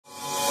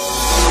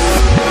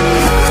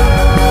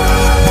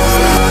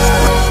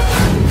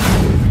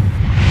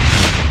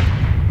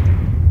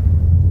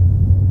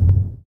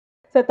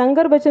Director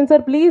Thangar Bachchan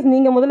sir, please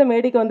நீங்கள் முதல்ல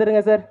மேடைக்கு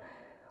வந்துடுங்க சார்.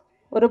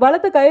 ஒரு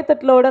பலத்த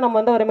கைத்தட்டலோட நம்ம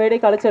வந்து ஒரு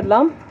மேடைக்கு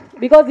அழைச்சிடலாம்.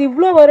 பிகாஸ்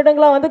இவ்வளோ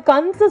வருடங்களாக வந்து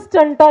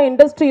கன்சிஸ்டண்ட்டாக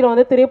இண்டஸ்ட்ரியில்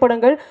வந்து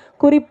திரைப்படங்கள்,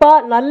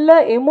 குறிப்பாக நல்ல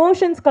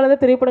எமோஷன்ஸ் கலந்த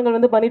திரைப்படங்கள்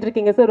வந்து பண்ணிட்டு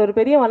இருக்கீங்க சார். ஒரு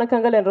பெரிய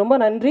வணக்கங்கள், எனக்கு ரொம்ப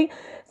நன்றி.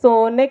 ஸோ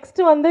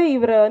நெக்ஸ்ட் வந்து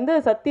இவரை வந்து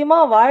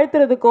சத்தியமாக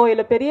வாழ்த்துறதுக்கோ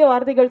இல்லை பெரிய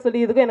வார்த்தைகள்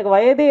சொல்லி இதுக்கோ எனக்கு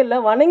வயதே இல்லை,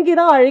 வணங்கி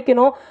தான்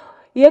அழைக்கணும்.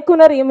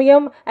 இயக்குனர்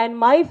இமயம் and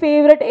my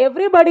favourite,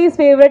 everybody's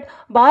favourite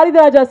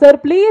Bharathiraja sir,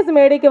 please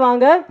மேடைக்கு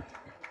வாங்க.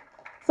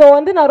 ஸோ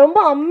வந்து நான் ரொம்ப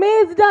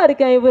அமேஸ்டாக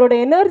இருக்கேன் இவரோட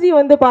எனர்ஜி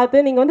வந்து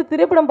பார்த்து. நீங்கள் வந்து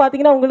திரைப்படம்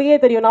பார்த்தீங்கன்னா உங்களுக்கே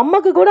தெரியும்,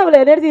 நமக்கு கூட அவ்வளோ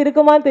எனர்ஜி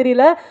இருக்குமான்னு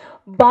தெரியல.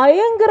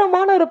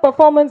 பயங்கரமான ஒரு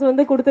பர்ஃபார்மன்ஸ்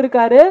வந்து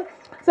கொடுத்துருக்காரு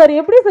சார்.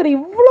 எப்படி சார்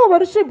இவ்வளோ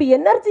வருஷம் இப்படி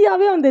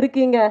எனர்ஜியாகவே வந்து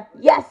இருக்கீங்க?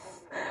 S,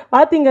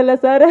 பார்த்தீங்கல்ல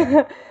sir.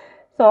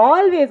 So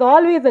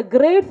always a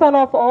great fun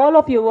of all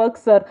of your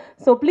work sir.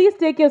 So please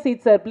take your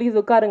seat sir. Please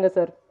உட்காருங்க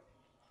சார்,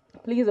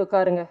 ப்ளீஸ்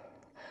உட்காருங்க.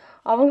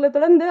 அவங்கள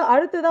தொடர்ந்து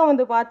அடுத்துதான்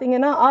வந்து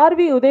பார்த்தீங்கன்னா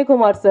ஆர்வி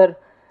உதயகுமார் சார்,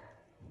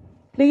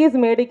 ப்ளீஸ்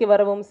மேடைக்கு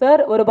வரவும்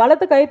சார். ஒரு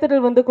பலத்த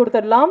கைத்தட்டல் வந்து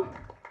கொடுத்துடலாம்.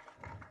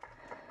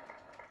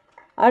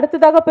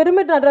 அடுத்ததாக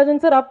பெருமிட்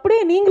நடராஜன் சார்,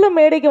 அப்படியே நீங்களும்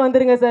மேடைக்கு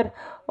வந்துருங்க சார்.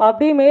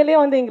 அப்படியே மேலே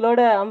வந்து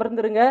எங்களோட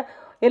அமர்ந்துருங்க.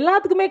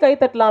 எல்லாத்துக்குமே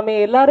கைத்தட்டலாமே.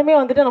 எல்லாருமே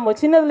வந்துட்டு நம்ம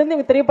சின்னதுலேருந்து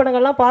இங்கே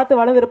திரைப்படங்கள்லாம் பார்த்து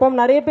வளர்ந்துருப்போம்.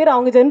 நிறைய பேர்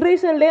அவங்க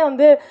ஜென்ரேஷன்லேயே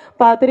வந்து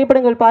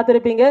திரைப்படங்கள்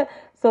பார்த்துருப்பீங்க.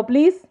 ஸோ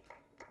ப்ளீஸ்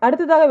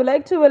அடுத்ததாக we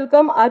like to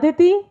welcome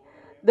Aditi,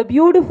 the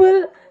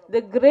beautiful,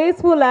 the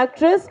graceful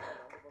actress.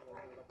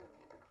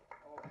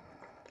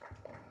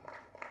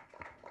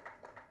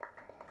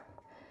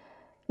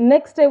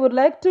 Next, I would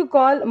like to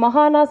call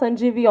Mahana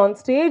Sanjeevi on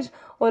stage.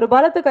 ஒரு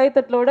பலத்த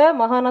கைத்தட்டலோட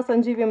மகானா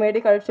சஞ்சீவி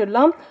மேடைக்கு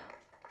அழைச்சிடலாம்.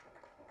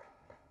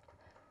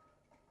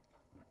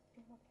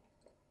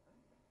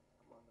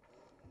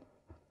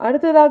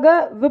 அடுத்ததாக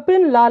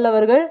விபின் லால்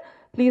அவர்கள்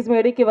ப்ளீஸ்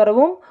மேடைக்கு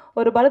வரவும்.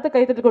 ஒரு பலத்த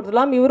கைத்தட்டல்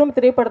கொடுத்துடலாம். இவரும்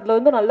திரைப்படத்தில்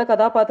வந்து நல்ல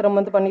கதாபாத்திரம்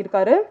வந்து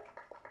பண்ணியிருக்காரு.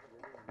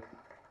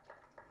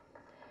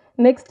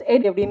 நெக்ஸ்ட்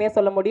எட் எப்படின்னே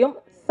சொல்ல முடியும்,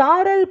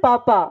 சாரல்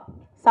பாப்பா.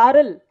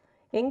 சாரல்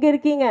எங்கே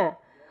இருக்கீங்க?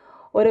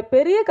 ஒரு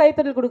பெரிய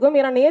கைத்தட்டல் கொடுக்கும்.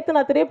 ஏன்னா நேற்று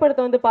நான்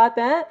திரைப்படத்தை வந்து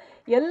பார்த்தேன்,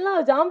 எல்லா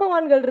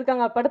ஜாம்பவான்கள்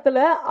இருக்காங்க படத்தில்,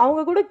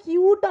 அவங்க கூட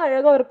க்யூட்டாக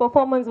அழகாக ஒரு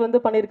பெர்ஃபார்மன்ஸ் வந்து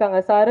பண்ணியிருக்காங்க.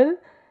 சாரல்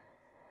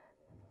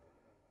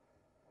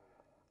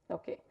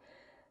ஓகே.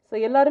 ஸோ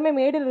எல்லாருமே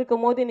மேடையில்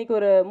இருக்கும் போது இன்னைக்கு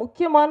ஒரு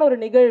முக்கியமான ஒரு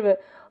நிகழ்வு.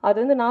 அது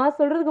வந்து நான்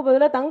சொல்கிறதுக்கு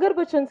பதிலாக தங்கர்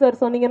பச்சன்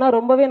சார் சொன்னீங்கன்னா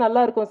ரொம்பவே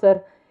நல்லா இருக்கும்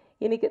சார்.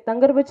 இன்னைக்கு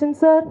Thangar Bachchan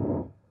sir,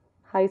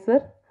 hi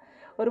sir.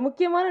 ஒரு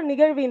முக்கியமான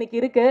நிகழ்வு இன்னைக்கு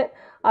இருக்கு.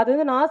 அது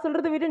வந்து நான்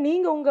சொல்றதை விட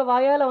நீங்க உங்க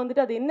வாயால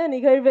வந்துட்டு அது என்ன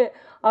நிகழ்வு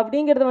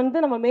அப்படிங்கறத வந்து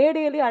நம்ம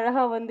மேடையிலேயே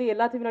அழகா வந்து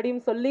எல்லாத்துக்கு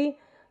முன்னாடியும் சொல்லி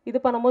இது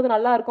பண்ணும்போது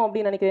நல்லா இருக்கும்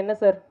அப்படின்னு நினைக்கிறேன். என்ன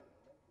சார்?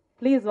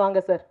 ப்ளீஸ்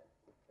வாங்க சார்.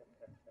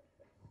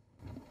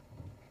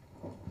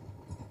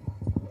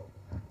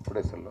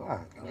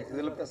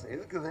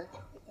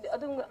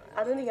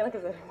 அது வந்து எனக்கு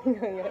சார்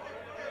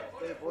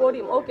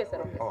போடியம். Okay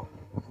sir.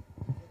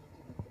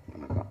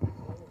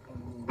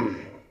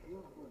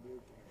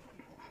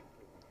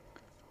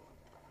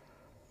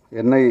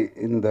 என்னை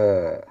இந்த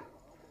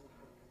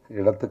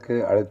இடத்துக்கு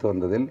அழைத்து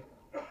வந்ததில்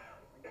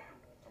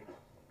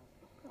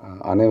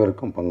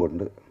அனைவருக்கும்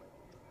பங்குண்டு.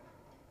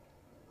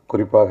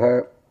 குறிப்பாக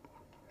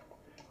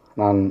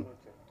நான்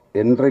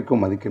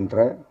என்றைக்கும்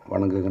மதிக்கின்ற,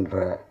 வணங்குகின்ற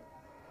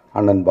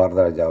அண்ணன்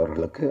பாரதிராஜா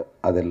அவர்களுக்கு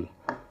அதில்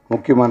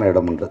முக்கியமான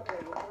இடம் உண்டு.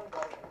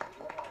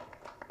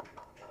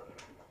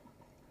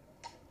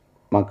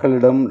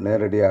 மக்களிடம்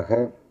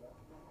நேரடியாக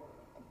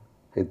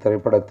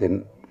இத்திரைப்படத்தின்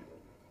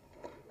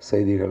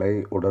செய்திகளை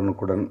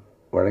உடனுக்குடன்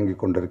வழங்கி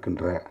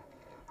கொண்டிருக்கின்ற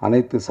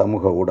அனைத்து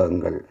சமூக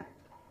ஊடகங்கள்,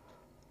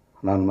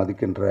 நான்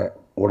மதிக்கின்ற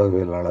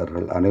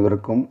ஊடகவியலாளர்கள்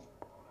அனைவருக்கும்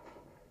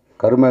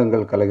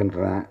கருமேகங்கள்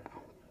கலைகின்றன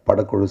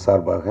படக்குழு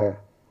சார்பாக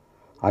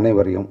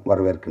அனைவரையும்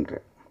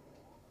வரவேற்கின்றேன்.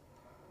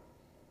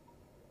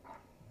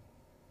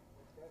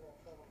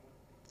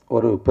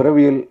 ஒரு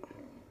பிறவியில்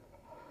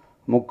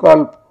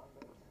முக்கால்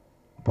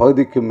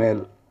பகுதிக்கு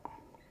மேல்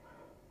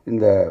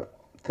இந்த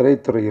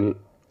திரைத்துறையில்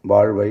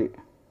வாழ்வை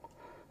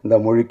இந்த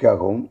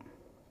மொழிக்காகவும்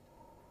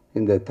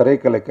இந்த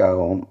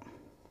திரைக்கலைக்காகவும்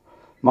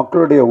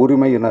மக்களுடைய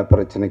உரிமை இன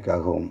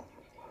பிரச்சனைக்காகவும்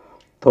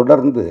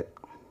தொடர்ந்து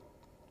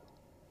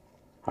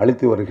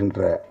அளித்து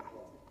வருகின்ற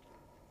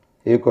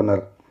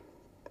இயக்குனர்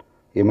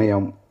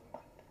இமயம்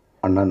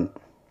அண்ணன்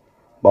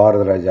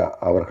பாரதிராஜா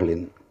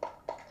அவர்களின்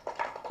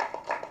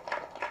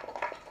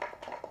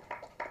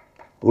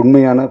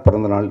உண்மையான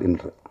பிறந்தநாள்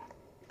இன்று.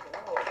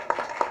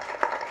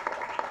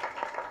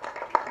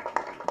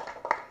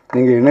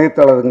 நீங்கள்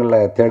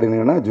இணையதளங்களில்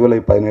தேடினீங்கன்னா ஜூலை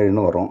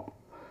 17 வரும்.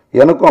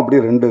 எனக்கும் அப்படி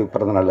 2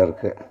 பிறந்தநாள்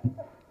இருக்குது.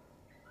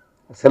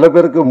 சில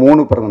பேருக்கு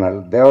 3 பிறந்தநாள்.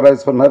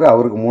 தேவராஜ் சொன்னார்,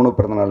 அவருக்கு 3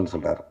 பிறந்தநாள்னு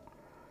சொல்கிறார்.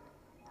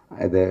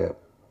 இது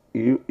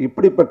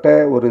இப்படிப்பட்ட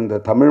ஒரு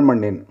இந்த தமிழ்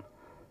மண்ணின்,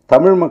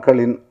 தமிழ்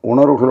மக்களின்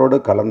உணர்வுகளோடு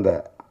கலந்த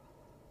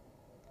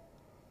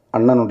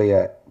அண்ணனுடைய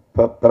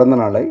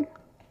பிறந்தநாளை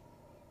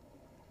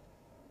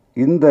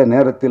இந்த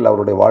நேரத்தில்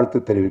அவருடைய வாழ்த்து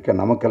தெரிவிக்க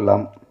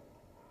நமக்கெல்லாம்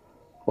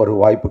ஒரு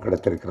வாய்ப்பு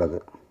கிடைத்திருக்கிறது.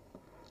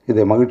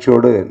 இதை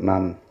மகிழ்ச்சியோடு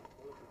நான்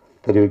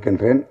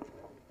தெரிவிக்கின்றேன்.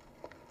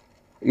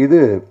 இது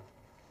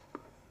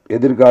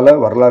எதிர்கால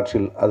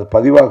வரலாற்றில் அது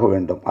பதிவாக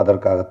வேண்டும்.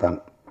 அதற்காகத்தான்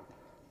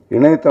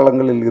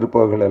இணையதளங்களில்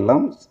இருப்பவர்கள்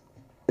எல்லாம்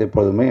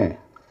எப்பொழுதுமே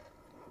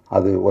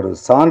அது ஒரு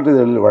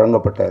சான்றிதழில்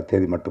வழங்கப்பட்ட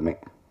தேதி மட்டுமே.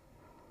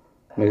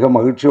 மிக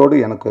மகிழ்ச்சியோடு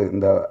எனக்கு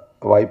இந்த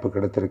வாய்ப்பு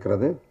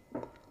கிடைத்திருக்கிறது.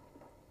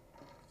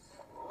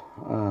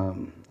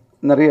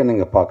 நிறைய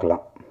நீங்கள்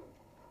பார்க்கலாம்.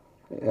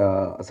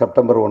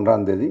 செப்டம்பர்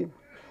 1ஆம் தேதி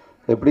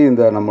எப்படி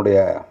இந்த நம்முடைய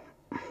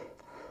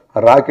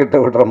ராக்கெட்டை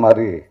விடுற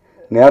மாதிரி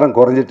நேரம்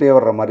குறைஞ்சிட்டே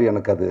வர்ற மாதிரி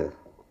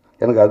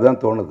எனக்கு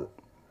அதுதான் தோணுது.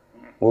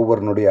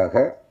 ஒவ்வொரு நொடியாக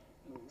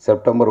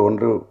செப்டம்பர்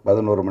 1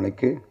 11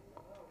 மணிக்கு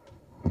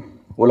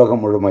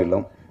உலகம்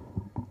முழுமையிலும்,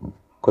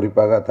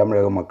 குறிப்பாக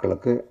தமிழக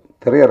மக்களுக்கு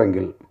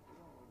திரையரங்கில்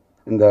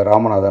இந்த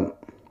ராமநாதன்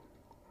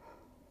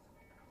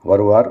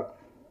வருவார்.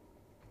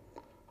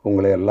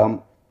 உங்களை எல்லாம்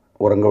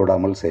உறங்க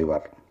விடாமல்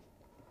செய்வார்.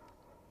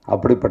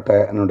 அப்படிப்பட்ட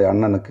என்னுடைய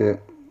அண்ணனுக்கு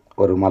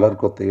ஒரு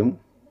மலர் கொத்தையும்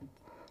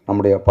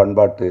நம்முடைய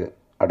பண்பாட்டு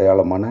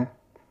அடையாளமான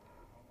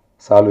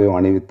சால்வையும்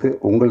அணிவித்து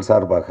உங்கள்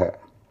சார்பாக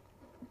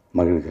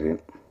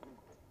மகிழ்கிறேன்.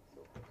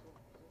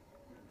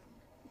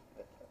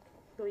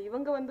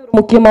 இவங்க வந்து ஒரு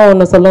முக்கியமா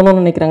ஒன்று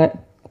சொல்லணும்னு நினைக்கிறாங்க.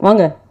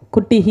 வாங்க,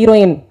 குட்டி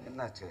ஹீரோயின்.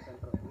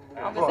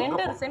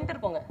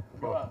 சென்டர் போங்க,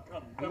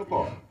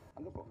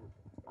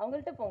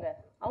 அவங்கள்ட்ட போங்க.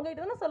 அவங்க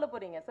கிட்ட தானே சொல்ல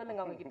போறீங்க,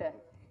 சொல்லுங்க அவங்க கிட்ட.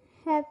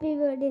 Happy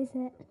birthday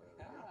sir.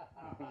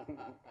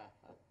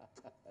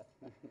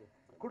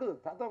 குடு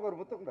தாத்தாவுக்கு ஒரு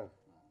முத்தம் கூட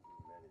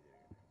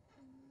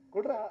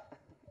குடுறா.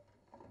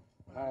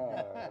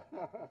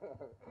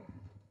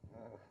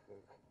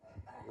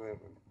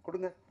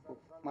 கொடுங்க,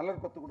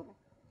 மலர் கொத்து கொடுங்க,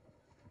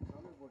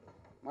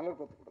 மலர்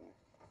கொத்து கொடுங்க.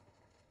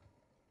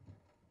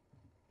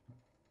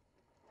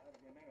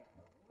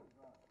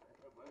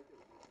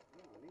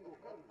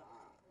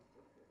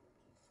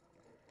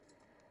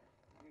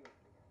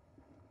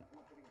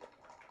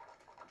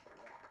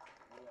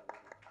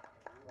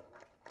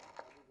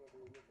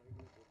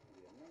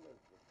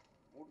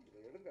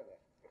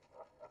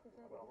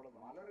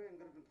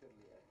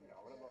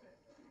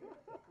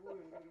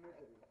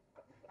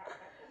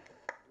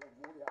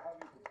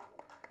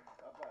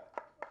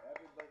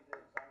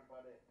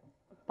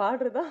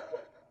 பாடுறதா?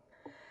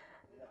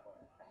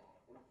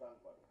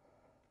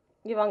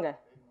 இங்க வாங்க.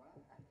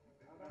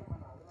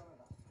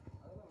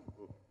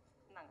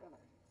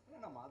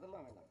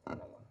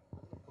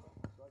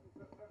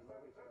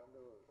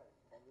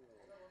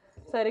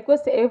 So I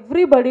request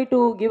everybody to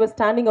give a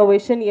standing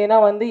ovation. ஏன்னா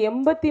வந்து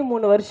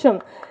 83 வருஷம்.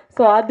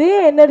 ஸோ அதே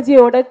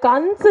எனர்ஜியோட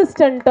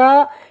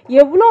கன்சிஸ்டண்ட்டாக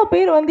எவ்வளோ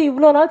பேர் வந்து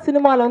இவ்வளோ நாள்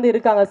சினிமாவில் வந்து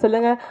இருக்காங்க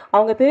சொல்லுங்கள்.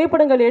 அவங்க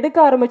திரைப்படங்கள் எடுக்க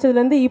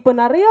ஆரம்பித்ததுலேருந்து இப்போ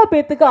நிறையா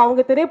பேர்த்துக்கு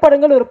அவங்க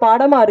திரைப்படங்கள் ஒரு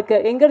பாடமாக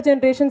இருக்குது. யங்கர்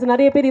ஜென்ரேஷன்ஸ்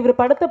நிறைய பேர் இவர்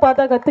படத்தை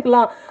பார்த்தா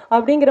கற்றுக்கலாம்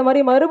அப்படிங்கிற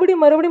மாதிரி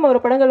மறுபடியும்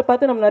அவர் படங்களை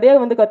பார்த்து நம்ம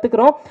நிறையா வந்து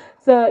கற்றுக்குறோம்.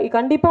 ஸோ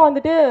கண்டிப்பாக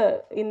வந்துட்டு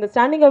இந்த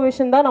ஸ்டாண்டிங்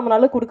ஓவேஷன் தான்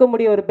நம்மளால கொடுக்க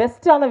முடிய ஒரு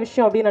பெஸ்ட்டான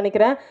விஷயம் அப்படின்னு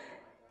நினைக்கிறேன்.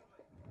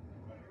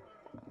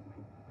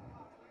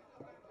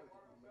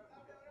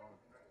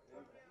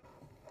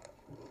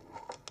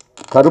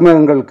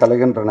 கருமேகங்கள்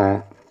கலைகின்றன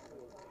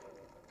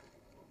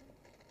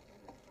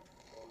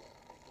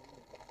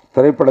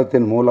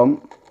திரைப்படத்தின் மூலம்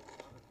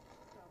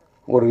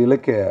ஒரு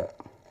இலக்கிய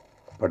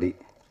படி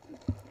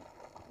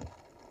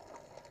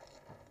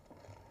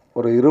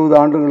ஒரு 20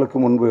 ஆண்டுகளுக்கு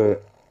முன்பு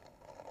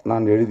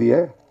நான்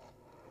எழுதிய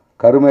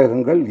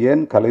கருமேகங்கள்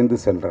ஏன் கலைந்து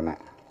சென்றன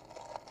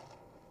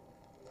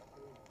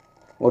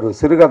ஒரு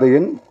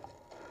சிறுகதையின்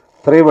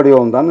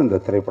திரைவடிவம்தான்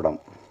இந்த திரைப்படம்.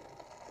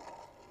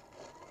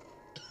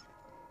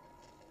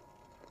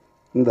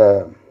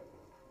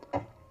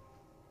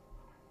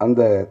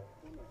 அந்த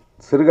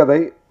சிறுகதை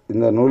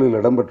இந்த நூலில்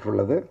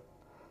இடம்பெற்றுள்ளது.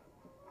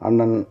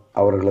 அண்ணன்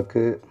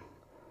அவர்களுக்கு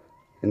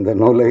இந்த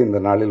நூலை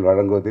இந்த நாளில்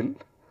வழங்குவதில்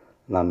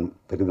நான்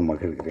பெரிதும்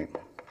மகிழ்கிறேன்.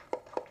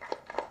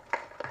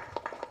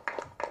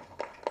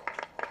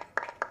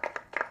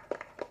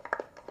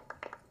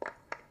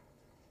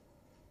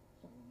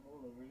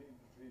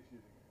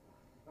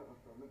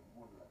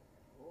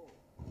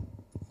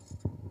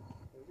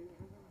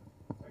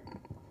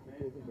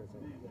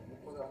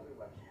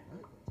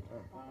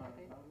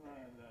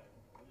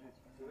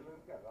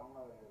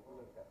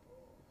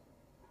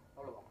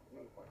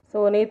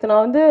 ஸோ நேற்று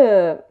நான் வந்து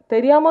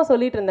தெரியாமல்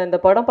சொல்லிட்டு இருந்தேன், இந்த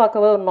படம்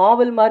பார்க்கவே ஒரு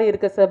நாவல் மாதிரி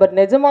இருக்குது சார், பட்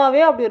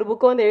நிஜமாவே அப்படி ஒரு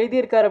புக்கை வந்து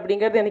எழுதியிருக்காரு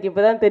அப்படிங்கிறது எனக்கு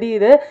இப்போ தான்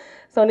தெரியுது.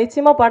 ஸோ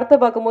நிச்சயமாக படத்தை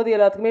பார்க்கும்போது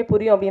எல்லாத்துக்குமே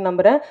புரியும் அப்படின்னு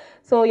நம்புகிறேன்.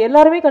 ஸோ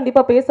எல்லாருமே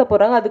கண்டிப்பாக பேச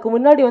போகிறாங்க. அதுக்கு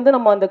முன்னாடி வந்து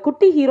நம்ம அந்த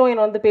குட்டி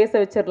ஹீரோயினை வந்து பேச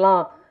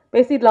வச்சிடலாம்.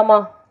 பேசிடலாமா?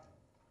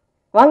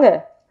 வாங்க.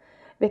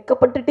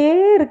 வெக்கப்பட்டுட்டே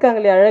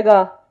இருக்காங்களே அழகா.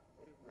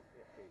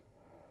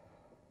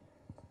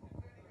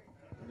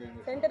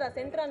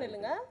 சென்டரான்னு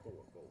இல்லைங்க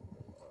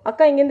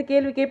அக்கா, இங்கேருந்து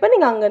கேள்வி கேட்பேன்,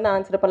 நீங்கள் அங்கேருந்து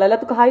ஆன்சர் பண்ணலாம்.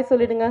 எல்லாத்துக்கும் ஹாய்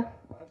சொல்லிடுங்க.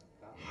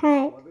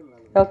 ஹாய்.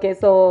 ஓகே.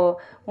 ஸோ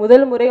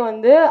முதல் முறை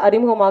வந்து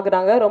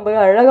அறிமுகமாகறாங்க. ரொம்பவே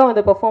அழகாக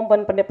வந்து பெர்ஃபார்ம்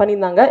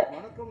பண்ணியிருந்தாங்க.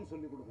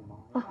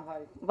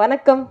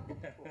 வணக்கம்.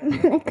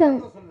 வணக்கம்.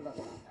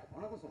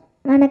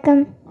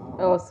 வணக்கம்.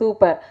 ஓ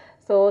சூப்பர்.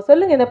 ஸோ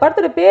சொல்லுங்கள், இந்த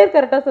படத்தோட பேர்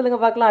கரெக்டாக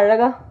சொல்லுங்கள் பார்க்கலாம்.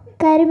 அழகா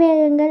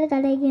கருமேகங்கள்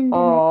கலைகின்றன.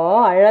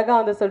 ஓ அழகாக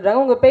வந்து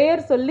சொல்கிறாங்க. உங்கள்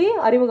பேர் சொல்லி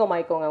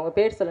அறிமுகமாயிக்கோங்க. உங்கள்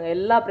பேர் சொல்லுங்கள்.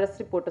 எல்லா ப்ரெஸ்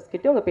ரிப்போர்ட்டர்ஸ்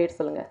கிட்டே உங்கள் பேர்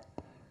சொல்லுங்கள்.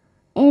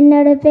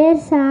 என்னோட பேர்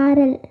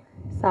சாரல்.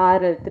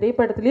 சாரல்.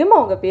 திரைப்படத்துலேயும்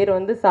அவங்க பேர்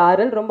வந்து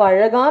சாரல். ரொம்ப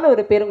அழகான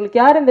ஒரு பேர். உங்களுக்கு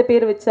யார் இந்த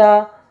பேர் வச்சா?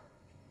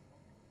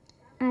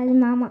 அது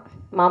மாமா.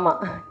 மாமா,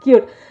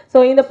 கியூட். ஸோ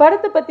இந்த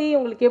படத்தை பற்றி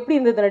உங்களுக்கு எப்படி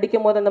இருந்தது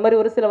நடிக்கும் போது? அந்த மாதிரி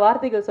ஒரு சில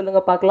வார்த்தைகள்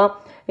சொல்லுங்கள் பார்க்கலாம்.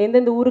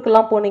 எந்தெந்த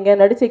ஊருக்கெல்லாம் போனீங்க,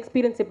 நடித்த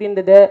எக்ஸ்பீரியன்ஸ் எப்படி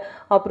இருந்தது,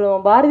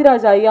 அப்புறம்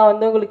பாரதிராஜா ஐயா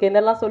வந்து உங்களுக்கு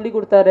என்னெல்லாம் சொல்லி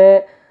கொடுத்தாரு?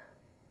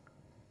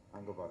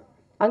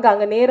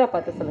 அங்கே நேராக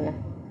பார்த்து சொல்லுங்கள்.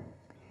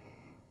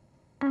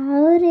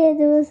 அவர்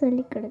எதுவும்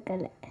சொல்லி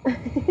கொடுக்கல.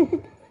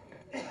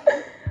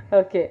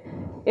 ஓகே,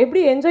 எப்படி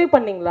என்ஜாய்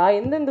பண்ணீங்களா?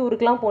 எந்தெந்த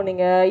ஊருக்கெல்லாம்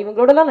போனீங்க?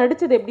 இவங்களோடலாம்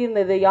நடித்தது எப்படி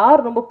இருந்தது?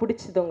 யார் ரொம்ப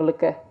பிடிச்சது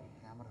உங்களுக்கு?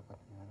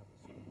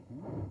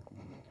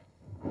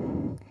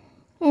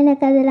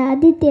 எனக்கு அதில்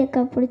அதித்தி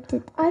அக்கா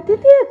பிடிச்சது.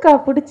 அதித்தி அக்கா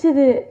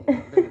பிடிச்சது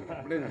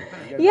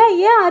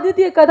ஏன்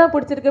அதித்தி அக்கா தான்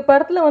பிடிச்சிருக்கு?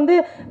 படத்தில் வந்து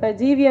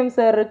ஜிவிஎம்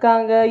சார்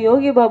இருக்காங்க,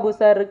 யோகி பாபு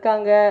சார்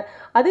இருக்காங்க,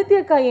 அதித்தி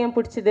அக்கா ஏன்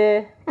பிடிச்சது?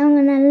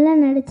 அவங்க நல்லா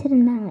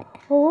நடிச்சிருந்தாங்க.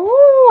 ஓ,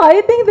 I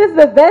think this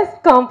the best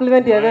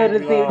complement ever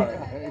received.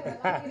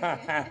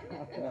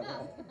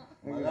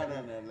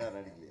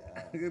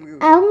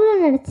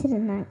 அவங்களும்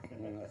நடிச்சிருந்தாங்க.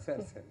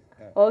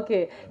 ஓகே,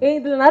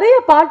 இதில் நிறைய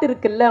பாட்டு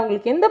இருக்குல்ல,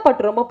 உங்களுக்கு எந்த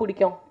பாட்டு ரொம்ப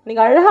பிடிக்கும்?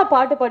 நீங்கள் அழகாக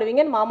பாட்டு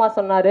பாடுவீங்கன்னு மாமா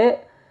சொன்னார்.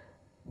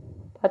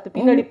 பார்த்து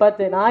பின்னாடி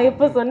பார்த்து, நான்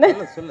எப்போ சொன்னேன்?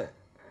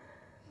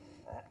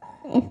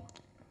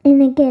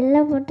 எனக்கு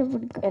எல்லா பாட்டும்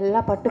பிடிக்கும்.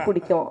 எல்லா பாட்டு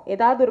பிடிக்கும்.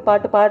 ஏதாவது ஒரு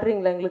பாட்டு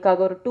பாடுறீங்களா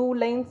எங்களுக்காக? ஒரு 2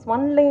 lines,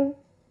 1 line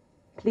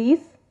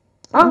ப்ளீஸ்.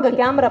 அங்கே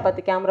கேமரா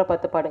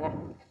பார்த்து பாடுங்க.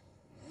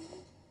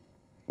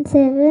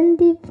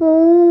 செவந்தி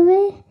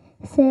பூவே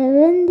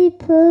செவந்தி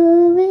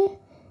பூவே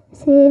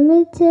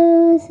சேமிச்ச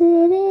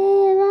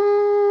உசிரேவா,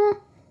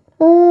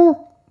 ஓ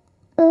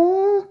ஓ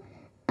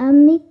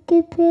அம்மிக்கு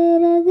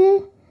பிறகு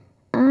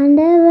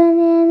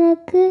ஆண்டவன்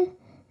எனக்கு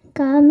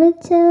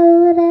காமிச்ச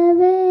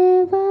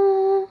உறவேவா,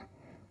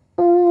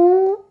 ஓ.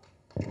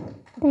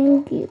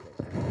 தேங்க்யூ.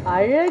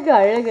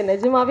 அழகு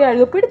நிஜமாவே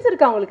அழகு.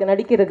 பிடிச்சிருக்கா உங்களுக்கு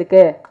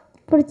நடிக்கிறதுக்கு?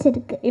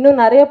 பிடிச்சிருக்கு.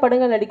 இன்னும் நிறைய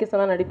படங்கள் நடிக்க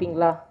சொன்னா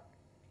நடிப்பீங்களா?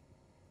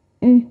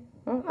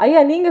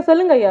 ஐயா நீங்க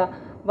சொல்லுங்க. ஐயா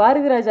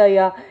பாரதிராஜா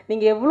ஐயா,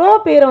 நீங்க எவ்வளோ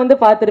பேரை வந்து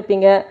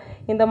பார்த்துருப்பீங்க.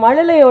 இந்த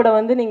மழலையோட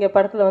வந்து நீங்க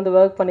படத்துல வந்து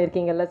ஒர்க்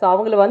பண்ணியிருக்கீங்கல்ல, ஸோ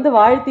அவங்கள வந்து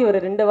வாழ்த்தி ஒரு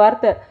 2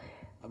 வார்த்தை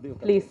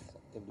ப்ளீஸ்.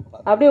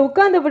 அப்படியே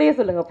உட்கார்ந்தபடியே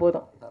சொல்லுங்க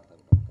போதும்.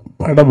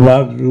 படம்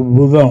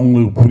பார்க்கும்போது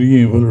அவங்களுக்கு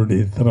புரியும்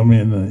இவருடைய திறமை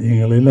என்ன.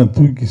 எங்களையெல்லாம்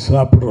தூக்கி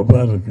சாப்பிட்ற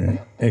மாதிரி இருக்கு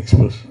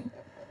எக்ஸ்பிரஷன்.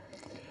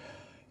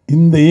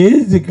 இந்த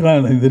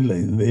ஏஜுக்கான இது இல்லை,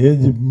 இந்த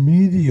ஏஜ்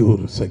மீறிய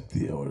ஒரு சக்தி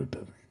அவர்கிட்ட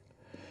இருக்கு.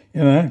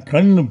 ஏன்னா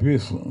கண்ணு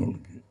பேசும்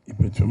அவங்களுக்கு.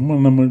 இப்போ சும்மா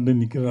நம்மகிட்ட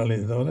நிற்கிறாளே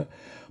தவிர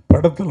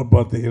படத்தில்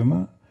பார்த்தீங்கன்னா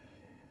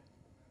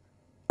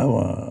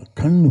அவன்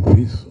கண்ணு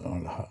பேசும்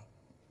அழகா.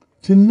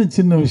 சின்ன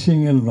சின்ன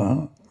விஷயங்கள் தான்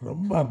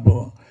ரொம்ப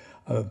அற்புதம்.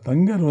 அதை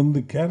தங்கர் வந்து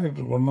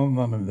கேரக்டர்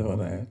கொண்டாந்தானே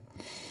தவிர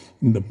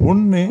இந்த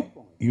பொண்ணு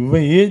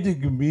இவன்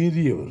ஏஜுக்கு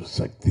மீறிய ஒரு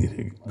சக்தி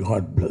இருக்கு.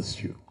 God bless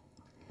you.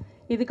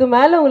 இதுக்கு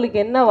மேலே உங்களுக்கு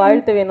என்ன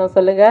வாழ்த்து வேணும்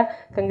சொல்லுங்க.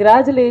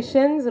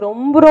 கங்க்ராச்சுலேஷன்ஸ்.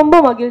 ரொம்ப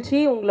மகிழ்ச்சி.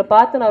 உங்களை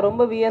பார்த்து நான்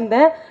ரொம்ப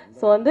வியந்தேன்.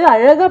 ஸோ வந்து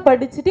அழகாக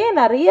படிச்சுட்டே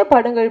நிறைய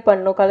படங்கள்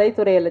பண்ணணும்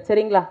கலைத்துறையில்.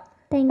 சரிங்களா?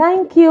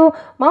 தேங்க்யூ.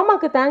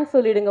 மாமாக்கு தேங்க்ஸ்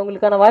சொல்லிடுங்க,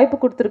 உங்களுக்கான வாய்ப்பு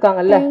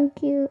கொடுத்துருக்காங்கல்ல.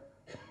 தேங்க்யூ.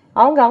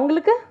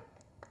 அவங்களுக்கு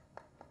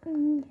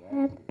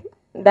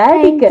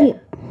டேடிக்கு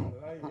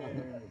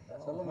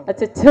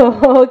அச்சோ.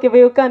 ஓகே,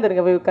 போய்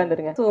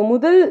உட்காந்துருங்க. ஸோ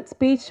முதல்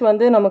ஸ்பீச்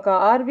வந்து நமக்கு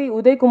ஆர்வி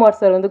உதயகுமார்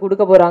சார் வந்து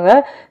கொடுக்க போகிறாங்க.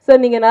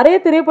 சார் நீங்கள் நிறைய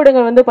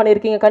திரைப்படங்கள் வந்து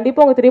பண்ணியிருக்கீங்க.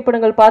 கண்டிப்பாக உங்கள்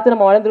திரைப்படங்கள் பார்த்து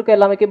நம்ம வளர்ந்துருக்கோம்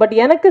எல்லாமே. பட்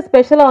எனக்கு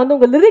ஸ்பெஷலாக வந்து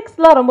உங்கள்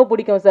லிரிக்ஸ்லாம் ரொம்ப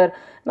பிடிக்கும் சார்.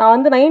 நான்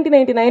வந்து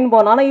 1999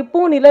 போனேன். ஆனால்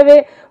இப்போவும் நிலவே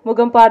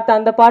முகம் பார்த்த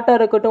அந்த பாட்டாக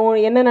இருக்கட்டும்,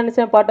 என்ன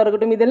நினச்சேன் பாட்டாக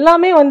இருக்கட்டும், இது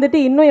எல்லாமே வந்துட்டு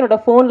இன்னும் என்னோட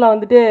ஃபோனில்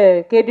வந்துட்டு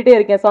கேட்டுகிட்டே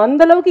இருக்கேன். ஸோ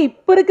அந்தளவுக்கு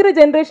இப்போ இருக்கிற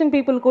ஜென்ரேஷன்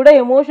பீப்புள் கூட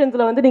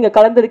எமோஷன்ஸில் வந்து நீங்கள்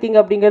கலந்துருக்கீங்க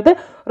அப்படிங்கிறது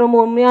ரொம்ப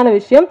உண்மையான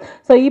விஷயம்.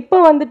 ஸோ இப்போ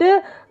வந்துட்டு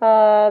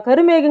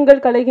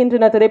கருமேகங்கள்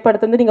கலைகின்றன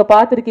திரைப்படத்தை வந்து நீங்கள்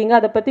பார்த்துருக்கீங்க.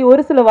 அதை பற்றி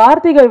ஒரு சில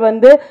வார்த்தைகள்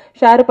வந்து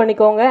ஷேர்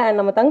பண்ணிக்கோங்க. அண்ட்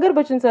நம்ம தங்கர்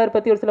பச்சன் சார்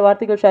பற்றி ஒரு சில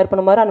வார்த்தைகள் ஷேர்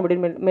பண்ணுமாறு அன்புடைய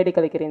மேடை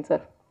கலைக்கிறேன்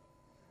சார்.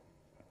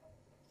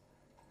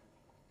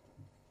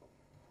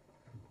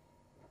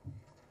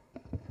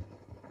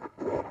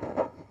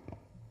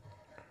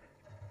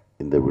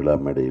 இந்த விழா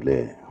மேடையிலே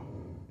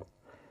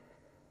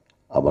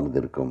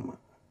அமர்ந்திருக்கும்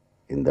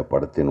இந்த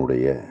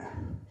படத்தினுடைய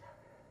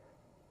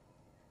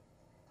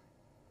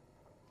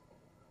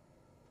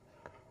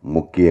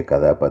முக்கிய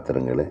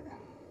கதாபாத்திரங்களே,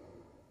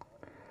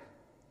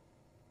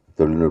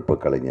 தொழில்நுட்ப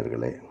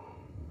கலைஞர்களே,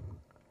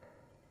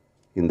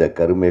 இந்த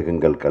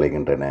கருமேகங்கள்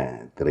கலைகின்றன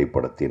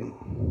திரைப்படத்தின்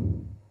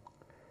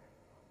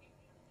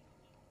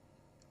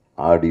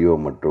ஆடியோ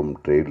மற்றும்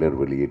ட்ரெய்லர்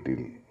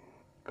வெளியீட்டில்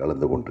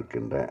கலந்து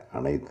கொண்டிருக்கின்ற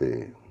அனைத்து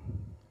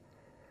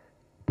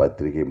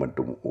பத்திரிகை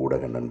மற்றும்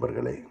ஊடக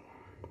நண்பர்களே,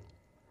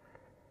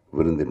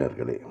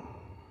 விருந்தினர்களே,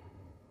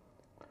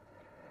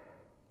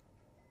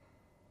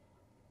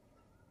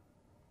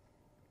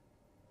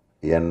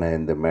 என்னை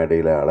இந்த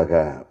மேடையில்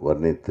அழகாக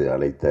வர்ணித்து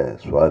அழைத்த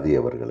சுவாதி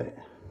அவர்களே,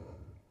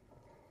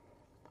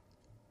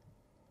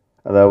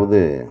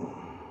 அதாவது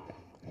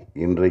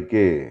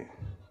இன்றைக்கு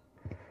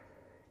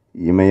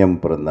இமயம்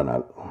பிறந்த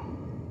நாள்.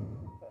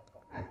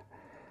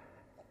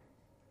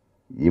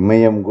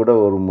 இமயம் கூட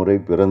ஒரு முறை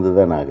பிறந்து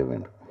தான் ஆக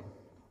வேண்டும்.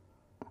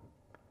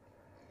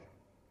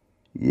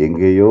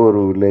 எங்கேயோ ஒரு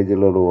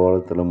வில்லேஜில் ஒரு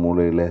ஓரத்தில்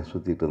மூலையில்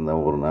சுற்றிட்டு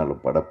இருந்தேன். ஒரு நாள்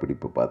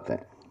படப்பிடிப்பு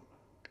பார்த்தேன்.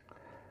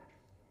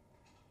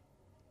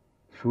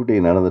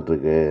 ஷூட்டிங்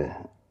நடந்துட்டுருக்கு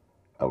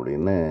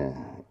அப்படின்னு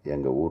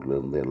எங்கள்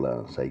ஊர்லேருந்து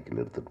எல்லாம் சைக்கிள்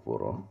எடுத்துகிட்டு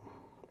போகிறோம்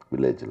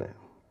வில்லேஜில்.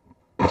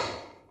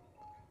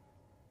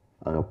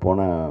 அங்கே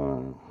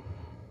போனால்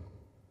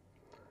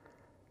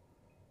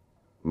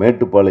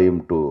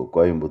மேட்டுப்பாளையம் டு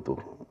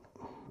கோயம்புத்தூர்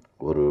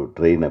ஒரு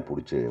ட்ரெயினை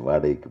பிடிச்சி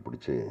வாடகைக்கு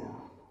பிடிச்சி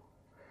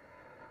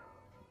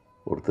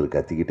ஒருத்தர்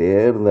கத்திக்கிட்டே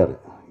இருந்தார்.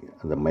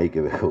 அந்த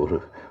மைக்கை ஒரு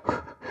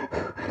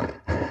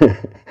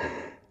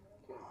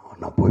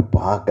நான் போய்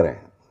பார்க்குறேன்,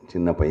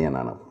 சின்ன பையன்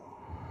நான்.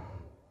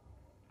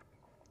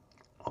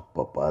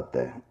 அப்போ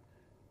பார்த்தேன்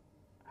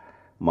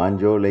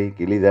மாஞ்சோலை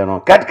கிளிதானோ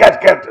கட்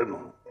கட் கட்டுன்னு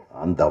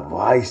அந்த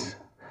வாய்ஸ்.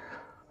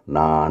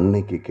 நான்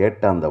அன்னைக்கு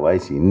கேட்ட அந்த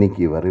வாய்ஸ்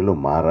இன்னைக்கு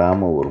வரையிலும்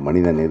மாறாமல் ஒரு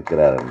மனிதன்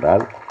இருக்கிறார்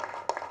என்றால்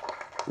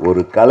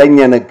ஒரு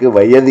கலைஞனுக்கு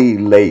வயது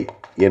இல்லை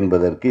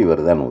என்பதற்கு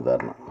இவர் தான்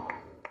உதாரணம்.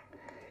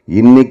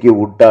 இன்னைக்கு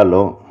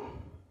விட்டாலும்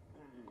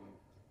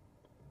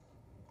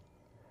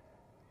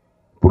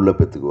புள்ள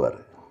பெற்றுக்குவார்.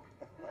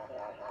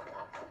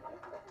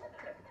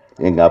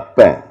 எங்கள்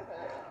அப்பன்,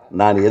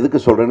 நான் எதுக்கு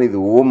சொல்கிறேன்னு இது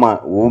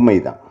ஊமை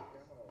தான்.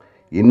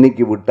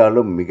 இன்னைக்கு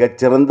விட்டாலும்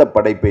மிகச்சிறந்த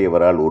படைப்பை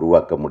இவரால்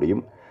உருவாக்க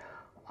முடியும்.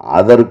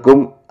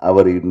 அதற்கும்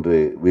அவர் இன்று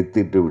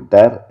வித்திட்டு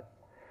விட்டார்.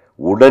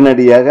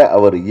 உடனடியாக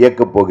அவர்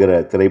இயக்கப்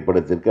போகிற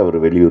திரைப்படத்திற்கு அவர்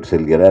வெளியூர்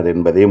செல்கிறார்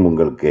என்பதையும்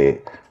உங்களுக்கு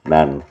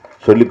நான்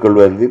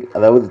சொல்லிக்கொள்வதில்,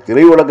 அதாவது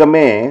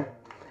திரையுலகமே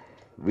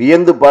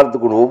வியந்து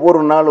பார்த்துக்கணும்.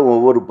 ஒவ்வொரு நாளும்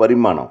ஒவ்வொரு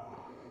பரிமாணம்.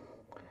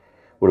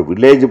 ஒரு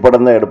வில்லேஜ்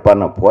படம் தான்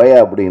எடுப்பான போயா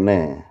அப்படின்னு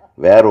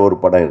வேற ஒரு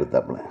படம்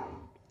எடுத்தாப்புல.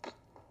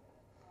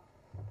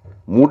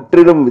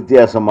 முற்றிலும்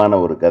வித்தியாசமான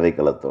ஒரு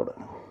கதைக்களத்தோடு.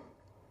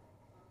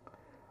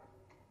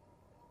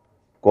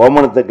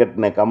 கோமணத்தை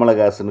கட்டின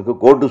கமலஹாசனுக்கு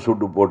கோட்டு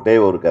சூட்டு போட்டே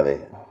ஒரு கதை.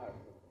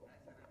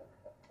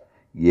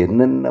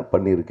 என்னென்ன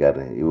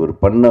பண்ணியிருக்காரு இவர்.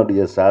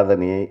 பண்ணக்கூடிய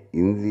சாதனையை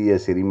இந்திய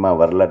சினிமா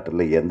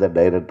வரலாற்றில் எந்த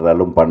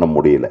டைரக்டராலும் பண்ண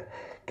முடியல.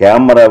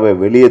 கேமராவை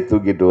வெளியே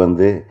தூக்கிட்டு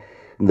வந்து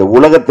இந்த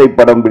உலகத்தை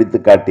படம் பிடித்து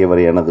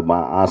காட்டியவர் எனது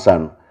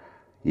ஆசான்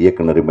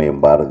இயக்குனர்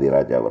இமயம்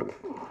பாரதிராஜா அவர்கள்.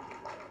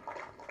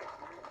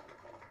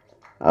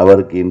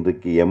 அவருக்கு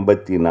இன்றைக்கு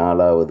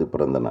 84வது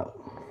பிறந்த நாள்.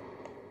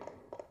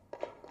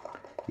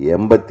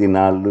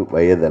 84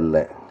 வயதல்ல.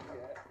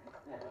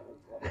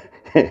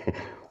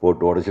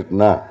 போட்டு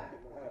உடைச்சிட்டுனா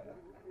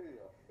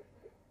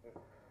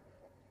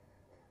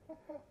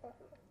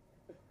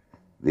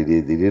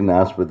திடீர்னு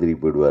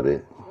ஆஸ்பத்திரிக்கு போயிடுவார்.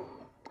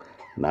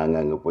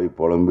 நாங்கள் அங்கே போய்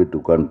புலம்பிட்டு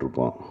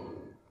உட்காந்துருப்போம்.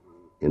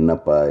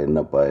 என்னப்பா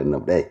என்னப்பா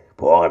என்ன, டேய்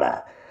போகடா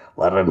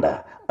வரேன்டா,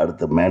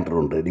 அடுத்த மேட்ரு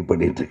ஒன்று ரெடி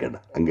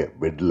பண்ணிகிட்ருக்கேன் அங்கே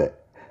பெட்டில்.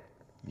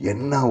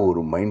 என்ன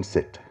ஒரு மைண்ட்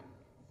செட்.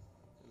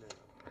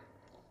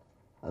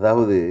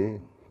 அதாவது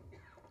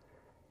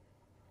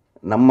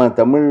நம்ம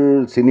தமிழ்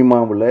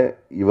சினிமாவில்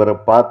இவரை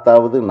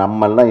பார்த்தாவது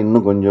நம்மெல்லாம்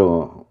இன்னும் கொஞ்சம்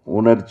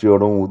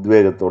உணர்ச்சியோடும்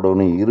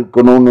உத்வேகத்தோடும்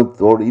இருக்கணும்னு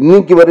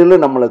இன்னைக்கு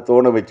வரையிலும் நம்மளை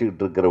தோண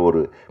வச்சுக்கிட்டு இருக்கிற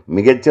ஒரு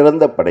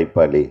மிகச்சிறந்த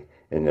படைப்பாளி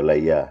எங்கள்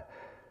ஐயா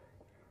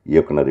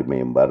இயக்குனர்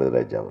இமயம்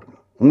பாரதிராஜா அவர்கள்.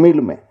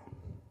 உண்மையிலுமே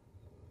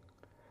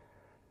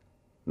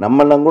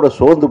நம்மெல்லாம் கூட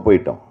சோர்ந்து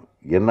போயிட்டோம்,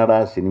 என்னடா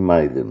சினிமா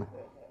இதுன்னு.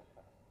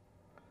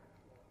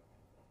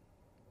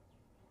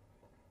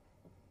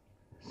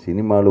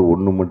 சினிமாவில்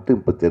ஒன்று மட்டும்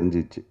இப்போ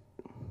தெரிஞ்சிச்சு.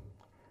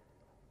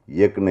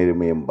 இயக்குனர்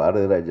இமயம்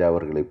பாரதிராஜா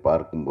அவர்களை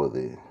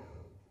பார்க்கும்போது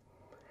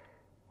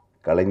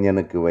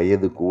கலைஞனுக்கு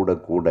வயது கூட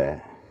கூட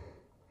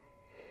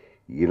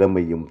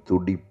இளமையும்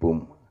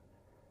துடிப்பும்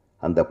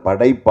அந்த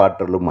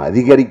படைப்பாற்றலும்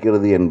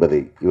அதிகரிக்கிறது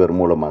என்பதை இவர்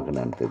மூலமாக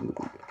நான் தெரிந்து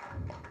கொள்கிறேன்.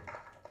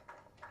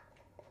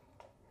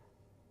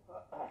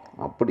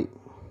 அப்படி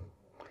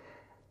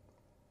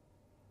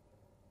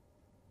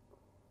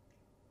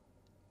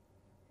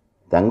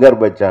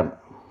தங்கர் பச்சான்,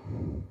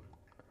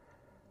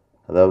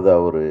 அதாவது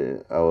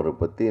அவரை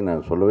பற்றி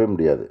நான் சொல்லவே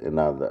முடியாது.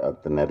 நான்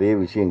அது நிறைய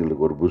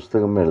விஷயங்களுக்கு ஒரு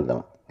புஸ்தகமே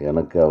எழுதலாம்.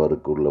 எனக்கு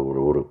அவருக்கு உள்ள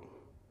ஒரு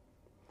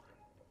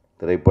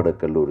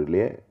திரைப்படக்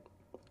கல்லூரியிலே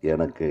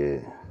எனக்கு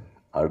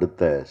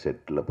அடுத்த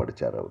செட்டில்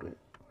படித்தார் அவர்.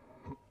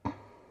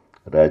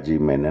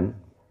 ராஜீவ் மேனன்,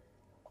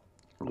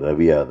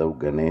 ரவி யாதவ்,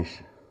 கணேஷ்,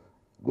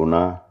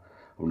 குணா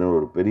அப்படின்னு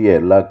ஒரு பெரிய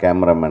எல்லா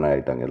கேமராமேன்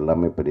ஆகிட்டாங்க.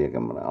 எல்லாமே பெரிய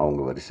கேமரா.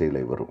 அவங்க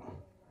வரிசையில் வரும்.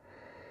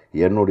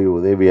 என்னுடைய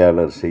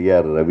உதவியாளர்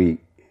செய்யார் ரவி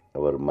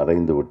அவர்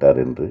மறைந்து விட்டார்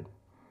என்று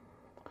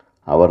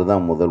அவர்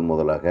தான்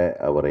முதலாக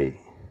அவரை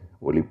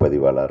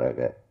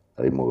ஒளிப்பதிவாளராக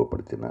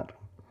அறிமுகப்படுத்தினார்.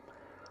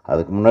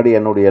 அதுக்கு முன்னாடி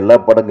என்னுடைய எல்லா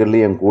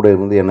படங்கள்லையும் என் கூட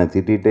இருந்து என்னை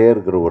திட்டிகிட்டே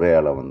இருக்கிற ஒரே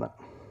ஆளவன் தான்.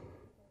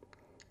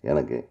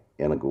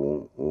 எனக்கு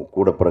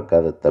கூட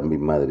பிறக்காத தம்பி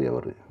மாதிரி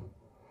அவர்.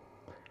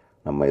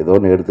 நம்ம ஏதோ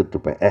ஒன்று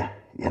எடுத்துகிட்ருப்பேன்,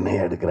 என்னையே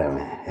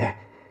எடுக்கிறாங்க,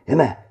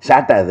 என்ன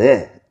ஷார்ட்டாது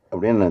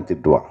அப்படின்னு நான்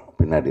திட்டுவான்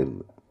பின்னாடி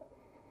இருந்து.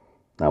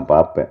 நான்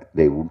பார்ப்பேன்,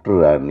 டேய்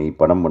விட்டுறா, நீ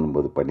படம்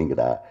பண்ணும்போது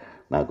பண்ணிக்கடா,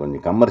 நான்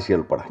கொஞ்சம்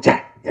கமர்ஷியல் படம்,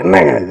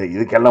 என்னங்க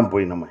இதுக்கெல்லாம்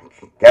போய் நம்ம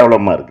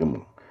கேவலமாக இருக்குன்னு.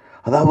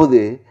 அதாவது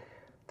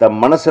தன்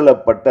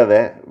மனசில் பட்டதை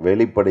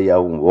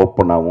வெளிப்படையாகவும்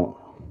ஓப்பனாகவும்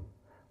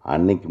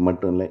அன்னைக்கு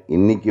மட்டும் இல்லை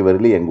இன்னைக்கு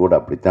வரையிலும் எங்கூட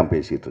அப்படித்தான்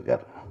பேசிகிட்டு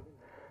இருக்கார்.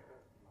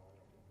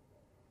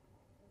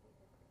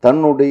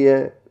 தன்னுடைய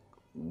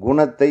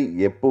குணத்தை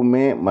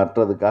எப்பவுமே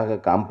மற்றதுக்காக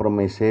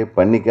காம்ப்ரமைஸே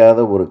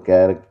பண்ணிக்காத ஒரு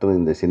கேரக்டர்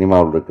இந்த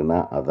சினிமாவில் இருக்குன்னா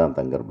அதுதான்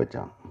தங்கர்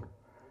பச்சான்.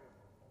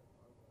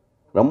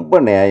 ரொம்ப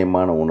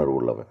நியாயமான உணர்வு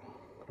உள்ளவன்,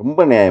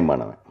 ரொம்ப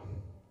நியாயமானவன்.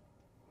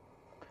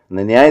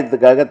 இந்த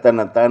நியாயத்துக்காக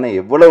தன்னைத்தானே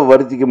எவ்வளவு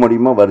வருத்திக்க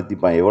முடியுமோ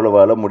வருத்திப்பான், எவ்வளவு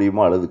அழ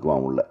முடியுமோ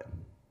அழுதுக்குவான் உள்ள.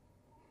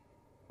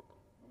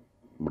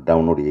 பட்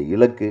அவனுடைய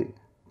இலக்கு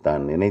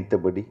தான்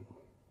நினைத்தபடி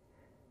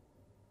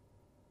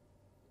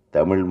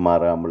தமிழ்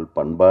மாறாமல்,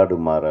 பண்பாடு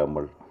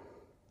மாறாமல்,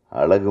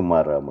 அழகு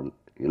மாறாமல்,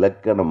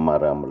 இலக்கணம்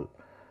மாறாமல்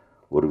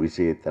ஒரு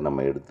விஷயத்தை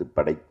நம்ம எடுத்து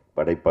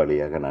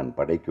படைப்பாளியாக நான்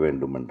படைக்க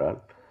வேண்டும் என்றால்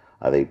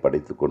அதை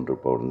படைத்து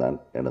கொண்டிருப்பவன் தான்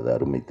எனது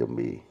அருமை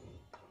தம்பி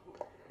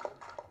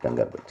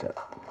தங்கர் பச்சான்.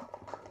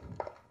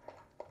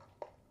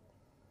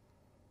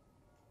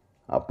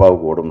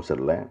 அப்பாவுக்கு உடம்பு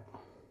சரியில்லை.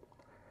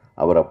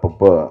 அவர்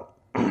அப்பப்போ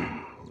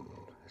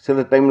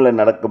சில டைமில்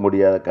நடக்க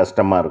முடியாத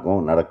கஷ்டமாக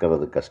இருக்கும்,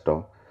 நடக்கிறது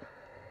கஷ்டம்.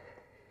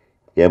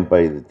 ஏன்பா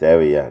இது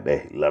தேவையா? டே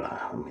இல்லைடா,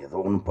 நம்ம ஏதோ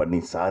ஒன்று பண்ணி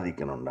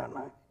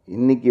சாதிக்கணும்டாண்ணா.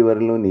 இன்றைக்கி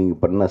வரலும்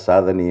நீங்கள் பண்ண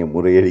சாதனையை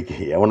முறையடிக்க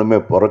எவனுமே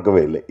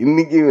பிறக்கவே இல்லை.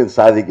 இன்றைக்கி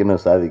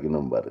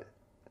சாதிக்கணும் பாரு.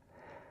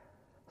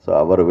 ஸோ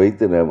அவரை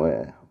வைத்து நம்ம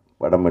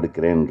படம்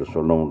எடுக்கிறேன் என்று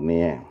சொன்ன உடனே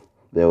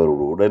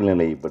தேவரோட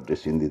உடல்நிலையை பற்றி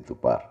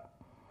சிந்தித்துப்பார்.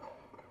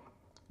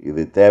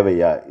 இது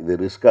தேவையா? இது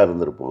ரிஸ்காக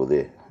இருந்துட்டு போகுது,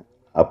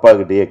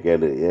 அப்பாக்கிட்டேயே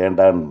கேளு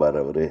ஏண்டான்னு பார்.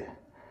 அவரை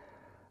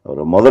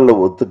முதல்ல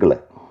ஒத்துக்கலை.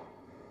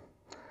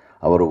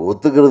 அவரை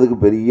ஒத்துக்கிறதுக்கு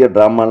பெரிய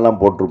ட்ராமாலாம்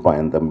போட்டிருப்பான்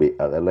என் தம்பி,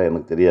 அதெல்லாம்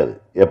எனக்கு தெரியாது.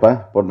 ஏப்பா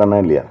போட்டானா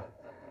இல்லையா,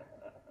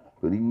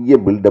 பெரிய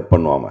பில்டப்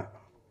பண்ணுவான்.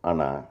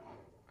 ஆனால்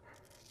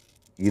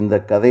இந்த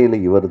கதையில்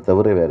இவர்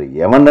தவிர வேறு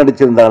எவன்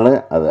நடிச்சிருந்தாலும்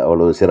அது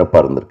அவ்வளோ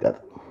சிறப்பாக இருந்திருக்காது.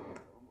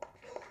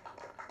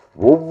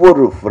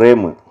 ஒவ்வொரு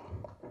ஃப்ரேமு,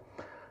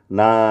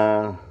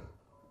 நான்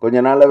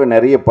கொஞ்ச நாளாகவே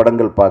நிறைய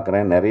படங்கள்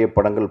பார்க்குறேன். நிறைய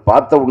படங்கள்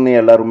பார்த்த உடனே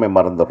எல்லாருமே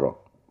மறந்துடுறோம்.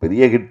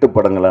 பெரிய ஹிட்டு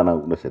படங்களானா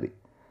கூட சரி,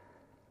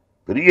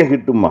 பெரிய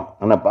ஹிட்டுமா,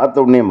 ஆனால்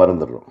பார்த்த உடனே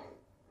மறந்துடுறோம்.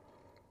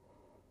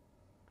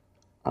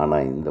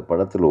 ஆனால் இந்த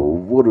படத்தில்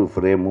ஒவ்வொரு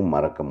ஃப்ரேமும்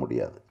மறக்க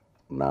முடியாது.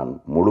 நான்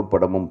முழு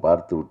படமும்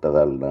பார்த்து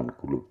விட்டதால் நான்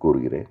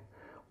கூறுகிறேன்.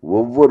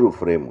 ஒவ்வொரு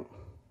ஃப்ரேமும்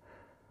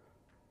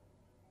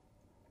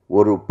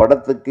ஒரு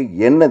படத்துக்கு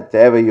என்ன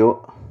தேவையோ,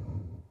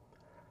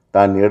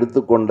 தான்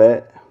எடுத்துக்கொண்ட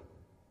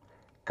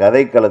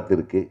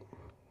கதைக்களத்திற்கு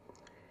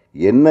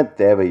என்ன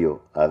தேவையோ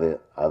அது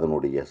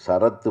அதனுடைய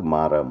சரத்து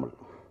மாறாமல்,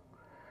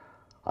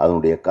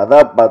 அதனுடைய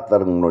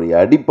கதாபாத்திரங்களுடைய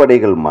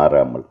அடிப்படைகள்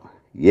மாறாமல்,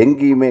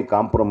 எங்கேயுமே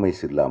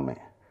காம்ப்ரமைஸ்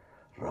இல்லாமல்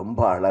ரொம்ப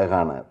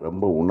அழகான,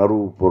 ரொம்ப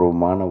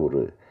உணர்வுபூர்வமான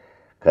ஒரு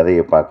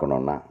கதையை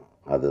பார்க்கணுன்னா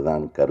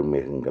அதுதான்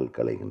கருமேகங்கள்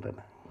கலைகின்றன.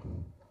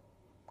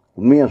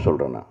 உண்மையாக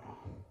சொல்கிறேன்னா,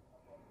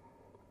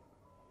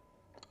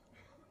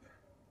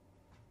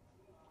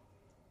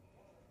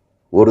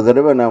 ஒரு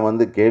தடவை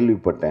நான்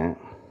கேள்விப்பட்டேன்,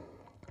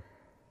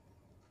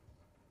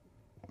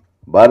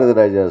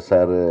 பாரதிராஜா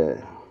சார்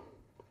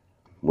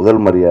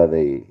முதல்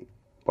மரியாதை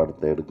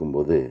படத்தை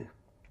எடுக்கும்போது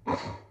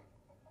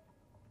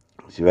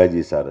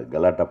சிவாஜி சார்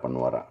கலாட்டா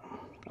பண்ணுவாராம்.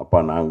 அப்பா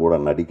நான் கூட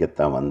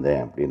நடிக்கத்தான்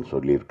வந்தேன் அப்படின்னு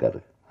சொல்லியிருக்காரு.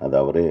 அது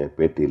அவரே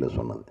பேட்டியில்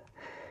சொன்னது.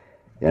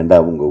 ஏண்டா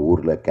உங்கள்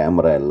ஊரில்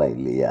கேமரா எல்லாம்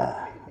இல்லையா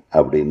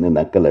அப்படின்னு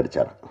நக்கல்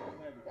அடித்தாராம்.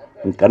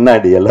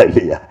 கண்ணாடியெல்லாம்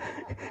இல்லையா.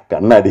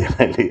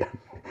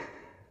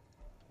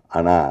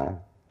 ஆனால்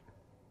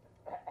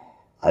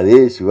அதே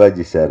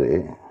சிவாஜி சார்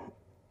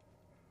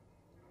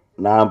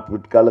நான்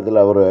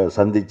பிற்காலத்தில் அவரை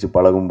சந்தித்து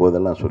பழகும்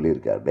போதெல்லாம்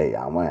சொல்லியிருக்கார், டேய்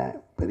அவன்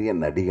பெரிய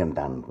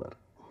நடிகன்டான்வார்.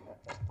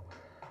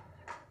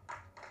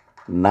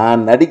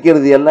 நான்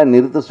நடிக்கிறது எல்லாம்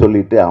நிறுத்த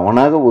சொல்லிவிட்டு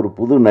அவனாக ஒரு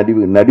புது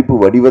நடிப்பு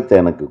வடிவத்தை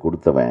எனக்கு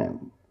கொடுத்தவன்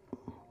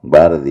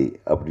பாரதி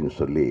அப்படின்னு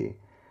சொல்லி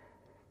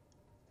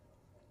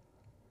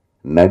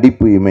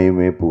நடிப்பு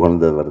இமயமே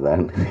புகழ்ந்தவர்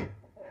தான்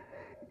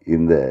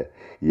இந்த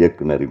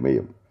இயக்குனர்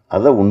இமயம்.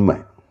 அதான் உண்மை.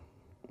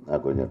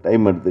 நான் கொஞ்சம்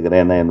டைம்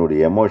எடுத்துக்கிறேன், ஏன்னா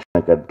என்னுடைய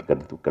எமோஷனை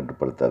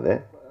கட்டுப்படுத்தாத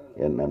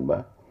என் நண்பா.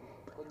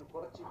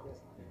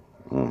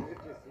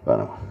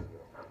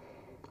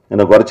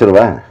 என்ன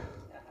குறைச்சிருவா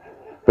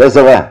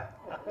பேசவா?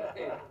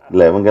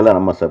 இல்லை, இவங்கெல்லாம்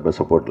நம்ம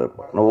சப்போர்ட்டில்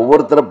இருப்போம். நான்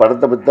ஒவ்வொருத்தரும்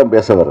படத்தை பற்றி தான்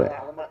பேச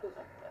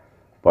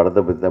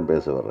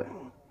வர்றேன்.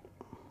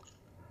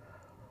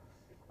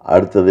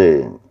 அடுத்தது,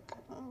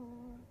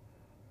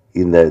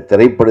 இந்த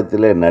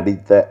திரைப்படத்தில்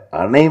நடித்த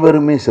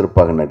அனைவருமே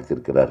சிறப்பாக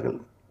நடித்திருக்கிறார்கள்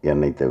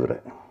என்னை தவிர.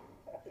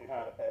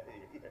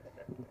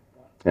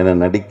 என்னை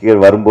நடிக்க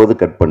வரும்போது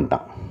கட்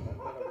பண்ணிட்டான்.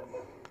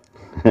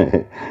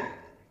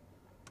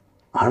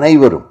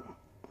 அனைவரும்,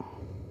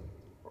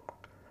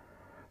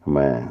 நம்ம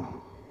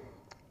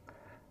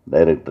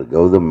director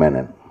Gautham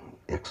Menon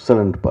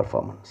excellent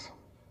performance,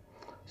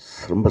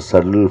 ரொம்ப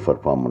சட்டில்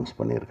பர்ஃபார்மன்ஸ்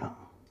பண்ணியிருக்கான்.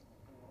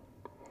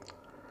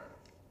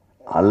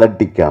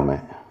 அலட்டிக்காம,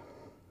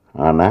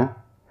 ஆனால்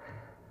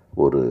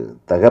ஒரு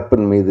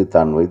தகப்பன் மீது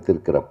தான்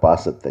வைத்திருக்கிற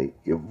பாசத்தை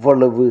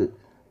எவ்வளவு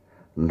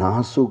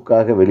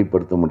நாசூக்காக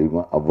வெளிப்படுத்த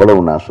முடியுமோ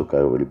அவ்வளவு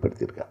நாசூக்காக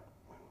வெளிப்படுத்தியிருக்கான்.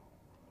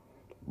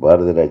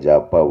 பாரதிராஜா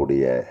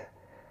அப்பாவுடைய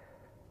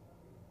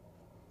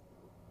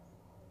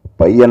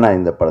பையனாக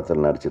இந்த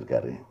படத்தில்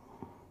நடிச்சிருக்காரு.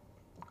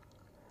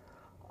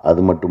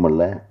 அது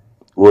மட்டுமல்ல,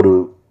 ஒரு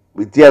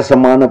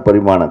வித்தியாசமான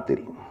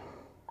பரிமாணத்தில்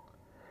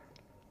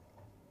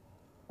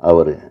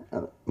அவர்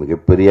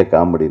மிகப்பெரிய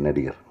காமெடி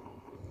நடிகர்.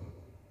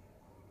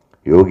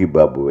 யோகி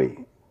பாபுவை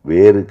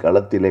வேறு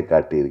களத்திலே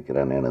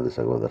காட்டியிருக்கிறான் எனது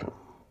சகோதரன்.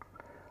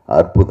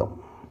 அற்புதம்.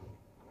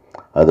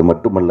 அது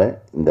மட்டுமல்ல,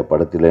 இந்த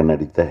படத்தில்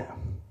நடித்த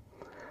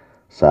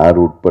சார்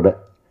உட்பட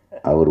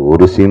அவர்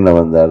ஒரு சீனில்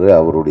வந்தார்,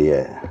 அவருடைய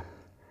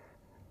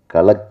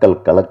கலக்கல்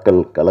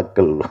கலக்கல்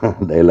கலக்கல்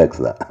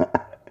டைலாக்ஸ் தான்.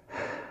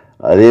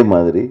 அதே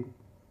மாதிரி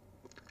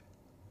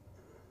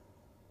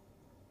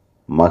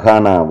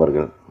மகானா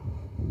அவர்கள்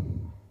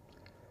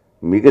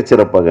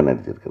மிகச்சிறப்பாக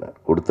நடிச்சிருக்கிறார்.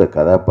 கொடுத்த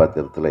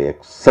கதாபாத்திரத்தில்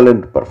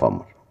எக்ஸலண்ட்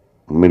பர்ஃபார்மர்.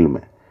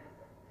 உண்மையிலுமே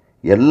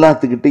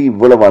எல்லாத்துக்கிட்டையும்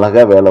இவ்வளவு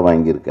அழகாக வேலை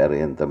வாங்கியிருக்காரு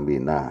என்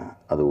தம்பின்னா,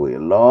 அது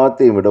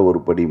எல்லாத்தையும் விட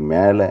ஒரு படி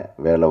மேலே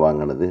வேலை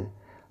வாங்கினது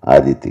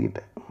ஆதித்திக்கிட்ட.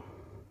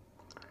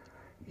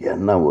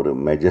 என்ன ஒரு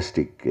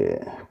மெஜஸ்டிக்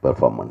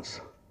பர்ஃபார்மன்ஸ்.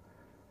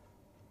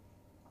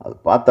 அது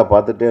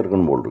பார்த்துட்டே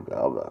இருக்கணும் போல் இருக்கு.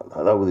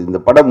 அதாவது இந்த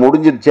படம்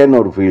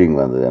முடிஞ்சிடுச்சேன்னு ஒரு ஃபீலிங்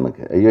வந்தது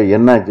எனக்கு. ஐயோ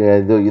என்னாச்சு,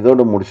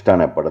 இதோடு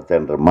முடிச்சிட்டானே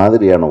படத்தைன்ற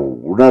மாதிரியான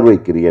உணர்வை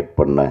கிரியேட்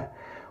பண்ண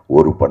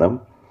ஒரு படம்.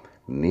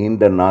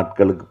 நீண்ட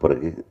நாட்களுக்கு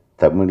பிறகு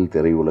தமிழ்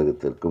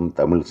திரையுலகத்திற்கும்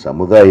தமிழ்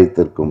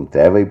சமுதாயத்திற்கும்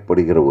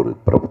தேவைப்படுகிற ஒரு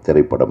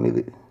திரைப்படம்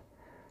இது.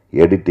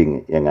 எடிட்டிங்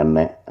எங்கள்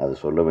அண்ணன், அது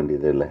சொல்ல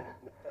வேண்டியதே இல்லை.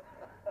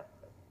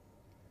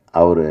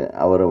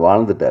 அவர்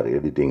வாழ்ந்துட்டார்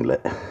எடிட்டிங்கில்,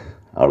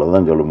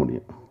 அவ்வளோதான் சொல்ல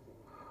முடியும்.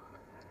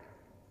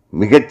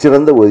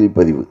 மிகச்சிறந்த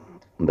ஒளிப்பதிவு.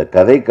 இந்த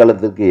கதை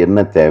களத்துக்கு என்ன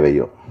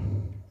தேவையோ,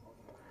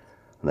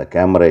 அந்த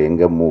கேமரா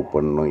எங்கே மூவ்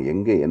பண்ணணும்,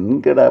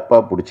 எங்கடாப்பா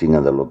பிடிச்சிங்க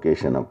அந்த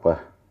லொக்கேஷன். அப்பா,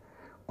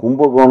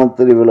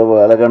 கும்பகோணத்தில் இவ்வளவு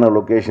அழகான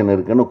லொக்கேஷன்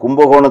இருக்குன்னு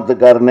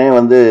கும்பகோணத்துக்காரனே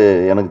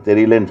எனக்கு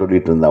தெரியலன்னு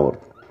சொல்லிட்டு இருந்தான்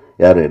ஒருத்தர்.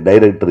 யார்?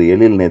 டைரக்டர்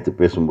எழில் நேற்று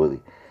பேசும்போது,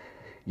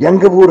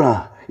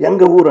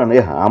 எங்கள்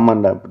ஊரானே.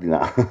 ஆமாண்டா அப்படின்னா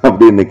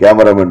அப்படின்னு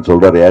கேமராமேன்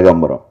சொல்கிறார்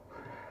ஏகாம்பரம்.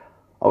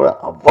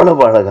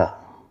 அவ்வளவு அழகா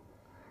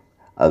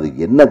அது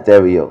என்ன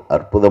தேவையோ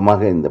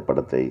அற்புதமாக இந்த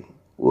படத்தை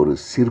ஒரு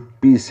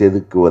சிற்பி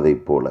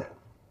செதுக்குவதைப் போல.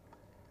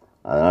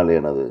 அதனால்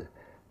எனது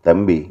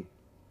தம்பி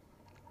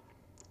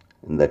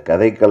இந்த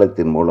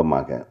கதைக்களத்தின்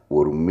மூலமாக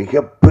ஒரு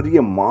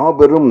மிகப்பெரிய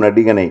மாபெரும்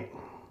நடிகனை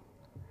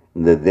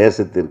இந்த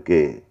தேசத்திற்கு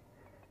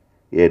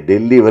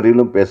டெல்லி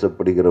வரையிலும்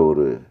பேசப்படுகிற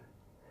ஒரு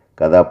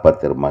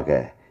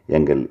கதாபாத்திரமாக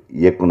எங்கள்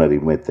இயக்குனர்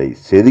இமயத்தை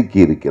செதுக்கி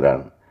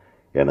இருக்கிறான்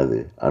எனது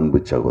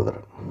அன்பு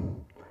சகோதரன்.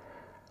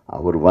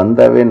 அவர்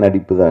வந்தாவே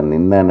நடிப்பு தான்,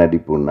 நின்ன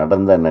நடிப்பு,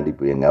 நடந்த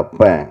நடிப்பு. எங்கள்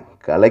அப்பன்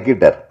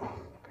கலக்கிட்டார்.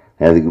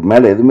 அதுக்கு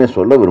மேலே எதுவுமே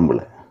சொல்ல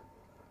விரும்பலை.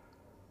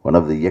 One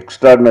of the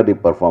extraordinary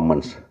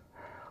performance.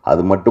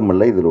 அது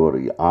மட்டுமல்ல, இதில் ஒரு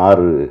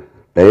 6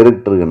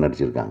 டைரக்டர்கள்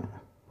நடிச்சிருக்காங்க.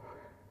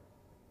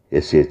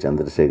 எஸ்.ஏ.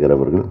 சந்திரசேகர்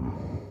அவர்கள்,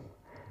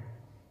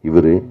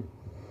 இவர்,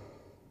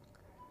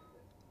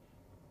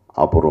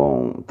 அப்புறம்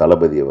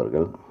தளபதி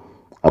அவர்கள்,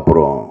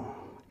 அப்புறம்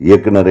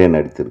இயக்குனரே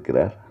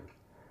நடித்திருக்கிறார்.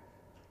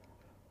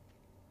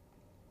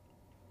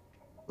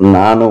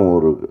 நானும்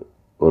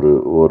ஒரு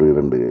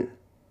 2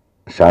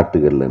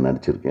 ஷாட்டுகளில்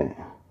நடிச்சிருக்கேன்.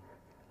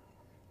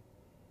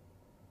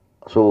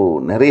 ஸோ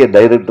நிறைய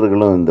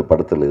டைரக்டர்களும் இந்த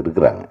படத்தில்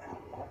இருக்கிறாங்க.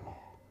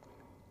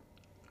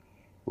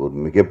 ஒரு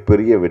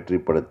மிகப்பெரிய வெற்றி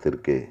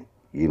படத்திற்கு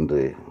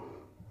இன்று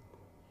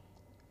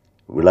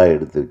விழா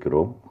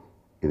எடுத்திருக்கிறோம்.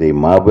 இதை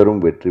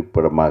மாபெரும் வெற்றி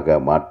படமாக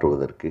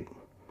மாற்றுவதற்கு,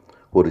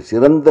 ஒரு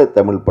சிறந்த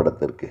தமிழ்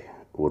படத்திற்கு,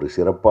 ஒரு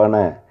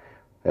சிறப்பான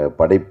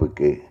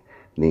படைப்புக்கு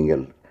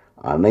நீங்கள்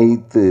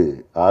அனைத்து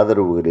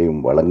ஆதரவுகளையும்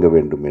வழங்க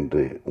வேண்டும்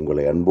என்று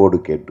உங்களை அன்போடு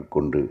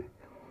கேட்டுக்கொண்டு,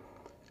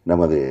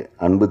 நமது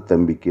அன்பு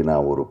தம்பிக்கு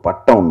நான் ஒரு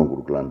பட்டம் ஒன்று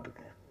கொடுக்கலான்ட்டு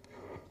இருக்கேன்.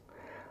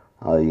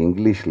 அது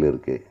இங்கிலீஷில்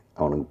இருக்குது,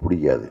 அவனுக்கு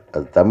பிடிக்காது.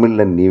 அது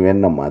தமிழில் நீ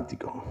வேணா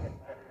மாற்றிக்கோ.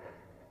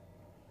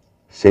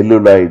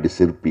 செல்லுலாய்டு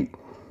சிற்பி.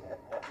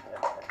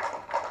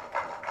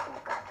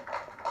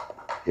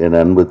 என்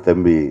அன்பு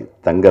தம்பி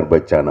தங்கர்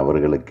பச்சான்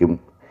அவர்களுக்கும்,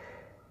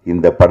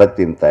 இந்த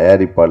படத்தின்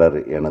தயாரிப்பாளர்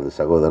எனது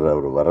சகோதரர்,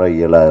 அவர் வர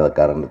இயலாத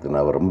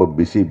காரணத்தினால், அவர் ரொம்ப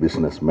பிஸி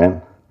பிஸ்னஸ்மேன்,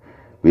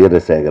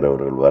 வீரசேகர்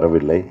அவர்கள்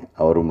வரவில்லை.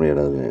 அவரும்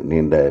எனது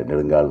நீண்ட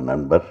நெடுங்கால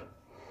நண்பர்.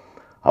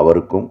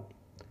 அவருக்கும்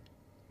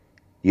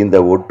இந்த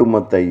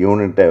ஒட்டுமொத்த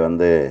யூனிட்டை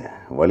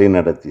வழி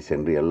நடத்தி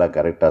சென்று எல்லாம்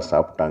கரெக்டாக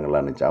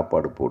சாப்பிட்டாங்களான்னு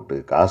சாப்பாடு போட்டு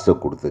காசை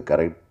கொடுத்து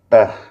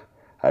கரெக்டாக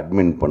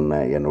அட்மின் பண்ண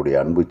என்னுடைய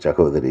அன்பு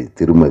சகோதரி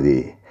திருமதி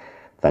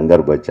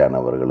தங்கர் பச்சான்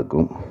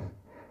அவர்களுக்கும்,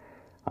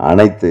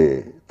 அனைத்து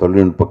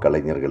தொழில்நுட்ப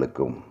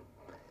கலைஞர்களுக்கும்,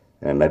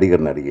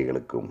 நடிகர்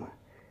நடிகைகளுக்கும்,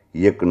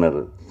 இயக்குனர்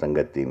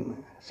சங்கத்தின்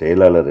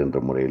செயலாளர் என்ற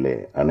முறையிலே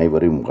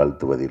அனைவரையும்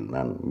வாழ்த்துவதில்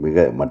நான்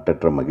மிக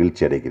மட்டற்ற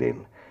மகிழ்ச்சி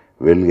அடைகிறேன்.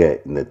 வெல்க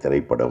இந்த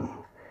திரைப்படம்.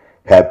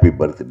 Happy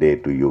birthday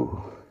to you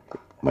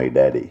my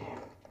daddy.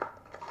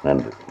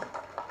 நன்றி.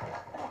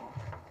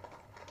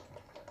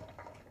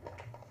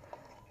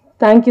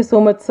 Thank you so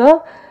much sir.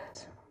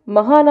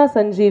 மகானா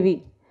Sanjeevi,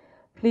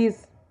 please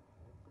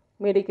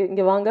மேடைக்கு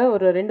இங்கே வாங்க.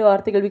 ஒரு 2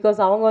 வார்த்தைகள். பிகாஸ்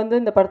அவங்க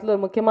இந்த படத்தில்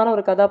ஒரு முக்கியமான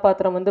ஒரு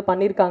கதாபாத்திரம்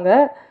பண்ணியிருக்காங்க.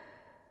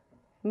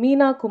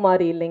 மீனா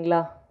குமாரி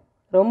இல்லைங்களா?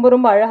 ரொம்ப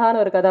ரொம்ப அழகான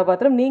ஒரு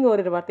கதாபாத்திரம். நீங்கள்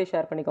ஒரு வார்த்தை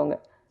ஷேர் பண்ணிக்கோங்க.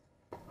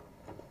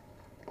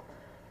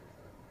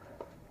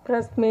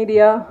 ப்ரெஸ்,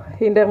 மீடியா,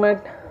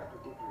 இன்டர்நெட்,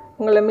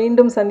 உங்களை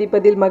மீண்டும்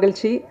சந்திப்பதில்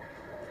மகிழ்ச்சி.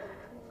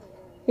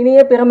 இனிய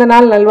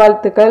பிறந்தநாள்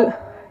நல்வாழ்த்துக்கள்.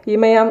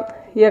 இமயம்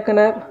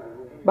இயக்குனர்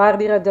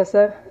பாரதிராஜா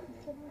சார்.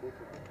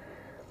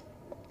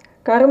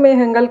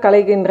 கருமேகங்கள்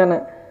கலைகின்றன.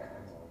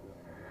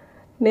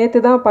 நேற்று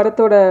தான்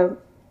படத்தோட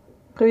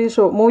preview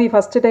show, movie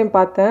first time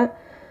பார்த்தேன்.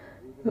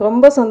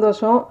 ரொம்ப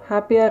சந்தோஷம்,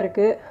 ஹாப்பியாக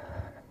இருக்குது.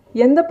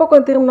 எந்த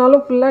பக்கம்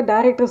திரும்பினாலும் ஃபுல்லாக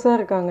டேரக்டர்ஸாக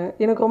இருக்காங்க.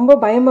 எனக்கு ரொம்ப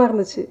பயமாக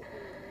இருந்துச்சு.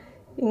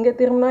 இங்கே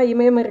திரும்பினா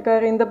இமயம்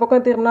இருக்கார், இந்த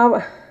பக்கம் திரும்பினா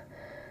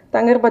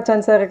தங்கர்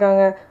பச்சான் சார்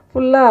இருக்காங்க,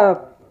 ஃபுல்லாக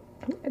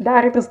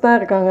டேரக்டர்ஸ் தான்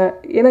இருக்காங்க.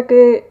 எனக்கு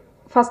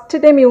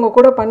ஃபஸ்ட்டு டைம் இவங்க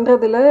கூட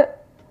பண்ணுறதுல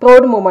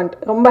ப்ரௌட் மூமெண்ட்,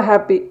 ரொம்ப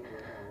ஹாப்பி.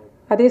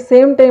 அதே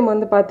சேம் டைம்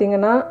வந்து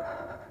பார்த்திங்கன்னா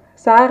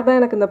சார் தான்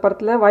எனக்கு இந்த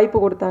படத்தில் வாய்ப்பு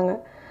கொடுத்தாங்க.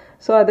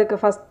 ஸோ அதுக்கு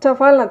ஃபஸ்ட்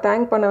ஆஃப் ஆல் நான்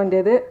தேங்க் பண்ண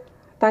வேண்டியது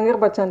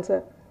தங்கர் பச்சான்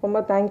சார். ரொம்ப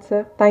thanks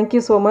sir,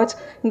 thank you so much.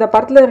 இந்த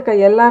படத்தில் இருக்க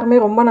எல்லாருமே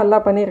ரொம்ப நல்லா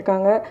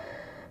பண்ணியிருக்காங்க.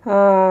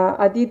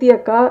 அதித்தி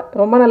அக்கா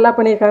ரொம்ப நல்லா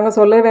பண்ணியிருக்காங்க,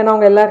 சொல்லவே வேணாம்,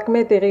 அவங்க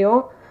எல்லாருக்குமே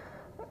தெரியும்.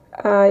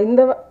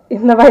 இந்த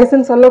இந்த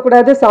வயசுன்னு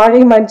சொல்லக்கூடாது, சாரி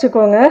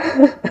மன்னிச்சுக்கோங்க.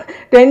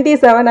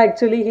 27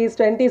 ஆக்சுவலி, ஹீஸ்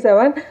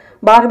 27.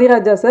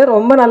 பாரதிராஜா சார்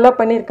ரொம்ப நல்லா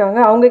பண்ணியிருக்காங்க.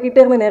 அவங்கக்கிட்ட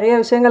இருந்து நிறைய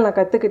விஷயங்கள் நான்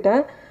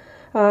கற்றுக்கிட்டேன்.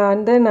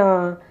 And then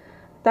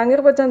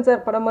Thangar Bachan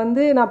sir படம்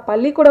வந்து நான்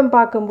பள்ளிக்கூடம்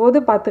பார்க்கும்போது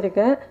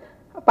பார்த்துருக்கேன்,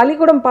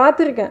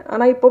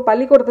 ஆனால் இப்போது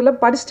பள்ளிக்கூடத்தில்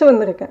படிச்சுட்டு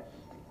வந்திருக்கேன்.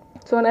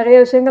 ஸோ நிறைய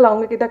விஷயங்கள்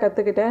அவங்கக்கிட்ட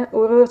கற்றுக்கிட்டேன்.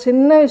 ஒரு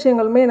சின்ன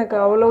விஷயங்களுமே எனக்கு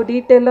அவ்வளோ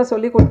டீட்டெயிலாக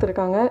சொல்லி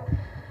கொடுத்துருக்காங்க.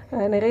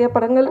 நிறைய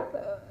படங்கள்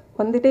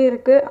வந்துகிட்டே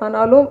இருக்குது,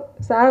 ஆனாலும்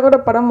சாரோட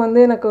படம்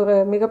வந்து எனக்கு ஒரு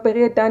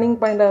மிகப்பெரிய டேர்னிங்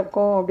பாயிண்டாக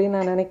இருக்கும் அப்படின்னு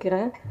நான்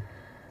நினைக்கிறேன்.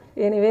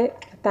 Anyway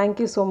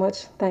thank you so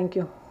much,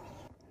 thank you.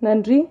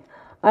 நன்றி.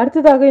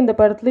 அடுத்ததாக இந்த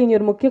படத்தில் இங்கே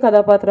ஒரு முக்கிய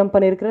கதாபாத்திரம்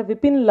பண்ணியிருக்கிற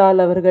விபின்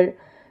லால் அவர்கள்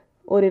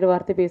ஓரிரு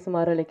வார்த்தை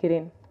பேசுமாறு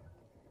அழைக்கிறேன்.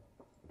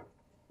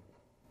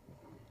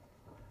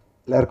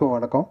 எல்லாருக்கும்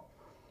வணக்கம்.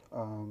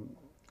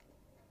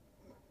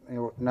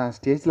 நான்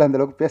ஸ்டேஜில்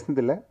அந்தளவுக்கு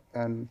பேசுனதில்லை.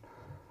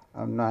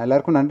 நான்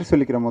எல்லாருக்கும் நன்றி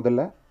சொல்லிக்கிறேன்.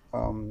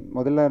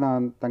 முதல்ல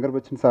நான் தங்கர்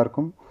பச்சன்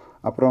சாருக்கும்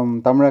அப்புறம்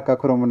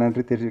தமிழக்காவுக்கும் ரொம்ப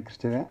நன்றி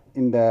தெரிவிக்கிறேன்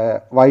இந்த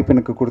வாய்ப்பு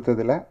எனக்கு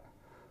கொடுத்ததில்.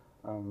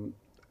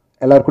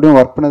 எல்லாருக்கூடையும்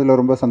ஒர்க் பண்ணதில்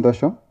ரொம்ப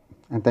சந்தோஷம்.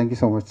 And thank you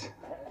so much.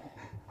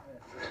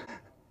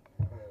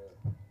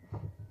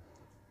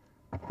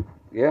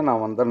 ஏன்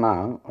நான் வந்தேன்னா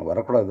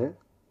வரக்கூடாது.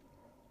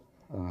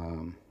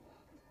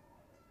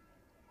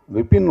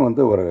 விபின்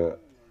வந்து ஒரு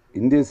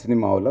இந்திய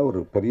சினிமாவில் ஒரு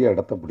பெரிய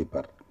இடத்த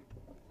பிடிப்பார்.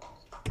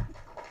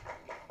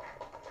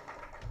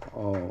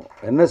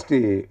 என்எஸ்டி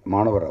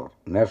மாணவர், அவர்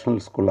நேஷ்னல்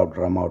ஸ்கூல் ஆஃப்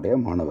ட்ராமாவுடைய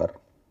மாணவர்.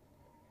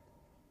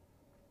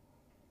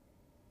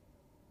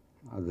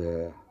 அது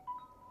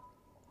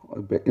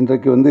இப்போ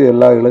இன்றைக்கு வந்து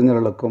எல்லா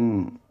இளைஞர்களுக்கும்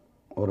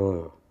ஒரு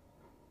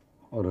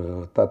ஒரு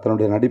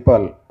தன்னுடைய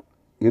நடிப்பால்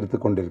ஈர்த்து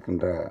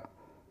கொண்டிருக்கின்ற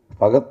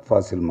ஃபகத்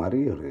ஃபாசில் மாதிரி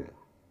ஒரு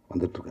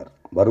வந்துட்டுருக்கார்,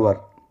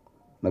 வருவார்.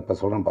 நான் இப்போ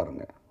சொல்கிறேன்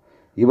பாருங்கள்.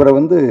 இவரை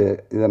வந்து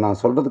இதை நான்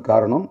சொல்கிறதுக்கு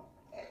காரணம்,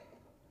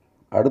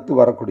 அடுத்து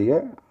வரக்கூடிய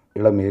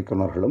இளம்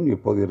இயக்குநர்களும்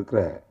இப்போது இருக்கிற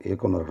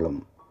இயக்குநர்களும்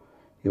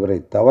இவரை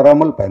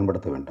தவறாமல்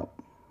பயன்படுத்த வேண்டும்.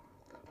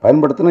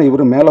 பயன்படுத்தினா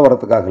இவர் மேலே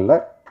வரத்துக்காக இல்லை,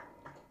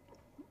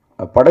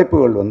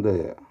 படைப்புகள் வந்து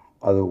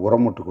அது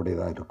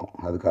உரமூட்டக்கூடியதாக இருக்கும்.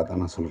 அதுக்காக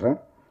தான் நான் சொல்கிறேன்.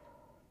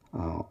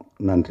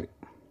 நன்றி.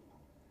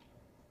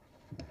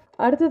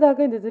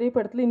 அடுத்ததாக இந்த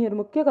திரைப்படத்தில் இனி ஒரு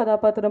முக்கிய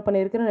கதாபாத்திரம்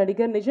பண்ணியிருக்கிற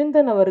நடிகர்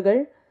நிஜந்தன் அவர்கள்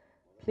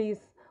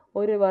ப்ளீஸ்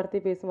ஒரு வார்த்தை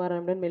பேசுமாறு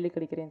நம்முடன் மெல்லி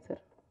கிடைக்கிறேன்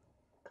சார்.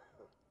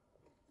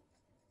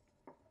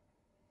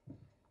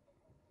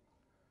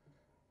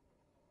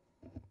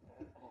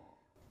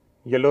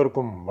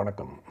 எல்லோருக்கும்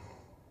வணக்கம்.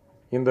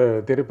 இந்த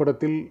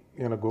திரைப்படத்தில்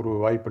எனக்கு ஒரு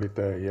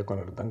வாய்ப்பளித்த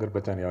இயக்குனர் தங்கர்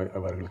பச்சான்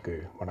அவர்களுக்கு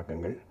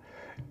வணக்கங்கள்.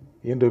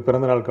 இன்று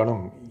பிறந்தநாள்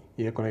காணும்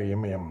இயக்குனர்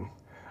எம்எம்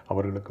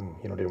அவர்களுக்கும்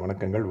என்னுடைய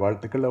வணக்கங்கள்,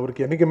 வாழ்த்துக்கள்.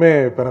 அவருக்கு என்றைக்குமே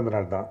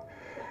பிறந்தநாள் தான்.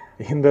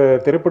 இந்த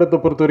திரைப்படத்தை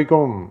பொறுத்த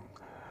வரைக்கும்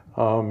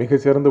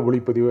மிகச்சிறந்த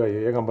ஒளிப்பதிவு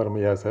ஏகாம்பரம்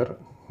ஐயா சார்,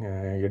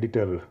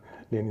 எடிட்டர்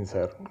லேனின்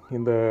சார்.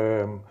 இந்த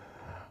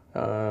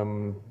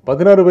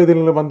 16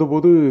 வயதில்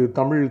வந்தபோது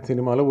தமிழ்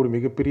சினிமாவில் ஒரு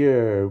மிகப்பெரிய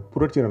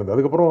புரட்சி நடந்தது.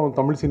 அதுக்கப்புறம்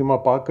தமிழ் சினிமா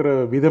பார்க்குற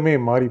விதமே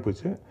மாறி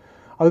போச்சு.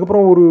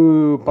 அதுக்கப்புறம் ஒரு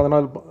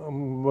 14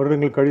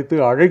 வருடங்கள் கழித்து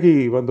அழகி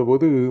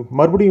வந்தபோது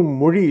மறுபடியும்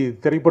மொழி,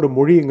 திரைப்பட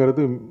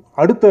மொழிங்கிறது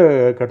அடுத்த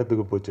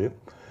கட்டத்துக்கு போச்சு.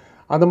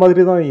 அந்த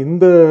மாதிரி தான்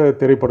இந்த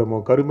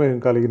திரைப்படமும்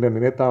கருமேகங்கால் கலைகின்றன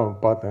நினைத்தான்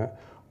பார்த்தேன்.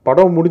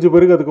 படம் முடிஞ்ச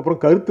பிறகு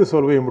அதுக்கப்புறம் கருத்து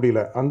சொல்லவே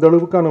முடியல, அந்த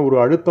அளவுக்கான ஒரு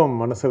அழுத்தம்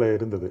மனசில்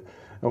இருந்தது.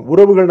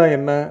 உறவுகள்னா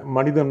என்ன,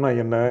 மனிதன்னா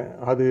என்ன,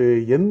 அது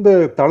எந்த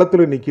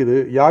தளத்தில் நிற்கிது,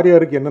 யார்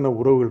யாருக்கு என்னென்ன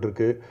உறவுகள்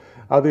இருக்குது,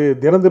 அது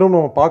தினம் தினம்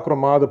நம்ம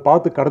பார்க்குறோமா, அதை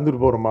பார்த்து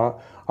கடந்துட்டு போகிறோமா,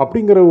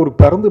 அப்படிங்கிற ஒரு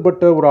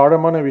பரந்துபட்ட ஒரு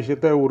ஆழமான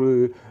விஷயத்த ஒரு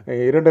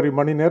 2.5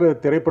 மணி நேர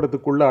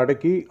திரைப்படத்துக்குள்ளே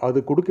அடக்கி அது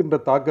கொடுக்கின்ற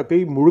தாக்கத்தை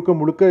முழுக்க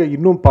முழுக்க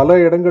இன்னும் பல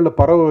இடங்களில்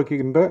பரவ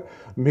வைக்கின்ற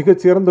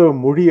மிகச்சிறந்த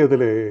மொழி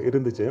அதில்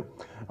இருந்துச்சு.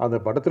 அந்த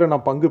படத்தில்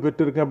நான் பங்கு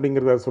பெற்றிருக்கேன்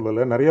அப்படிங்கிறத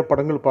சொல்லலை, நிறைய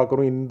படங்கள்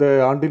பார்க்குறோம். இந்த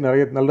ஆண்டு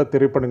நிறைய நல்ல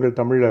திரைப்படங்கள்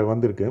தமிழில்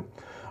வந்திருக்கு.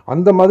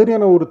 அந்த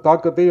மாதிரியான ஒரு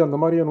தாக்கத்தை, அந்த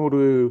மாதிரியான ஒரு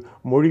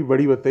மொழி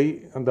வடிவத்தை,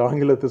 அந்த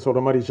ஆங்கிலத்தை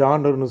சொல்கிற மாதிரி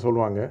ஜானர்னு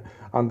சொல்லுவாங்க,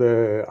 அந்த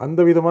அந்த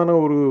விதமான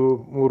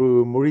ஒரு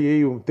மொழியை,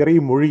 திரை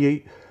மொழியை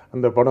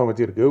அந்த படம்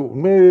வச்சுருக்கு.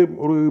 உண்மையே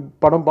ஒரு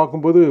படம்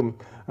பார்க்கும்போது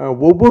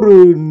ஒவ்வொரு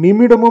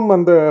நிமிடமும்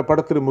அந்த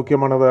படத்தில்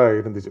முக்கியமானதாக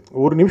இருந்துச்சு.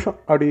 ஒரு நிமிஷம்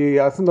அப்படி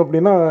அசந்தோம்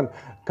அப்படின்னா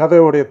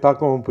கதையோடைய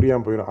தாக்கம்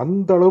புரியாமல் போயிடும்.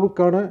 அந்த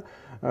அளவுக்கான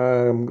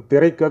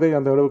திரைக்கதை,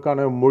 அந்த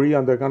அளவுக்கான மொழி,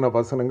 அந்தக்கான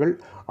வசனங்கள்,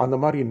 அந்த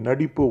மாதிரி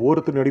நடிப்பு,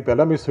 ஒருத்தர் நடிப்பு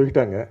எல்லாமே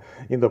சொல்லிட்டாங்க.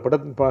 இந்த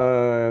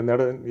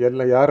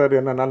எல்லாம் யார் யார்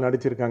என்னென்னால்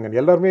நடிச்சிருக்காங்க,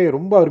 எல்லாருமே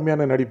ரொம்ப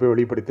அருமையான நடிப்பை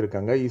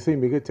வெளிப்படுத்தியிருக்காங்க. இசை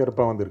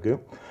மிகச்சிறப்பாக வந்திருக்கு.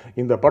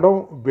 இந்த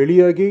படம்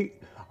வெளியாகி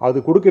அது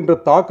கொடுக்கின்ற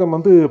தாக்கம்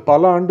வந்து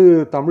பல ஆண்டு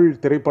தமிழ்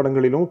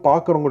திரைப்படங்களிலும்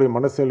பார்க்குறவங்களுடைய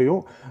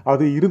மனசுலையும்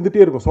அது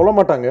இருந்துகிட்டே இருக்கும். சொல்ல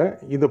மாட்டாங்க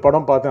இந்த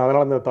படம் பார்த்தேன்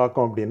அதனால் அந்த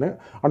தாக்கம் அப்படின்னு,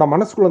 ஆனால்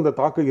மனசுக்குள்ள அந்த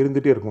தாக்கம்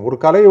இருந்துகிட்டே இருக்கும். ஒரு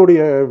கலையுடைய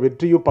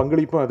வெற்றியும்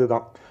பங்களிப்பும்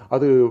அதுதான்.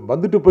 அது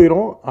வந்துட்டு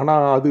போயிடும்,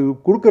 ஆனால் அது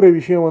கொடுக்குற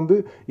விஷயம் வந்து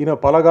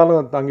இன்னும் பல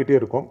காலம் தாங்கிட்டே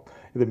இருக்கும்.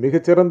 இது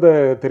மிகச்சிறந்த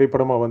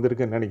திரைப்படமாக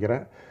வந்திருக்குன்னு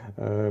நினைக்கிறேன்.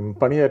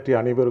 பணியாற்றிய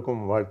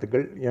அனைவருக்கும்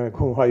வாழ்த்துக்கள்.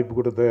 எனக்கும் வாய்ப்பு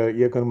கொடுத்த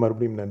இயக்குனர்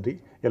மறுபடியும் நன்றி.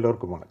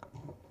 எல்லோருக்கும் வணக்கம்.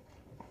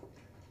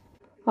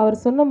 அவர்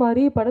சொன்ன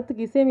மாதிரி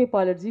படத்துக்கு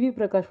இசையமைப்பாளர் ஜிவி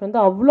பிரகாஷ் வந்து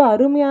அவ்வளோ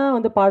அருமையாக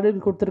வந்து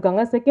பாடல்கள்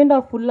கொடுத்துருக்காங்க. செகண்ட்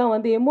ஹாஃப் ஃபுல்லாக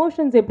வந்து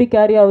எமோஷன்ஸ் எப்படி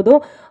கேரி ஆகுதோ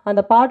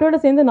அந்த பாட்டோட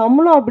சேர்ந்து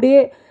நம்மளும் அப்படியே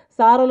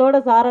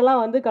சாரலாக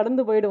வந்து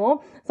கடந்து போயிடுவோம்.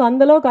 ஸோ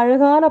அந்தளவுக்கு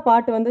அழகான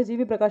பாட்டு வந்து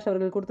ஜிவி பிரகாஷ்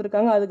அவர்கள்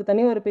கொடுத்துருக்காங்க. அதுக்கு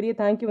தனியாக ஒரு பெரிய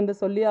தேங்க்யூ வந்து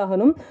சொல்லி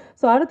ஆகணும்.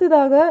 ஸோ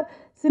அடுத்ததாக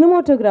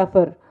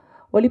சினிமாட்டோகிராஃபர்,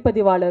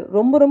 ஒளிப்பதிவாளர்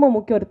ரொம்ப ரொம்ப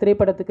முக்கியம் ஒரு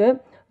திரைப்படத்துக்கு.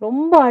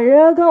 ரொம்ப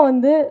அழகாக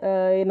வந்து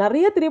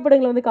நிறைய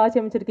திரைப்படங்களை வந்து காட்சி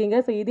அமைச்சிருக்கீங்க.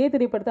 ஸோ இதே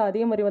திரைப்படத்தை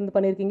அதே மாதிரி வந்து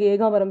பண்ணியிருக்கீங்க.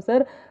 ஏகாம்பரம்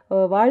சார்,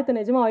 வாழ்த்து.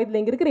 நிஜமாக இதில்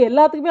இங்கே இருக்கிற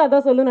எல்லாத்துக்குமே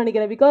அதான் சொல்லணும்னு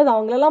நினைக்கிறேன். பிகாஸ்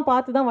அவங்களெல்லாம்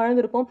பார்த்து தான்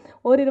வாழ்ந்திருப்போம்.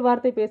 ஓரிரு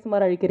வார்த்தை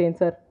பேசுமாறு அழைக்கிறேன்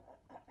சார்.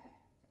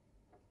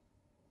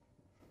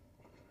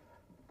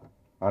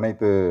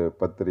 அனைத்து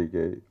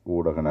பத்திரிகை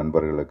ஊடக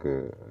நண்பர்களுக்கு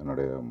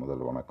என்னுடைய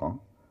முதல் வணக்கம்.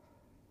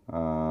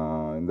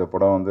 இந்த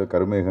படம் வந்து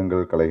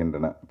கருமேகங்கள்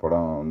கலைகின்றன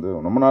படம் வந்து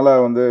ரொம்ப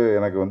நாளாக வந்து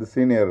எனக்கு வந்து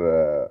சீனியர்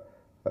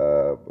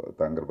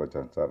தங்கர்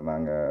பச்சான் சார்,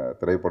 நாங்கள்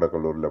திரைப்படக்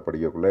கல்லூரியில்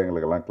படிக்கக்குள்ளே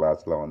எங்களுக்கெல்லாம்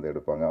கிளாஸ்லாம் வந்து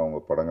எடுப்பாங்க. அவங்க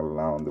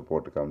படங்கள்லாம் வந்து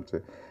போட்டு காமிச்சு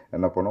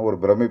என்ன பண்ணோம், ஒரு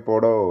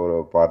பிரமிப்போட ஒரு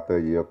பார்த்த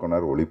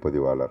இயக்குனர்,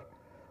 ஒளிப்பதிவாளர்,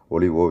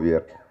 ஒளி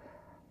ஓவியர்.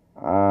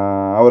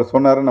 அவர்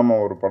சொன்னார் நம்ம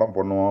ஒரு படம்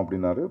பண்ணுவோம்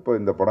அப்படின்னாரு. இப்போ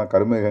இந்த படம்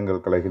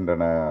கருமேகங்கள்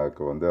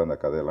கலைகின்றனக்கு வந்து அந்த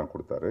கதையெல்லாம்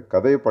கொடுத்தாரு.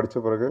 கதையை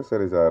படித்த பிறகு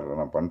சரி சார்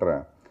நான்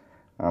பண்ணுறேன்,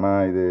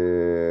 ஆனால்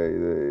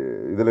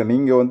இதில்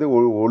நீங்கள் வந்து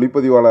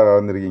ஒளிப்பதிவாளராக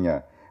இருந்திருக்கீங்க,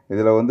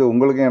 இதில் வந்து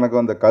உங்களுக்கும்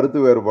எனக்கும் அந்த கருத்து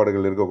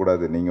வேறுபாடுகள்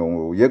இருக்கக்கூடாது, நீங்கள்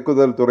உங்கள்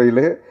இயக்குதல்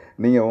துறையிலே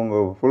நீங்கள்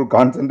உங்கள் ஃபுல்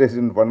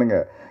கான்சன்ட்ரேஷன்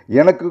பண்ணுங்கள்,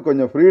 எனக்கு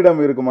கொஞ்சம் ஃப்ரீடம்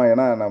இருக்குமா,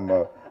 ஏன்னா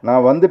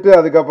நான் வந்துட்டு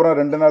அதுக்கப்புறம்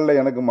 2 நாளில்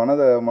எனக்கு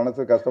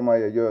மனசு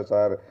கஷ்டமாகி ஐயோ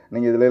சார்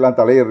நீங்கள் இதிலெல்லாம்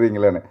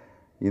தலையிடுறீங்களேன்னு.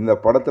 இந்த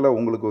படத்தில்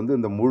உங்களுக்கு வந்து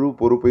இந்த முழு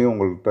பொறுப்பையும்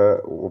உங்கள்கிட்ட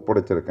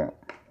ஒப்படைச்சிருக்கேன்.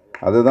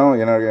 அதுதான்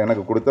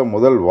எனக்கு கொடுத்த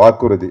முதல்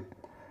வாக்குறுதி.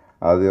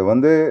 அது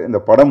வந்து இந்த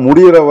படம்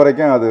முடிகிற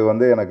வரைக்கும் அது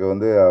வந்து எனக்கு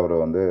வந்து அவர்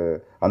வந்து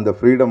அந்த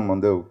ஃப்ரீடம்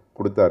வந்து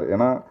கொடுத்தாரு.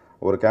 ஏன்னா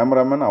ஒரு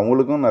கேமராமேன்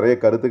அவங்களுக்கும் நிறைய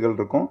கருத்துக்கள்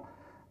இருக்கும்,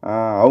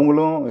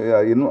 அவங்களும்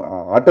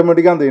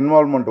ஆட்டோமேட்டிக்காக அந்த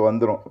இன்வால்மெண்ட்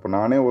வந்துடும். இப்போ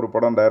நானே ஒரு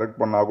படம்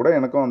டைரக்ட் பண்ணால் கூட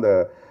எனக்கும்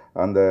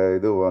அந்த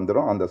இது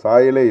வந்துடும். அந்த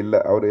சாயலே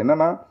இல்லை. அவர்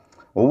என்னென்னா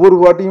ஒவ்வொரு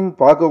வாட்டியும்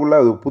பார்க்கக்குள்ள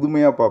அது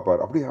புதுமையாக பார்ப்பார்.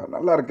 அப்படியா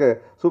நல்லா இருக்கே,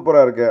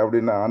 சூப்பராக இருக்கே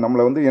அப்படின்னா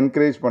நம்மளை வந்து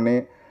என்கரேஜ் பண்ணி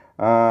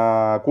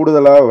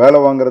கூடுதலாக வேலை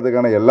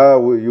வாங்குறதுக்கான எல்லா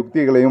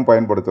யுக்திகளையும்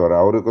பயன்படுத்துவார்.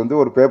 அவருக்கு வந்து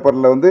ஒரு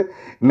பேப்பரில் வந்து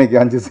இன்றைக்கி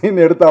 5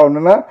 சீன்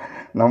எடுத்தாகணுன்னா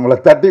நம்மளை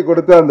தட்டி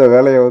கொடுத்து அந்த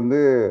வேலையை வந்து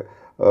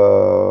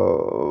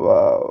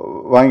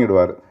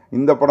வாங்கிடுவார்.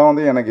 இந்த படம்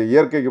வந்து எனக்கு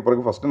இயற்கைக்கு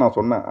பிறகு ஃபஸ்ட்டு நான்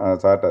சொன்னேன்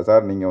சார்கிட்ட,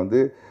 சார் நீங்கள் வந்து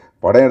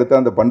படம்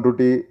எடுத்த அந்த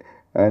பண்ருட்டி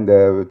இந்த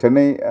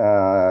சென்னை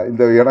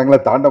இந்த இடங்களை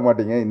தாண்ட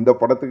மாட்டீங்க, இந்த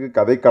படத்துக்கு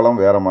கதைக்களம்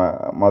வேறு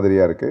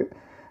மாதிரியாக இருக்குது.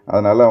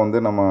 அதனால் வந்து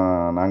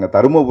நாங்கள்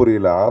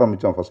தருமபுரியில்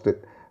ஆரம்பித்தோம் ஃபஸ்ட்டு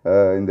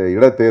இந்த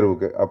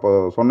இடத்தேர்வுக்கு. அப்போ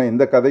சொன்ன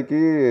இந்த கதைக்கு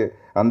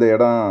அந்த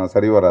இடம்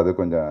சரி வராது,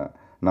 கொஞ்சம்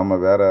நம்ம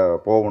வேறு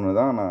போகணுன்னு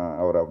தான் நான்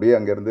அவர் அப்படியே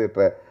அங்கேருந்து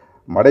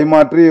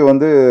மடைமாற்றி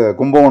வந்து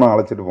கும்பகோணம்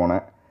அழைச்சிட்டு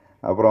போனேன்.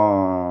 அப்புறம்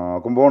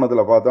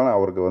கும்பகோணத்தில் பார்த்தோன்னா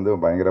அவருக்கு வந்து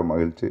பயங்கர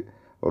மகிழ்ச்சி.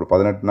 ஒரு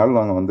 18 நாள்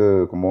நாங்கள் வந்து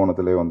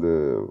கும்பகோணத்திலே வந்து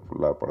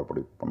ஃபுல்லாக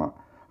படப்பிடி பண்ணோம்.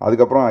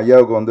 அதுக்கப்புறம்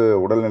ஐயாவுக்கு வந்து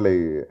உடல்நிலை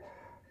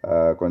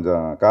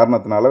கொஞ்சம்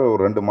காரணத்தினால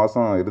ஒரு 2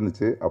 மாதம்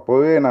இருந்துச்சு.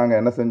 அப்போவே நாங்கள்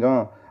என்ன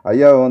செஞ்சோம்,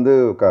 ஐயாவை வந்து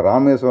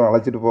ராமேஸ்வரம்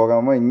அழைச்சிட்டு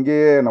போகாமல்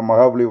இங்கேயே நம்ம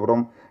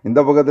மகாபலிபுரம் இந்த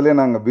பக்கத்துலேயே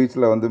நாங்கள்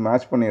பீச்சில் வந்து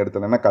மேட்ச் பண்ணி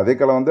எடுத்தோம். ஏன்னா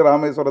கதைக்களம் வந்து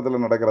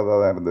ராமேஸ்வரத்தில் நடக்கிறதா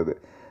தான் இருந்தது,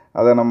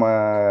 அதை நம்ம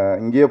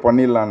இங்கேயே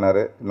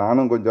பண்ணிடலான்னாரு.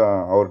 நானும் கொஞ்சம்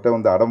அவர்கிட்ட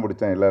வந்து அடம்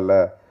பிடிச்சேன், இல்லை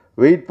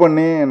வெயிட்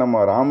பண்ணி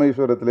நம்ம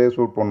ராமேஸ்வரத்திலே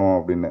ஷூட் பண்ணுவோம்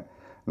அப்படின்னு.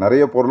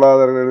 நிறைய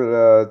பொருளாதார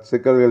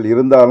சிக்கல்கள்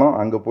இருந்தாலும்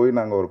அங்கே போய்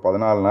நாங்கள் ஒரு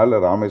 14 நாள்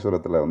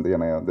ராமேஸ்வரத்தில் வந்து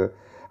என்னை வந்து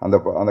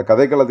அந்த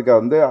கதைக்களத்துக்கு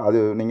வந்து அது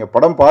நீங்கள்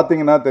படம்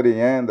பார்த்தீங்கன்னா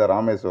தெரியும் இந்த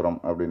ராமேஸ்வரம்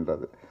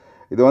அப்படின்றது.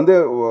 இது வந்து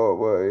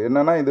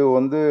என்னென்னா இது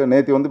வந்து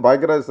நேற்று வந்து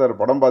பாக்யராஜ் சார்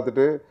படம்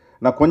பார்த்துட்டு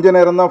நான் கொஞ்ச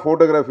நேரம் தான்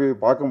ஃபோட்டோகிராஃபி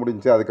பார்க்க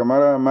முடிஞ்சிச்சு. அதுக்கு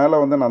மேலே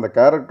வந்து நான் அந்த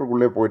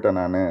கேரக்டருக்குள்ளே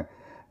போயிட்டேன்.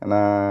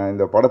 நான்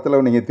இந்த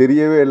படத்தில் நீங்கள்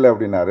தெரியவே இல்லை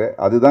அப்படின்னாரு.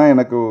 அதுதான்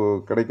எனக்கு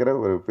கிடைக்கிற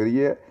ஒரு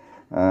பெரிய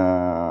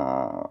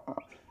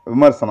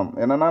விமர்சனம்.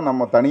 என்னென்னா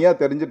நம்ம தனியாக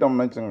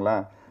தெரிஞ்சிட்டோம்னு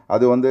வச்சுங்களேன்,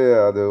 அது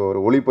ஒரு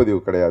ஒளிப்பதிவு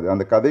கிடையாது.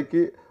 அந்த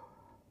கதைக்கு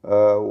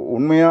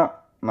உண்மையாக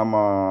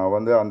நம்ம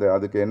வந்து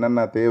அதுக்கு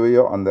என்னென்ன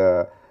தேவையோ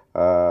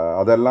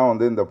அதெல்லாம்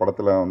வந்து இந்த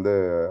படத்தில் வந்து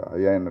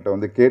ஐயா என்கிட்ட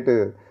வந்து கேட்டு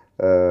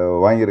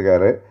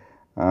வாங்கியிருக்காரு.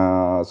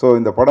 ஸோ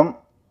இந்த படம்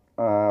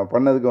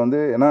பண்ணதுக்கு வந்து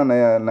ஏன்னா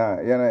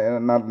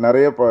நான்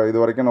நிறைய இது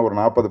வரைக்கும் நான் ஒரு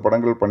 40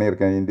 படங்கள்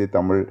பண்ணியிருக்கேன், ஹிந்தி,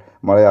 தமிழ்,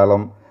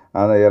 மலையாளம்,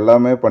 அதை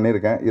எல்லாமே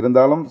பண்ணியிருக்கேன்.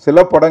 இருந்தாலும்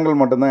சில படங்கள்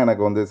மட்டும்தான்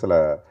எனக்கு வந்து சில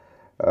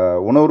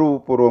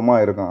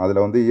உணர்வுபூர்வமாக இருக்கும்.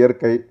 அதில் வந்து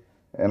இயற்கை,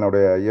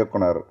 என்னுடைய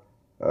இயக்குனர்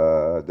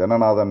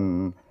ஜனநாதன்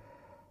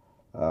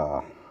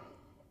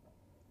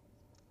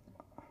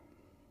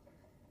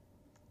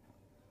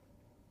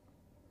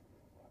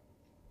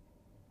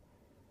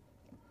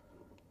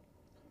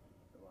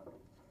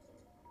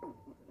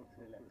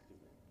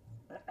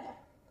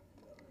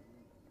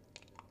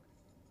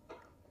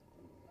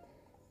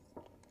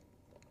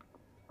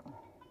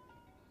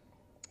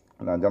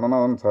நான்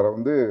ஜனநாதன் சாரை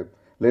வந்து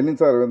லெனின்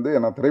சார் வந்து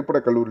நான்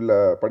திரைப்படக் கல்லூரியில்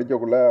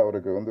படிக்கக்குள்ளே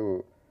அவருக்கு வந்து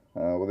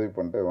உதவி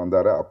பண்ணிட்டு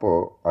வந்தார்.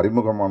 அப்போது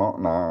அறிமுகமானோம்.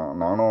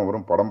 நானும்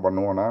அவரும் படம்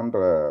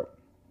பண்ணுவோனான்ற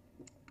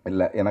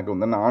இல்லை, எனக்கு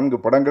வந்து 4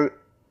 படங்கள்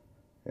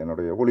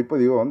என்னுடைய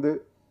ஒளிப்பதிவை வந்து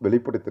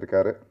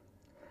வெளிப்படுத்தியிருக்காரு.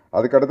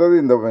 அதுக்கடுத்தது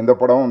இந்த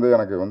படம் வந்து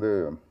எனக்கு வந்து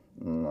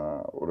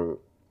ஒரு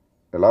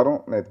எல்லோரும்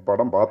நேற்று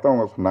படம்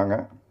பார்த்தவங்க சொன்னாங்க.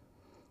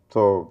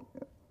 ஸோ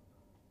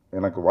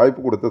எனக்கு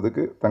வாய்ப்பு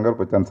கொடுத்ததுக்கு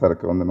தங்கர் பச்சான்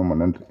சாருக்கு வந்து ரொம்ப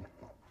நன்றி.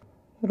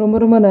 ரொம்ப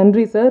ரொம்ப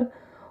நன்றி சார்.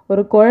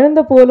 ஒரு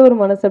குழந்தை போல ஒரு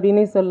மனசு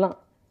அப்படின்னே சொல்லலாம்.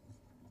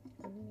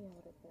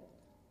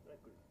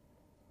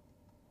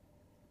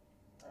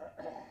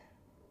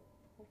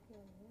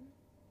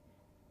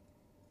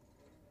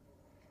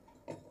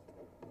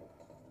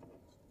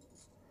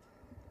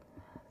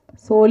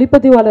 ஸோ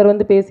ஒளிப்பதிவாளர்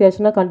வந்து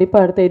பேசியாச்சுன்னா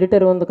கண்டிப்பாக அடுத்த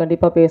எடிட்டர் வந்து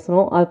கண்டிப்பாக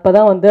பேசணும். அப்போ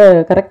தான் வந்து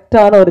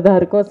கரெக்டான ஒரு இதாக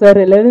இருக்கும். சார்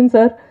லெனின்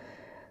சார்,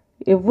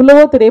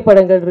 எவ்வளவோ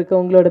திரைப்படங்கள் இருக்குது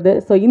உங்களோடது.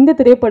 ஸோ இந்த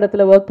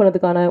திரைப்படத்தில் ஒர்க்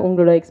பண்ணதுக்கான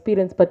உங்களோட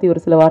எக்ஸ்பீரியன்ஸ் பற்றி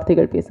ஒரு சில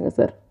வார்த்தைகள் பேசுங்க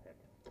சார்.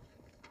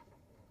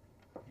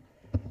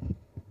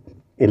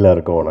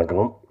 எல்லாருக்கும்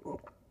வணக்கம்.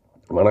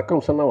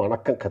 வணக்கம் சொன்னால்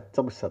வணக்கம்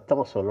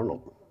சத்தமாக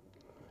சொல்லணும்.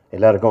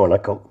 எல்லாருக்கும்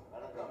வணக்கம்.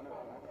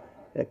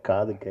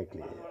 காது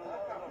கேட்கலையே,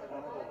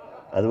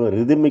 அதுவும்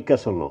ரிதமிக்காக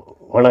சொல்லணும்.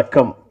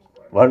 வணக்கம்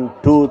 1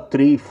 2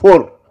 3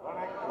 4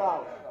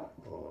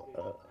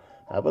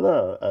 அப்போ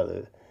தான் அது.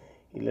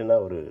 இல்லைன்னா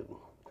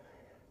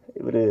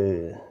இவர்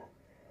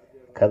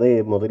கதையை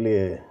முதல்ல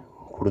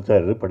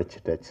கொடுத்தாரு,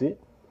 படிச்சுட்டாச்சு.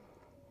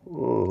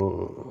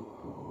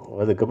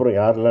 அதுக்கப்புறம்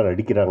யாரெல்லாம்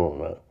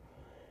நடிக்கிறாங்கன்னா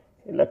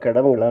எல்லாம்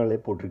கிழவங்களாலே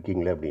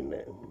போட்டிருக்கீங்களே அப்படின்னு.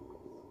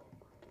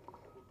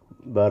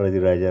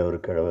 பாரதிராஜா ஒரு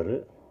கிழவர்,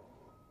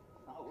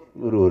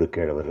 இவர் ஒரு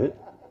கிழவர்,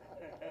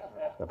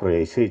 அப்புறம்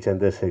எஸ்ஐ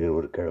சந்திரசேகர்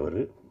ஒரு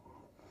கிழவர்,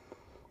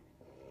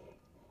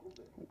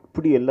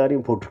 இப்படி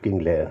எல்லாரையும்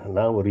போட்டிருக்கீங்களே.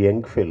 நான் ஒரு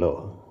யங் ஃபெலோ,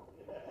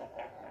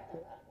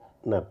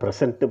 நான்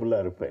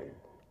ப்ரெசன்டபுளாக இருப்பேன்.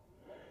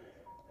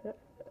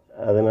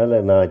 அதனால்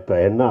நான் இப்போ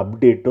என்ன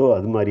அப்டேட்டோ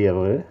அது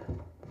மாதிரியாவே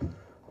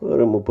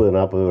ஒரு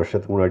 30-40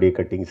 வருஷத்துக்கு முன்னாடியே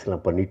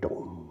கட்டிங்ஸ்லாம்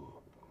பண்ணிட்டோம்.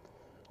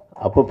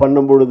 அப்போ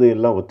பண்ணும்பொழுது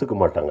எல்லாம் ஒத்துக்க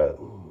மாட்டாங்க,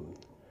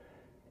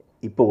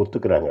 இப்போ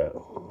ஒத்துக்கிறாங்க.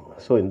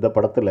 ஸோ இந்த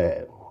படத்தில்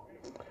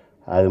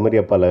அது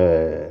மாதிரியே பல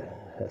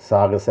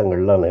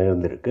சாகசங்கள்லாம்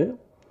நிகழ்ந்திருக்கு.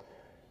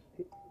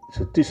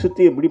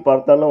 சுற்றி எப்படி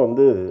பார்த்தாலும்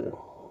வந்து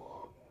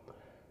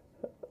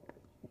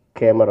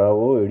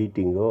கேமராவோ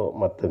எடிட்டிங்கோ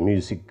மற்ற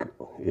மியூசிக்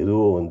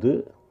எதுவோ வந்து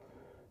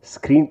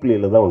ஸ்க்ரீன்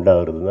பிளேயில் தான்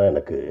உண்டாகிறது தான்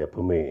எனக்கு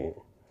எப்பவுமே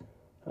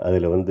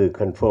அதில் வந்து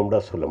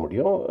கன்ஃபார்ம்டாக சொல்ல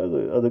முடியும்.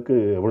 அதுக்கு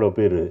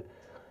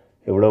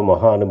எவ்வளோ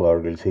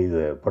மகானுபாவர்கள் செய்த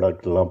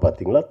படங்கள்லாம்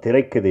பார்த்திங்களா,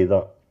 திரைக்கதை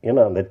தான்.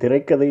 ஏன்னா அந்த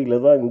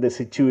திரைக்கதையில் தான்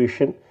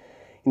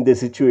இந்த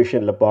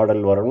சிச்சுவேஷனில்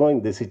பாடல் வரணும்,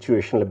 இந்த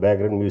சிச்சுவேஷனில்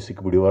பேக்ரவுண்ட்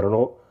மியூசிக் இப்படி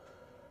வரணும்,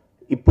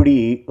 இப்படி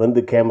வந்து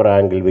கேமரா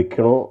ஆங்கிள்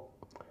வைக்கணும்,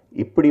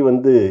 இப்படி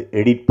வந்து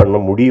எடிட் பண்ண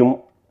முடியும்,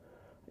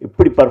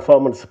 இப்படி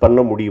பர்ஃபார்மன்ஸ் பண்ண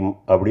முடியும்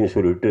அப்படின்னு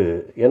சொல்லிட்டு.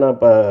 ஏன்னா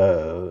இப்போ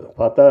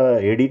பார்த்தா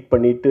எடிட்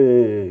பண்ணிவிட்டு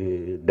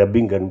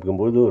டப்பிங்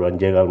அனுப்பும்போது ஒரு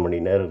 5.25 மணி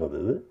நேரம்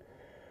இருந்தது.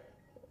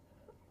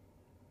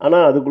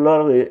 ஆனால் அதுக்குள்ளார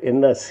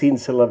என்ன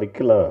சீன்ஸ் எல்லாம்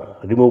வைக்கலாம்,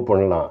 ரிமூவ்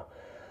பண்ணலாம்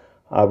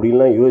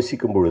அப்படின்லாம்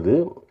யோசிக்கும் பொழுது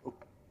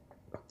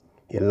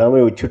எல்லாமே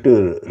வச்சுட்டு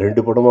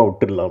 2 படமாக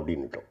விட்டுடலாம்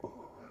அப்படின்ட்டோம்.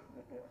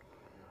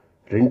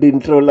 2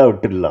 இன்டர்வெல்லாக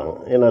விட்டுடலாம்.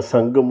 ஏன்னா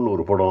சங்கம்னு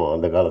ஒரு படம்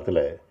அந்த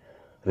காலத்தில்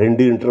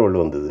 2 இன்டர்வல்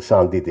வந்தது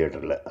சாந்தி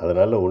தியேட்டரில்.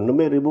 அதனால்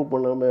ஒன்றுமே ரிமூவ்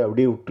பண்ணாமல்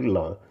அப்படியே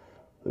விட்டுடலாம்,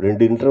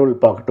 2 இன்டர்வல்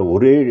பார்க்கட்டும்,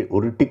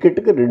 ஒரு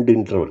டிக்கெட்டுக்கு 2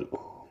 இன்டர்வல்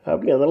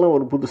அப்படி. அதெல்லாம்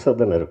ஒரு புதுசாக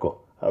தானே இருக்கும்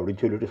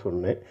அப்படின்னு சொல்லிட்டு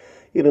சொன்னேன்.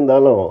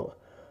 இருந்தாலும்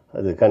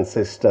அது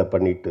கன்சிஸ்டாக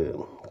பண்ணிவிட்டு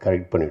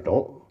கரெக்ட்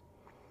பண்ணிட்டோம்.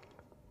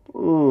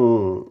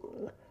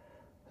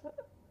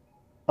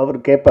 அவர்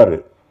கேட்பார்,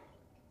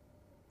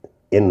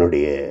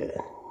 என்னுடைய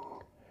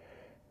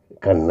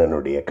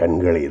கண்ணனுடைய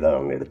கண்களை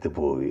தான் எடுத்து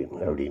போவேன்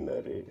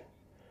அப்படின்னாரு.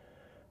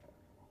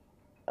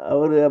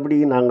 அவர் அப்படி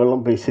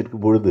நாங்கள்லாம்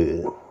பேசியிருக்கும் பொழுது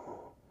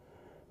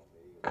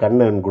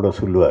கண்ணன் கூட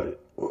சொல்லுவார்,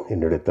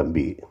 என்னுடைய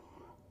தம்பி,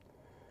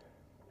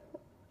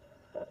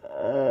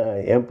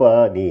 ஏன்பா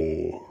நீ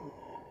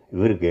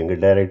இவருக்கு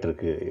எங்கள்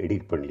டைரக்டருக்கு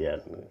எடிட்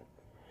பண்ணலையான்னு.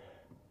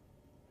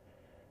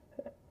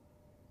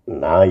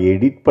 நான்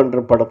எடிட் பண்ணுற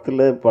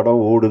படத்தில்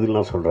படம்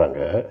ஓடுதுலாம்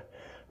சொல்கிறாங்க,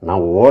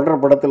 நான் ஓடுற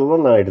படத்தில்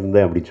தான் நான்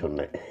இருந்தேன் அப்படின்னு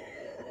சொன்னேன்.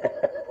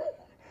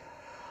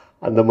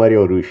 அந்த மாதிரி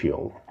ஒரு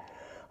விஷயம்.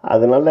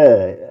 அதனால்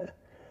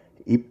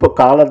இப்போ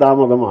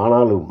காலதாமதம்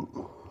ஆனாலும்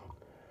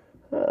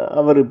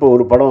அவர் இப்போ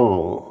ஒரு படம்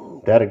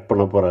டைரக்ட்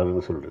பண்ண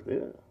போகிறாருன்னு சொல்கிறது.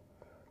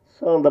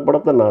 ஸோ அந்த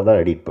படத்தை நான்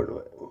தான் எடிட்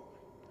பண்ணுவேன்.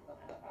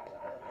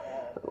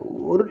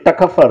 ஒரு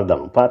டக்கஃபார்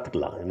தான்,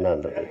 பார்த்துக்கலாம்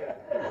என்னன்றது.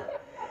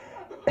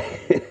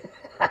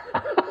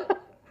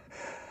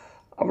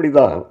 அப்படி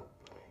தான்.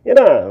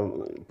 ஏன்னா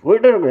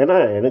போயிட்டே இருக்கும். ஏன்னா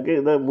எனக்கு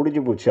இதை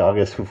முடிஞ்சு போச்சு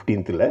ஆகஸ்ட்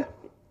 15th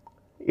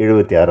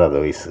 76வது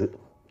வயசு.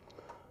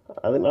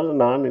 அதனால்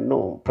நான்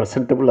இன்னும்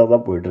ப்ரெசன்டபுளாக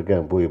தான்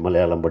போயிட்டுருக்கேன். போய்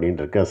மலையாளம்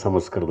பண்ணிகிட்ருக்கேன்,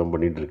 சமஸ்கிருதம்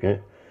பண்ணிகிட்ருக்கேன்,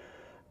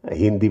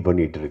 ஹிந்தி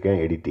பண்ணிகிட்ருக்கேன்,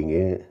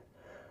 எடிட்டிங்கு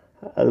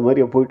அது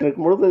மாதிரி போயிட்டு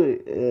இருக்கும்பொழுது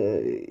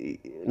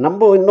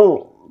நம்ம இன்னும்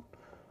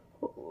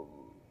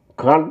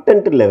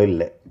கான்டென்ட்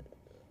லெவலில்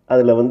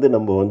அதில் வந்து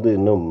நம்ம வந்து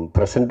இன்னும்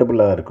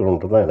ப்ரெசன்டபுளாக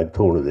இருக்கணுன்றது தான் எனக்கு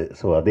தோணுது.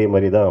 ஸோ அதே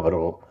மாதிரி தான்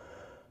அவரும்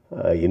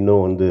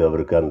இன்னும் வந்து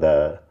அவருக்கு அந்த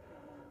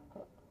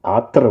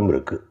ஆத்திரம்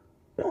இருக்குது.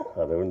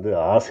 அதை வந்து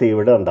ஆசையை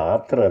விட அந்த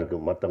ஆத்திரம்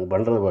இருக்குது. மற்றவங்க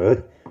பண்ணுறது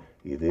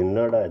இது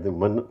என்னடா இது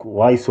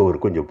வாய்ஸ் ஓவர்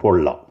கொஞ்சம்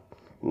போடலாம்,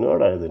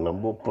 என்னடா இது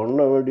நம்ம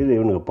பண்ண வேண்டியது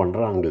இவனுங்க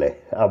பண்ணுறாங்களே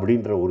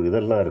அப்படின்ற ஒரு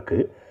இதெல்லாம்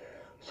இருக்குது.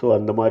 ஸோ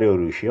அந்த மாதிரி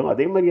ஒரு விஷயம்.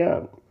 அதே மாதிரியா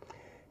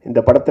இந்த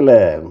படத்தில்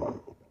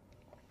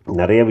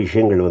நிறைய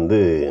விஷயங்கள் வந்து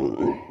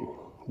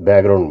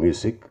பேக்ரவுண்ட்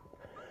மியூசிக்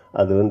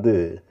அது வந்து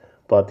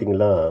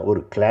பார்த்திங்கன்னா ஒரு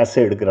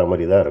கிளாஸே எடுக்கிற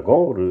மாதிரி தான்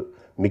இருக்கும். ஒரு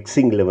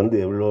மிக்சிங்கில் வந்து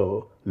எவ்வளோ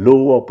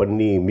லோவாக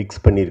பண்ணி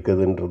மிக்ஸ்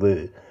பண்ணியிருக்குதுன்றது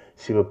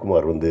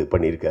சிவகுமார் வந்து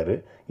பண்ணியிருக்காரு.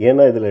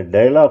 ஏன்னா இதில்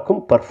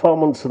டைலாக்கும்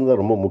பர்ஃபார்மன்ஸும்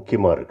தான் ரொம்ப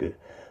முக்கியமாக இருக்குது.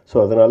 ஸோ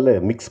அதனால்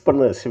மிக்ஸ்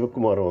பண்ண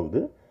சிவகுமாரை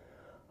வந்து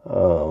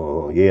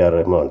ஏஆர்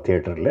ரஹ்மான்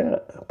தியேட்டரில்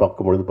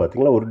பார்க்கும்பொழுது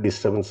பார்த்திங்கன்னா ஒரு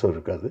டிஸ்டர்பன்ஸும்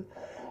இருக்காது.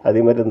 அதே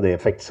மாதிரி அந்த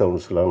எஃபெக்ட்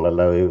சவுண்ட்ஸ்லாம்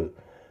நல்லாவே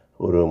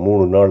ஒரு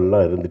 3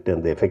 நாள்லாம் இருந்துட்டு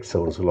அந்த எஃபெக்ட்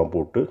சவுண்ட்ஸ்லாம்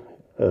போட்டு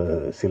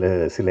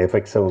சில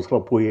எஃபெக்ட்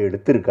சவுண்ட்ஸ்லாம் போய்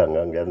எடுத்திருக்காங்க.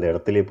 அங்கே அந்த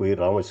இடத்துலையே போய்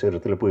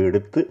ராமேஸ்வரத்தில் போய்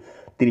எடுத்து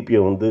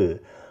திருப்பியும் வந்து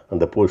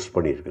அந்த போஸ்ட்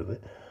பண்ணியிருக்குது.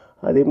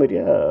 அதே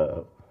மாதிரியா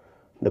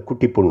இந்த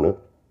குட்டி பொண்ணு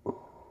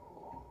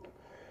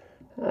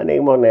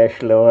அநேகமாக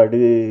நேஷ்னல் அவார்டு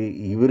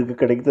இவருக்கு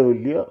கிடைக்கிறதோ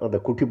இல்லையோ அந்த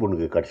குட்டி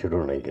பொண்ணுக்கு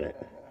கிடச்சிடும்னு நினைக்கிறேன்.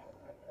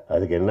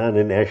 அதுக்கு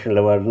என்ன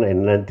நேஷ்னல் அவார்டுன்னா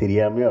என்னன்னு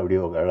தெரியாமல்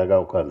அப்படியே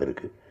அழகாக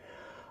உட்காந்துருக்கு.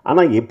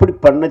 ஆனால் எப்படி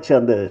பண்ணச்சு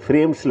அந்த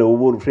ஃப்ரேம்ஸில்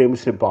ஒவ்வொரு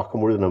ஃப்ரேம்ஸ்லையும்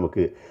பார்க்கும்பொழுது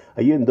நமக்கு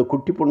ஐயோ இந்த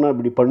குட்டி பொண்ணாக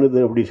இப்படி பண்ணுது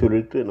அப்படின்னு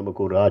சொல்லிட்டு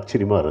நமக்கு ஒரு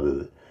ஆச்சரியமாக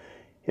இருந்தது.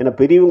 ஏன்னா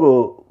பெரியவங்க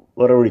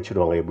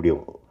வரவழைச்சிடுவாங்க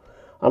எப்படியும்.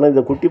 ஆனால்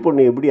இந்த குட்டி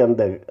பொண்ணு எப்படி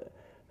அந்த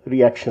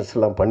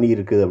ரியாக்ஷன்ஸ்லாம்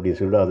பண்ணியிருக்குது அப்படின்னு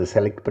சொல்லிட்டு அதை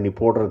செலக்ட் பண்ணி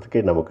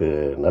போடுறதுக்கே நமக்கு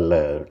நல்ல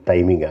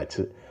டைமிங்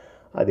ஆச்சு.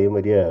 அதே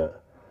மாதிரியே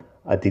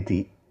அதித்தி,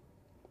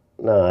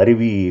 நான்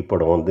அருவி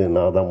படம் வந்து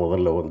நான் தான்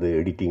முதல்ல வந்து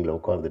எடிட்டிங்கில்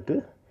உட்காந்துட்டு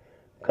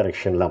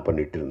கரெக்ஷன்லாம்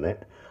பண்ணிகிட்டு இருந்தேன்.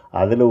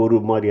 அதில் ஒரு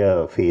மாதிரியா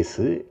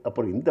ஃபேஸு.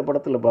 அப்புறம் இந்த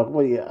படத்தில்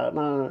பார்க்கும்போது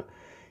நான்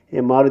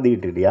என்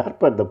மாருதிக்கிட்டு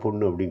யார்ப்பா இந்த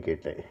பொண்ணு அப்படின்னு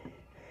கேட்டேன்.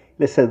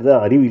 இல்லை சார்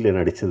இதுதான் அருவியில்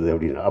நடித்தது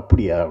அப்படின்னு.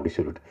 அப்படியா அப்படி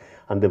சொல்லிட்டு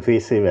அந்த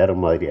ஃபேஸே வேறு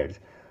மாதிரி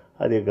ஆகிடுச்சு.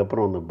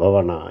 அதுக்கப்புறம் அந்த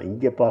பவானா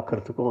இங்கே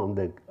பார்க்குறதுக்கும்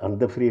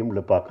அந்த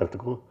ஃப்ரேமில்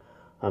பார்க்குறதுக்கும்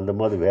அந்த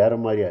மாதிரி வேறு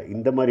மாதிரியா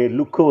இந்த மாதிரி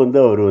லுக்கை வந்து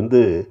அவர்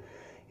வந்து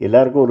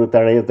எல்லாருக்கும் ஒரு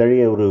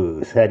தழைய ஒரு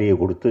சாரியை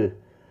கொடுத்து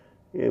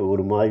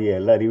ஒரு மாதிரி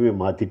எல்லாரையுமே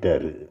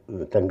மாற்றிட்டார்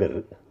தங்கர்.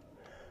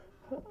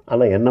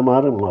 ஆனால் என்ன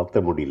மாதிரி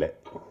மாற்ற முடியல.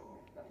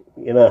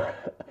 ஏன்னா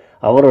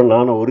அவரும்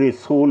நானும் ஒரே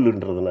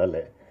சோல்ன்றதுனால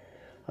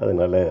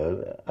அதனால்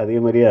அதே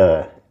மாதிரியா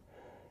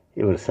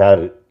இவர்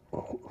சார்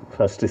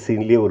ஃபஸ்ட்டு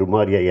சீன்லேயே ஒரு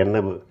மாதிரியா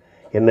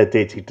எண்ணெய்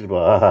தேய்ச்சிக்கிட்டு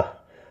இருப்பா. ஆஹா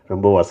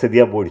ரொம்ப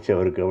வசதியாக போயிடுச்சு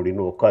அவருக்கு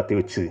அப்படின்னு உட்காத்தி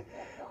வச்சு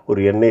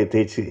ஒரு எண்ணெயை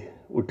தேய்ச்சி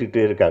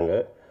விட்டுகிட்டே இருக்காங்க.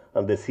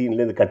 அந்த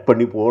சீன்லேருந்து கட்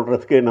பண்ணி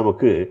போடுறதுக்கே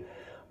நமக்கு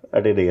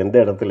அப்படியே எந்த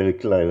இடத்துல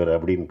வைக்கலாம் இவர்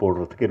அப்படின்னு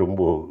போடுறதுக்கே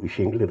ரொம்ப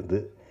விஷயங்கள் இருக்குது.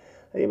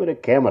 அதே மாதிரி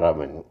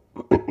கேமராமேன்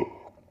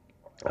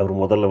அவர்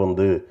முதல்ல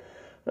வந்து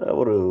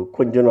ஒரு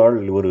கொஞ்ச நாள்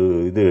ஒரு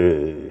இது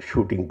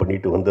ஷூட்டிங்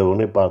பண்ணிட்டு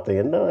வந்தவொடனே பார்த்தேன்.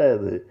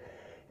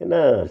 என்ன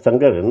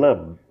சங்கர் என்ன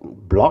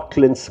பிளாக்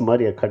லென்ஸ்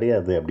மாதிரியா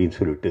கிடையாது அப்படின்னு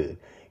சொல்லிட்டு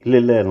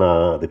இல்லை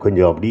நான் அது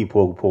கொஞ்சம் அப்படியே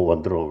போக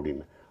வந்துடும்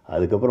அப்படின்னு.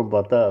 அதுக்கப்புறம்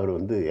பார்த்தா அவர்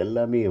வந்து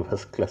எல்லாமே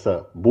ஃபஸ்ட் கிளாஸாக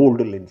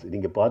போல்டு லென்ஸ்.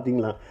 நீங்கள்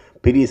பார்த்தீங்கன்னா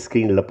பெரிய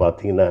ஸ்க்ரீனில்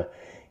பார்த்தீங்கன்னா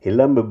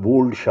எல்லாமே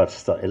போல்டு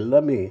ஷாட்ஸ் தான்.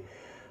 எல்லாமே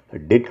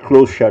டெட்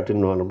க்ளோஸ்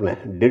ஷாட்டுன்னு வாங்கினோம்ல,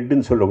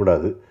 டெட்டுன்னு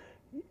சொல்லக்கூடாது,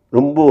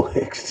 ரொம்ப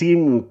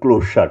எக்ஸ்ட்ரீம்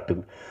க்ளோஸ் ஷாட்டு.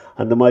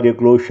 அந்த மாதிரி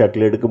க்ளோஸ்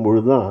ஷாட்டில்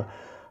எடுக்கும்பொழுது தான்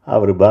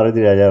அவர்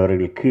பாரதிராஜா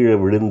அவர்கள் கீழே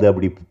விழுந்து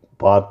அப்படி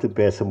பார்த்து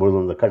பேசும்பொழுது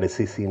அந்த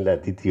கடைசி சீனில்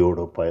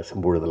அதித்தியோடு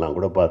பேசும்பொழுதெல்லாம்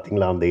கூட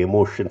பார்த்திங்களா அந்த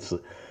எமோஷன்ஸ்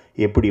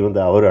எப்படி வந்து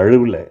அவர்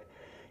அழுவில்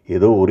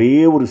ஏதோ ஒரே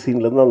ஒரு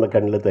சீனில் தான் அந்த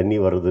கண்ணில் தண்ணி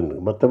வருதுன்னு,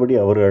 மற்றபடி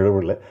அவர்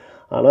அழுவில்.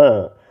 ஆனால்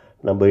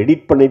நம்ம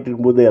எடிட் பண்ணிகிட்டு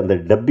இருக்கும்போது அந்த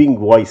டப்பிங்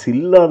வாய்ஸ்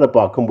இல்லாத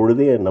பார்க்கும்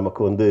பொழுதே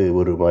நமக்கு வந்து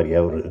ஒரு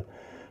மாதிரியாக ஒரு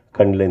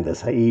கண்ணில் இந்த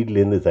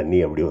சைட்லேருந்து தண்ணி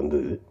அப்படி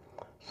வந்தது.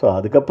 ஸோ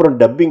அதுக்கப்புறம்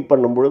டப்பிங்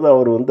பண்ணும்பொழுது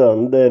அவர் வந்து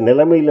அந்த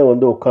நிலைமையில்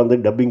வந்து உட்காந்து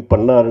டப்பிங்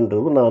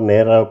பண்ணாருன்றது நான்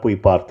நேராக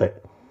போய் பார்த்தேன்.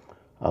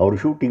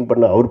 அவர் ஷூட்டிங்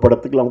பண்ண அவர்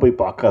படத்துக்கெலாம்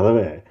போய்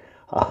பார்க்காதவன்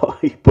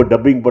இப்போ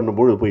டப்பிங்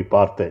பண்ணும்பொழுது போய்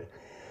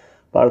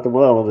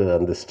பார்த்தபோது அவர்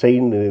அந்த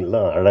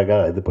ஸ்ட்ரெயின்லாம்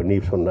அழகாக இது பண்ணி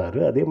சொன்னார்.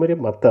 அதே மாதிரி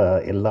மற்ற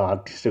எல்லா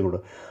ஆர்டிஸ்ட்டும் கூட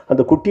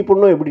அந்த குட்டி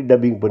பொண்ணும் எப்படி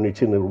டப்பிங்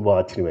பண்ணிச்சுன்னு ரொம்ப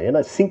ஆச்சரியமாக.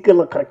 ஏன்னா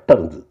சிங்கெல்லாம் கரெக்டாக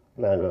இருந்தது.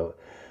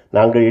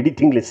 நாங்கள்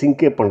எடிட்டிங்கில்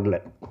சிங்கே பண்ணல,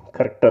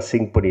 கரெக்டாக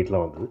சிங்க்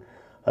பண்ணிட்டுலாம் வந்தது.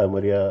 அது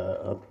மாதிரியா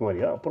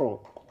அப்புறம்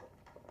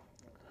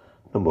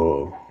நம்ம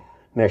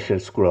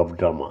நேஷ்னல் ஸ்கூல் ஆஃப்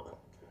ட்ராமா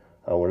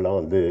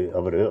அவங்களாம் வந்து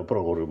அவர்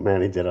அப்புறம் ஒரு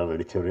மேனேஜராக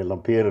நடித்தவர்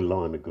எல்லாம்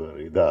பேரெல்லாம் எனக்கு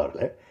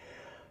இதாகலை.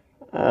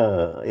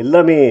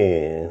 எல்லாமே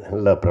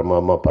நல்லா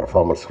பிரமாதமாக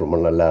பர்ஃபார்மன்ஸ் ரொம்ப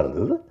நல்லா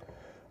இருந்தது.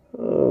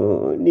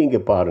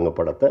 நீங்கள் பாருங்கள்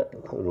படத்தை,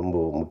 ரொம்ப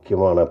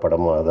முக்கியமான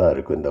படமாக தான்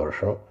இருக்கும் இந்த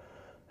வருஷம்.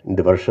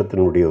 இந்த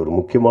வருஷத்தினுடைய ஒரு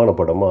முக்கியமான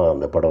படமாக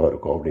அந்த படம்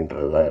இருக்கும்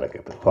அப்படின்றது தான்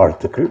எனக்கு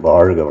வாழ்த்துக்கள்.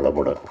 வாழ்க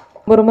வளமுடன்.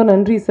 ரொம்ப ரொம்ப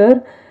நன்றி சார்.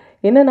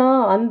 என்னன்னா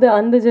அந்த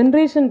அந்த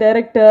ஜென்ரேஷன்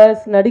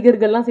டைரக்டர்ஸ்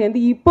நடிகர்கள்லாம் சேர்ந்து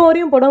இப்போ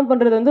வரையும் படம்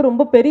பண்ணுறது வந்து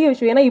ரொம்ப பெரிய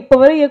விஷயம். ஏன்னா இப்போ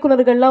வரை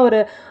இயக்குனர்கள்லாம் ஒரு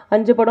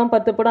 5 படம்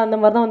 10 படம் அந்த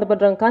மாதிரி தான் வந்து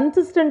பண்ணுறாங்க.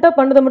 கன்சிஸ்டண்ட்டாக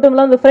பண்ணது மட்டும்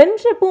இல்லாமல் அந்த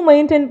ஃப்ரெண்ட்ஷிப்பும்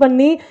மெயின்டைன்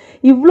பண்ணி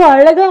இவ்வளோ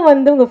அழகாக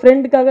வந்து உங்கள்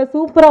ஃப்ரெண்டுக்காக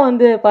சூப்பராக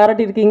வந்து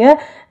பாராட்டியிருக்கீங்க.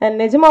 அண்ட்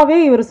நிஜமாவே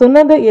இவர்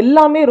சொன்னது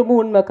எல்லாமே ரொம்ப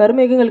உண்மை.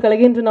 கருமேகங்கள்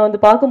கலைகின்றன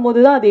வந்து பார்க்கும்போது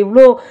தான் அது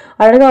எவ்வளோ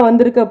அழகாக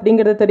வந்திருக்கு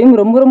அப்படிங்கிறது தெரியும்.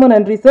 ரொம்ப ரொம்ப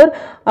நன்றி சார்.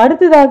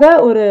 அடுத்ததாக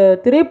ஒரு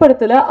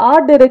திரைப்படத்தில்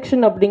ஆர்ட்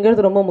டைரக்ஷன்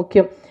அப்படிங்கிறது ரொம்ப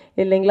முக்கியம்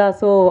இல்லைங்களா?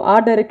 ஸோ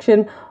ஆர்ட்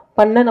டைரக்ஷன்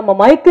பண்ண நம்ம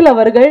மைக்கேல்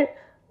அவர்கள்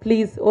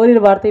ப்ளீஸ்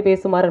ஓரிரு வார்த்தை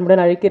பேசுமாறு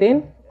அன்புடன் அழைக்கிறேன்.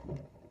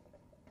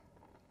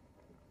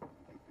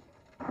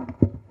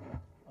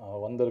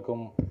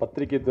 வந்திருக்கும்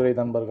பத்திரிகை துறை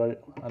நண்பர்கள்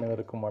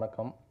அனைவருக்கும்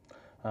வணக்கம்.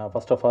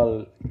 ஃபர்ஸ்ட் ஆஃப் ஆல்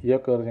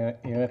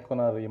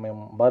இயக்குனர்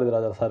இமயம்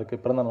பாரதிராஜா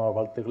சாருக்கு பிறந்த நாள்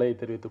வாழ்த்துக்களை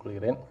தெரிவித்துக்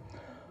கொள்கிறேன்.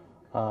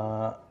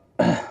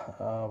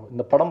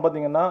 இந்த படம்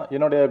பார்த்திங்கன்னா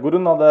என்னுடைய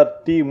குருநாதர்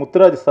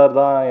முத்துராஜ் சார்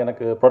தான்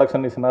எனக்கு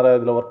ப்ரொடக்ஷன் டிசைனராக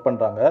இதில் ஒர்க்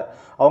பண்ணுறாங்க.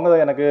 அவங்க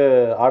தான் எனக்கு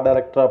ஆர்ட்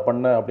டைரக்டராக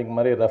பண்ணு அப்படிங்கிற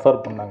மாதிரி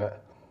ரெஃபர் பண்ணாங்க.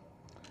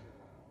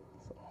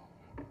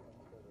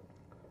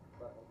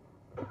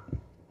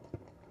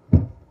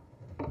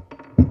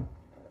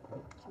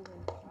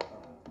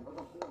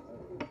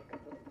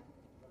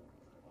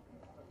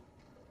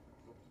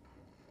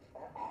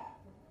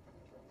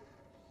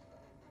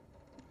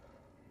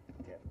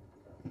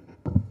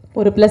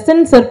 ஒரு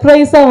பிளசன்ட்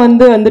சர்ப்ரைஸாக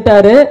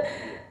வந்துட்டாரு.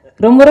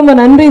 ரொம்ப ரொம்ப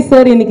நன்றி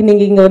சார் இன்னைக்கு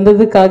நீங்கள் இங்கே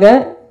வந்ததுக்காக.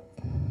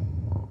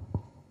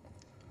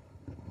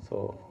 ஸோ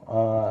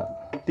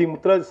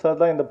முத்துராஜ் சார்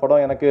தான் இந்த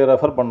படம் எனக்கு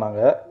ரெஃபர் பண்ணாங்க.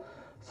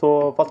 ஸோ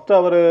ஃபஸ்ட்டு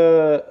அவர்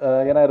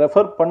என்னை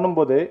ரெஃபர்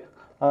பண்ணும்போது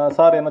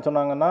சார் என்ன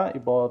சொன்னாங்கன்னா,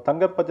 இப்போது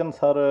தங்கர் பச்சன்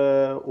சார்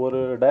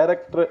ஒரு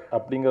டைரக்டர்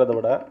அப்படிங்கிறத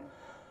விட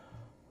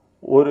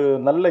ஒரு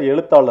நல்ல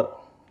எழுத்தாளர்,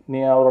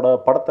 நீ அவரோட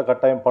படத்தை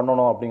கட்டாயம்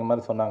பண்ணணும் அப்படிங்கிற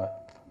மாதிரி சொன்னாங்க.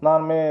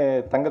 நானுமே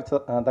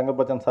தங்கர்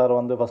பச்சன் சார்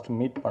வந்து ஃபஸ்ட்டு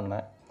மீட்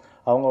பண்ணேன்.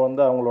 அவங்க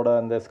வந்து அவங்களோட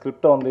அந்த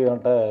ஸ்கிரிப்டை வந்து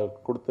என்கிட்ட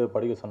கொடுத்து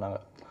படிக்க சொன்னாங்க.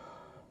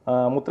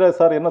 முத்துராஜ்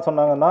சார் என்ன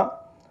சொன்னாங்கன்னா,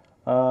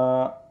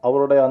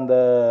 அவருடைய அந்த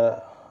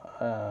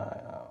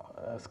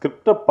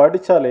ஸ்கிரிப்டை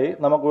படித்தாலே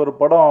நமக்கு ஒரு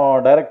படம்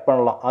டைரக்ட்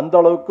பண்ணலாம், அந்த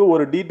அளவுக்கு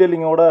ஒரு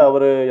டீட்டெயிலிங்கோடு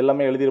அவர்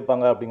எல்லாமே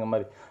எழுதியிருப்பாங்க அப்படிங்கிற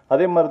மாதிரி.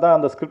 அதே மாதிரி தான்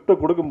அந்த ஸ்கிரிப்டை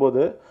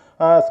கொடுக்கும்போது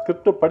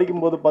ஸ்கிரிப்டை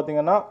படிக்கும்போது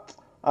பார்த்திங்கன்னா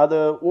அது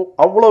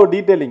அவ்வளோ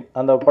டீட்டெயிலிங்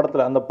அந்த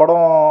படத்தில், அந்த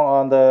படம்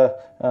அந்த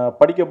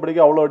படிக்க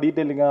அவ்வளோ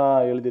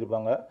டீட்டெயிலிங்காக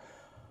எழுதியிருப்பாங்க.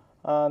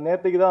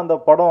 நேற்றுக்கு தான் அந்த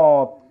படம்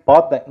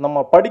பார்த்தேன்.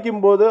 நம்ம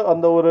படிக்கும்போது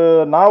அந்த ஒரு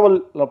நாவல்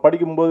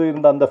படிக்கும்போது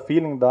இருந்த அந்த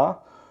ஃபீலிங் தான்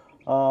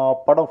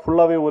படம்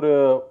ஃபுல்லாகவே ஒரு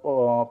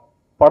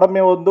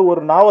படமே வந்து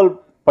ஒரு நாவல்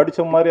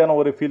படித்த மாதிரியான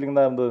ஒரு ஃபீலிங்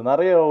தான் இருந்தது.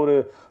 நிறைய ஒரு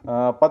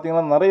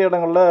பார்த்திங்கன்னா நிறைய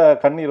இடங்களில்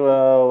கண்ணீர்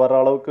வர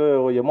அளவுக்கு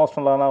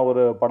எமோஷ்னலான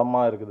ஒரு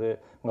படமாக இருக்குது.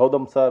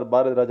 கௌதம் சார்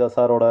பாரதிராஜா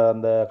சாரோட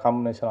அந்த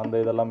காம்பினேஷன் அந்த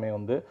இதெல்லாமே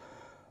வந்து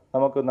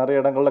நமக்கு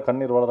நிறைய இடங்களில்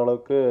கண்ணீர் வர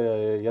அளவுக்கு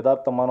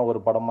யதார்த்தமான ஒரு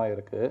படமாக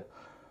இருக்குது.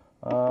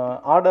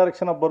 ஆர்ட்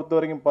டைரக்ஷனை பொறுத்த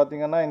வரைக்கும்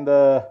பார்த்திங்கன்னா இந்த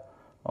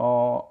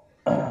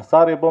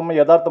சார் எப்போவுமே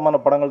யதார்த்தமான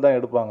படங்கள் தான்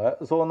எடுப்பாங்க.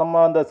 ஸோ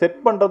நம்ம அந்த செட்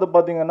பண்ணுறது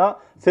பார்த்திங்கன்னா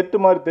செட்டு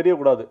மாதிரி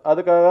தெரியக்கூடாது.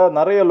 அதுக்காக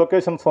நிறைய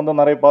லொக்கேஷன்ஸ் வந்து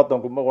நிறைய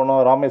பார்த்தோம். கும்பகோணம்,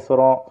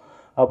 ராமேஸ்வரம்,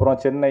 அப்புறம்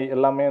சென்னை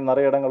எல்லாமே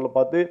நிறைய இடங்களில்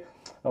பார்த்து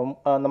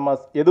நம்ம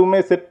எதுவுமே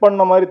செட்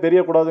பண்ண மாதிரி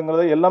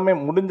தெரியக்கூடாதுங்கிறத எல்லாமே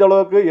முடிஞ்ச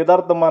அளவுக்கு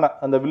யதார்த்தமான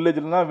அந்த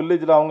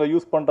வில்லேஜில் அவங்க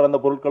யூஸ் பண்ணுற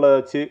அந்த பொருட்களை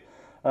வச்சு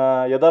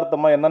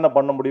யதார்த்தமாக என்னென்ன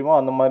பண்ண முடியுமோ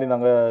அந்த மாதிரி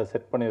நாங்கள்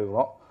செட்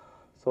பண்ணியிருக்கிறோம்.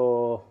 ஸோ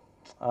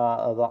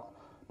அதுதான்.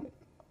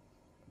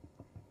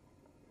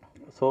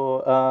 ஸோ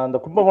அந்த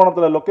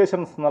கும்பகோணத்தில்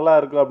லொக்கேஷன்ஸ் நல்லா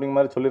இருக்குது அப்படிங்கிற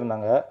மாதிரி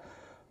சொல்லியிருந்தாங்க.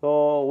 ஸோ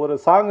ஒரு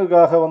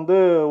சாங்குக்காக வந்து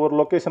ஒரு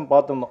லொக்கேஷன்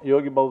பார்த்துருந்தோம்.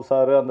 யோகி பாபு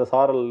சார் அந்த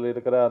சாரல்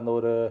இருக்கிற அந்த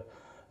ஒரு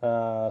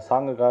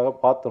சாங்குக்காக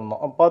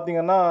பார்த்துருந்தோம்.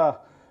 பார்த்திங்கன்னா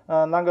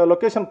நாங்கள்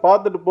லொக்கேஷன்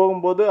பார்த்துட்டு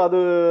போகும்போது அது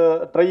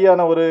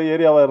ட்ரையான ஒரு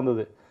ஏரியாவாக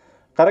இருந்தது.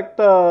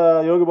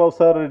 கரெக்டாக யோகி பாபு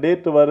சார்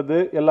டேட்டு வருது,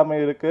 எல்லாமே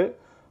இருக்குது.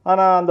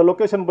 ஆனால் அந்த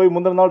லொக்கேஷன் போய்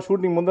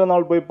முந்தின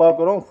நாள் போய்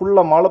பார்க்குறோம்,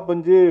 ஃபுல்லாக மழை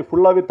பெஞ்சு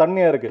ஃபுல்லாகவே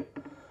தண்ணியாக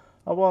இருக்குது.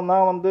 அப்போ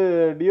நான் வந்து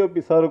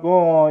டிஓபி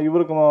சாருக்கும்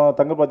இவருக்கும்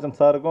தங்கர் பச்சன்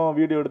சாருக்கும்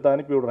வீடியோ எடுத்து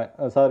அனுப்பி விட்றேன்.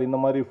 சார் இந்த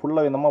மாதிரி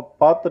ஃபுல்லாகவே நம்ம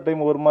பார்த்த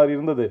டைம் ஒரு மாதிரி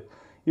இருந்தது,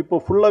 இப்போ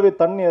ஃபுல்லாகவே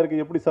தண்ணியாக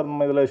இருக்குது, எப்படி சார்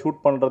நம்ம இதில் ஷூட்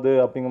பண்ணுறது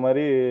அப்படிங்கிற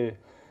மாதிரி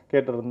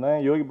கேட்டிருந்தேன்.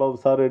 யோகி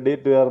பாபு சார்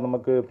டேட்டு வேறு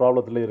நமக்கு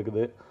ப்ராப்ளத்தில்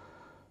இருக்குது.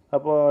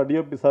 அப்போ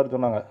டிஓபி சார்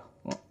சொன்னாங்க,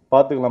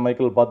 பார்த்துக்கலாம்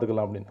மைக்கேல்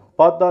பார்த்துக்கலாம் அப்படின்னு.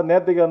 பார்த்தா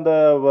நேற்றுக்கு அந்த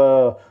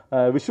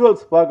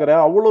விஷுவல்ஸ்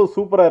பார்க்குறேன், அவ்வளோ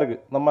சூப்பராக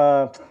இருக்குது. நம்ம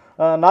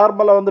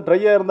நார்மலாக வந்து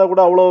ட்ரையாக இருந்தால்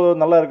கூட அவ்வளோ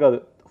நல்லா இருக்காது.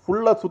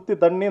 ஃபுல்லாக சுற்றி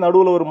தண்ணி,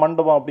 நடுவில் ஒரு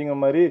மண்டபம் அப்படிங்கிற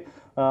மாதிரி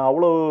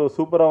அவ்வளோ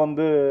சூப்பராக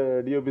வந்து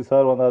டிஓபி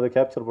சார் வந்து அதை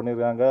கேப்சர்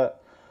பண்ணியிருக்காங்க.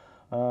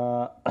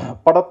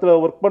 படத்தில்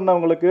ஒர்க்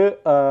பண்ணவங்களுக்கு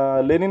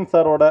லெனின்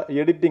சாரோட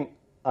எடிட்டிங்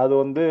அது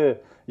வந்து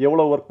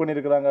எவ்வளோ ஒர்க்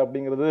பண்ணியிருக்கிறாங்க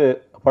அப்படிங்கிறது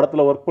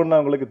படத்தில் ஒர்க்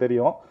பண்ணவங்களுக்கு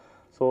தெரியும்.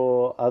 ஸோ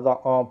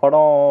அதுதான்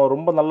படம்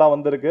ரொம்ப நல்லா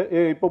வந்திருக்கு.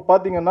 இப்போ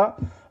பார்த்தீங்கன்னா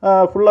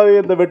ஃபுல்லாகவே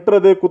இந்த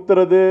வெட்டுறது,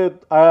 குத்துறது,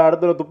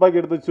 அடுத்த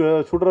துப்பாக்கி எடுத்து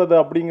சுடுறது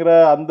அப்படிங்கிற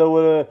அந்த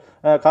ஒரு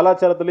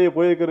கலாச்சாரத்திலேயே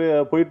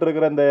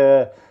போயிட்டுருக்கிற இந்த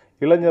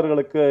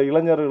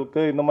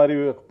இளைஞர்களுக்கு இந்த மாதிரி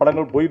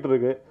படங்கள்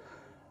போயிட்டுருக்கு.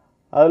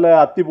 அதில்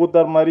அத்தி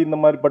பூத்தார் மாதிரி இந்த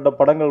மாதிரிப்பட்ட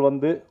படங்கள்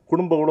வந்து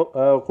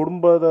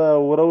குடும்ப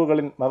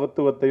உறவுகளின்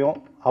மகத்துவத்தையும்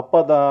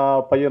அப்பா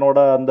பையனோட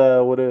அந்த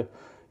ஒரு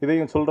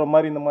இதையும் சொல்கிற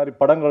மாதிரி இந்த மாதிரி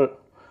படங்கள்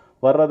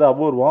வர்றது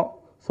அபூர்வம்.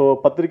 ஸோ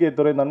பத்திரிகை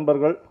துறை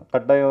நண்பர்கள்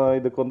கட்டாயம்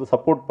இதுக்கு வந்து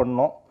சப்போர்ட்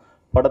பண்ணணும்,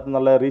 படத்தை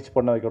நல்லா ரீச்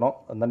பண்ண வைக்கணும்.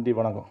 நன்றி,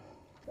 வணக்கம்.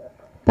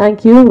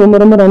 தேங்க்யூ, ரொம்ப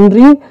ரொம்ப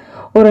நன்றி.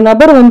 ஒரு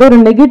நபர் வந்து ஒரு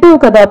நெகட்டிவ்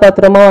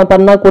கதாபாத்திரமா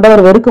பண்ணா கூட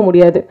அவர் வெறுக்க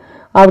முடியாது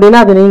அப்படின்னா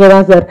அது நீங்க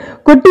தான் சார்.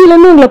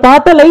 குட்டியிலேருந்து உங்களை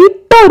பார்த்தா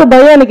லைட்டா ஒரு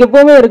பயம் எனக்கு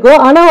எப்பவுமே இருக்கும்.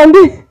 ஆனா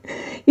வந்து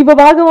இப்ப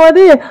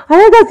பார்க்கும்போது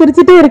அழகா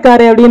சிரிச்சுட்டே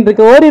இருக்காரு அப்படின்னு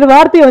இருக்கு. ஓரிரு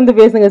வார்த்தையை வந்து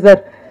பேசுங்க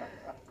சார்.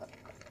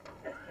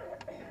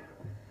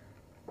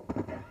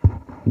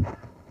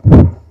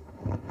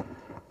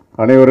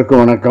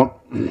 அனைவருக்கும் வணக்கம்.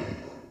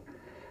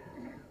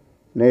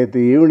 நேற்று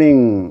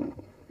ஈவினிங்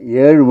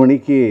 7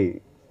 மணிக்கு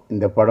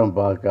இந்த படம்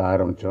பார்க்க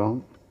ஆரம்பித்தோம்.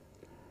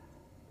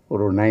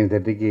 ஒரு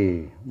 9:30க்கு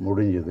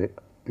முடிஞ்சுது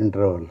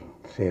இன்டர்வல்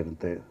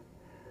சேர்ந்து.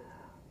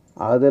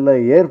 அதில்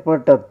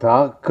ஏற்பட்ட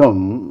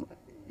தாக்கம்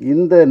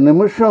இந்த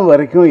நிமிஷம்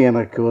வரைக்கும்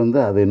எனக்கு வந்து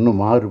அது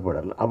இன்னும்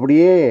மாறுபடலை.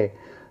 அப்படியே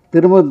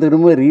திரும்ப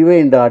திரும்ப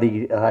ரீவைண்ட்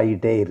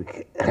ஆகிட்டே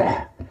இருக்கு.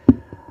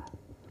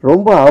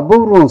 ரொம்ப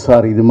அபூர்வம்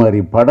சார், இது மாதிரி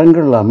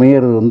படங்கள்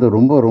அமையிறது வந்து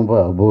ரொம்ப ரொம்ப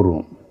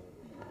அபூர்வம்.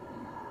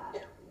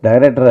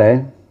 டைரக்டரை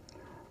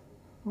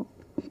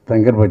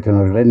தங்கர் பச்சன்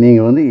அவர்களே,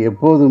 நீங்கள் வந்து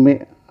எப்போதுமே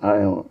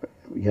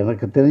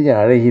எனக்கு தெரிஞ்ச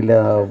அழகில்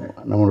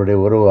நம்மளுடைய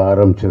உறவு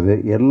ஆரம்பித்தது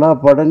எல்லா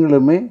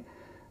படங்களுமே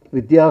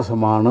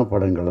வித்தியாசமான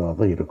படங்களாக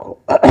தான் இருக்கும்.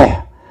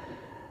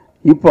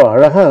 இப்போ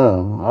அழகாக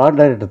ஆர்ட்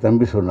டைரக்டர்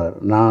தம்பி சொன்னார்.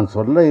 நான்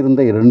சொல்ல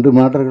இருந்த 2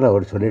 மேட்டர்களை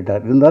அவர்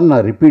சொல்லிட்டார். இருந்தாலும்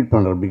நான் ரிப்பீட்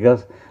பண்ணுறேன்,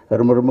 பிகாஸ்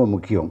ரொம்ப ரொம்ப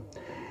முக்கியம்.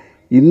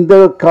 இந்த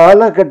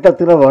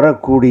காலகட்டத்தில்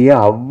வரக்கூடிய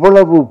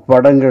அவ்வளவு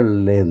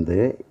படங்கள்லேருந்து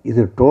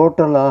இது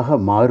டோட்டலாக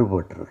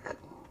மாறுபட்டிருக்கு.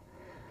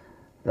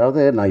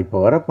 அதாவது நான் இப்போ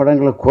வர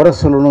படங்களை குறை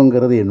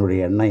சொல்லணுங்கிறது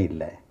என்னுடைய எண்ணம்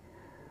இல்லை.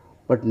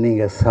 பட்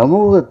நீங்கள்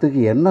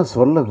சமூகத்துக்கு என்ன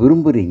சொல்ல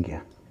விரும்புகிறீங்க?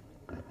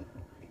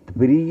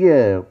 பெரிய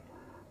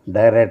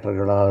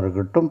டைரக்டர்களாக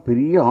இருக்கட்டும்,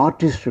 பெரிய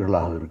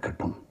ஆர்டிஸ்டுகளாக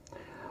இருக்கட்டும்,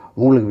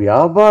 உங்களுக்கு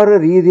வியாபார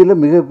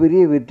ரீதியில்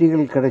மிகப்பெரிய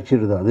வெற்றிகள்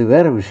கிடைச்சிடுது, அது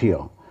வேறு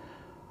விஷயம்.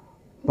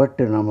 பட்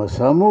நம்ம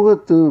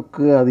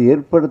சமூகத்துக்கு அது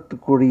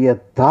ஏற்படுத்தக்கூடிய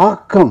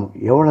தாக்கம்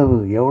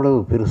எவ்வளவு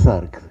பெருசாக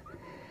இருக்குது.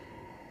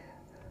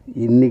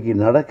 இன்றைக்கி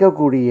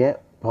நடக்கக்கூடிய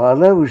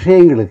பல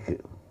விஷயங்களுக்கு,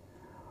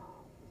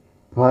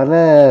 பல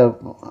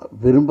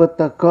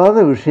விரும்பத்தக்காத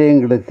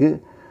விஷயங்களுக்கு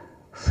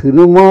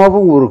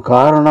சினிமாவும் ஒரு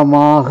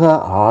காரணமாக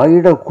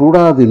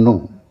ஆயிடக்கூடாது.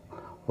 இன்னும்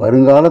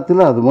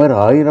வருங்காலத்தில் அது மாதிரி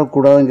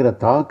ஆயிடக்கூடாதுங்கிற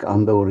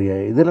அந்த ஒரு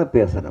இதில்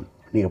பேசணும்.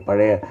 நீங்கள்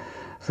பழைய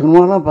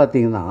சினிமாலாம்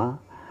பார்த்தீங்கன்னா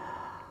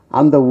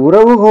அந்த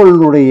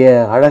உறவுகளுடைய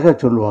அழகை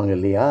சொல்லுவாங்க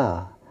இல்லையா?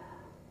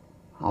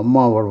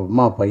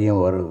 அம்மா பையன்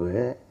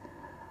உறவு.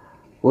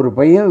 ஒரு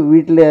பையன்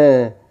வீட்டில்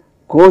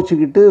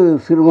கோச்சிக்கிட்டு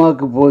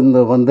சினிமாவுக்கு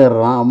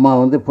வந்துடுறான். அம்மா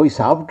வந்து போய்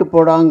சாப்பிட்டு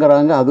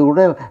போடாங்கிறாங்க, அது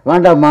கூட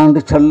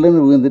வேண்டாமான்னு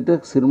சல்லுன்னு விழுந்துட்டு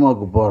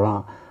சினிமாவுக்கு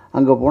போகிறான்.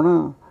 அங்கே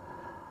போனால்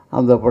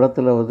அந்த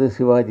படத்தில் வந்து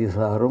சிவாஜி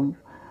சாரும்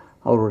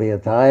அவருடைய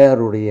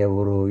தாயாருடைய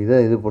ஒரு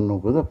இது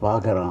பண்ணும்போது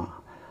பார்க்குறான்.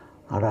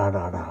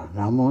 அடாடாடா,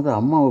 நம்ம வந்து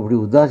அம்மாவை இப்படி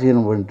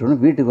உதாசீனம் பண்ணிட்டோன்னு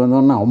வீட்டுக்கு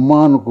வந்தோன்னா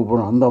அம்மான்னு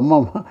கூப்பிடணும். அந்த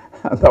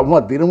அம்மா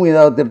திரும்ப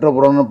ஏதாவது திட்ட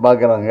போகிறோன்னு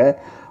பார்க்குறாங்க.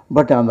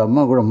 பட் அந்த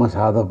அம்மா கூட அம்மா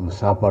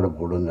சாப்பாடு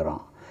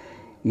போடுங்கிறான்.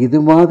 இது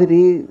மாதிரி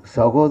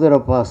சகோதர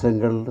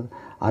பாசங்கள்,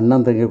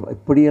 அண்ணன் தங்கை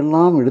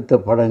இப்படியெல்லாம் எடுத்த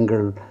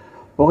படங்கள்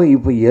போக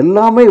இப்போ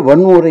எல்லாமே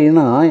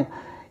வன்முறைன்னா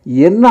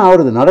என்ன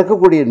ஆகுறது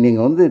நடக்கக்கூடிய?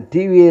 நீங்கள் வந்து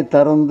டிவியை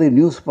திறந்து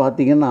நியூஸ்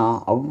பார்த்தீங்கன்னா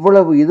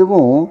அவ்வளவு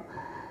இதுவும்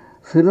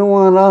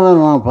சினிமானால்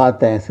நான்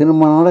பார்த்தேன்,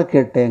 சினிமானால்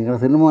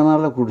கேட்டேங்கிறான்,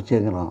 சினிமானால்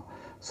குடிச்சேங்கிறான்.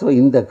 ஸோ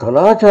இந்த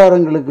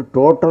கலாச்சாரங்களுக்கு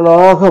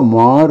டோட்டலாக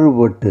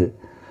மாறுபட்டு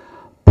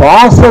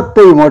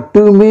பாசத்தை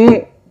மட்டுமே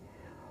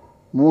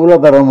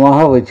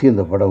மூலதனமாக வச்சு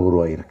இந்த படம்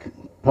உருவாகிருக்கு.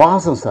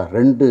 பாசம் சார்,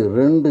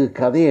 ரெண்டு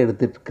கதையை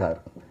எடுத்துட்டுருக்கார்.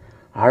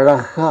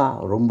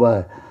 அழகாக ரொம்ப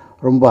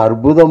ரொம்ப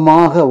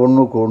அற்புதமாக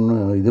ஒன்றுக்கு ஒன்று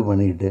இது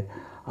பண்ணிக்கிட்டு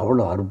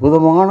அவ்வளோ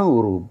அற்புதமான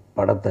ஒரு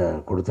படத்தை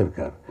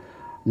கொடுத்துருக்கார்.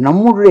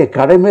 நம்முடைய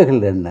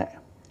கடமைகள் என்ன,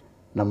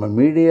 நம்ம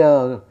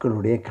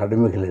மீடியாக்களுடைய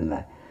கடமைகள் என்ன?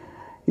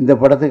 இந்த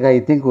படத்துக்கு ஐ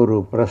திங்க் ஒரு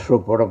ப்ரெஸ் ஷோ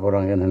போட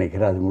போகிறாங்கன்னு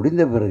நினைக்கிறேன். அது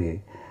முடிந்த பிறகு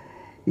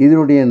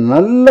இதனுடைய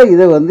நல்ல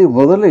இதை வந்து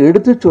முதல்ல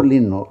எடுத்து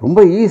சொல்லிடணும்.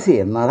 ரொம்ப ஈஸி,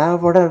 என்னடா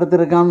படம்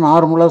எடுத்திருக்கான்னு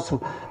நார்மலாக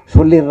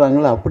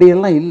சொல்லிடுறாங்களே,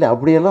 அப்படியெல்லாம் இல்லை.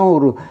 அப்படியெல்லாம்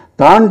ஒரு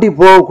தாண்டி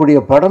போகக்கூடிய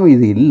படம்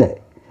இது இல்லை.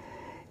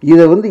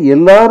 இதை வந்து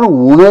எல்லாரும்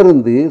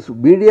உணர்ந்து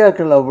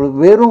மீடியாக்கள் அவ்வளோ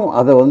பேரும்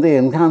அதை வந்து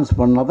என்ஹான்ஸ்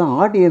பண்ணால் தான்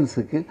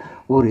ஆடியன்ஸுக்கு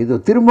ஒரு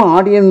இது திரும்ப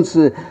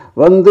ஆடியன்ஸு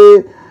வந்து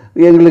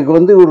எங்களுக்கு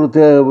வந்து ஒரு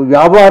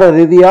வியாபார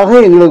ரீதியாக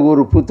எங்களுக்கு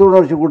ஒரு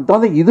புத்துணர்ச்சி கொடுத்தா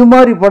தான் இது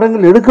மாதிரி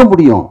படங்கள் எடுக்க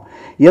முடியும்.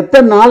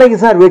 எத்தனை நாளைக்கு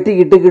சார்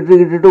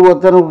வெட்டிக்கிட்டு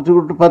ஒத்தனை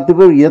வச்சுக்கிட்டு 10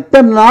 பேர்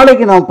எத்தனை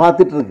நாளைக்கு நான்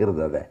பார்த்துட்டு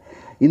இருக்கிறது? அதை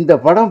இந்த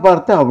படம்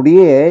பார்த்தா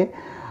அப்படியே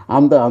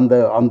அந்த அந்த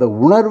அந்த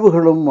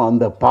உணர்வுகளும்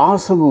அந்த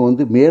பாசமும்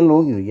வந்து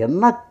மேலும்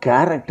என்ன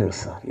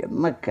கேரக்டர்ஸ் சார்,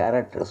 என்ன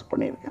கேரக்டர்ஸ்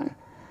பண்ணியிருக்காங்க.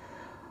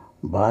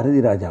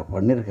 பாரதிராஜா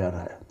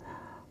பண்ணியிருக்காரு,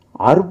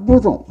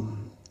 அற்புதம்.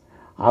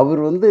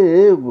 அவர் வந்து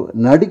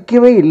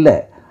நடிக்கவே இல்லை,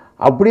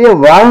 அப்படியே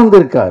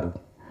வாழ்ந்திருக்கார்.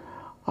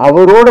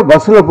 அவரோட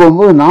பஸ்ஸில்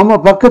போகும்போது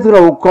நாம்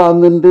பக்கத்தில்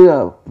உட்காந்துட்டு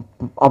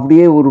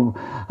அப்படியே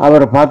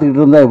அவரை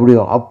பார்த்துக்கிட்டு இருந்தால்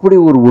எப்படியோ அப்படி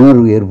ஒரு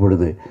உணர்வு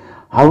ஏற்படுது.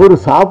 அவர்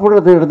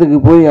சாப்பிட்றது இடத்துக்கு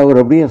போய் அவர்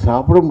அப்படியே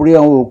சாப்பிட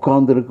முடியாமல்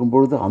உட்கார்ந்து இருக்கும்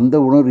பொழுது அந்த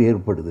உணர்வு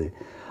ஏற்படுது.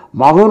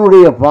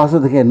 மகனுடைய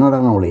பாசத்துக்கு என்னடா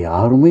நம்மளை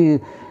யாருமே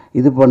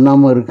இது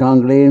பண்ணாமல்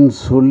இருக்காங்களேன்னு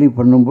சொல்லி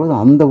பண்ணும்போது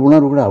அந்த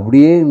உணர்வு கூட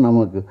அப்படியே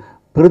நமக்கு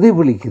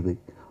பிரதிபலிக்குது.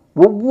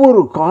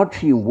 ஒவ்வொரு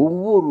காட்சியும்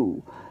ஒவ்வொரு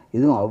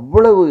இதுவும்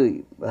அவ்வளவு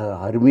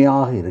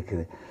அருமையாக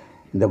இருக்குது.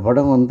 இந்த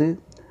படம்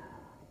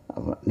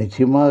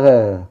நிச்சயமாக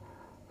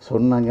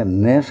சொன்னாங்க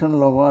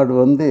நேஷ்னல்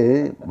அவார்டு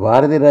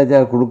பாரதிராஜா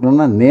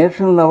கொடுக்கணும்னா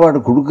நேஷ்னல் அவார்டு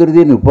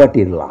கொடுக்கறதே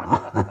நிப்பாட்டிடலாம்.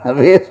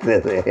 வேஸ்ட்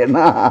அது.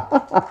 ஏன்னா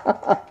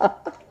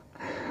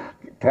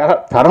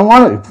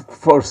தரமான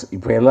ஃபோர்ஸ்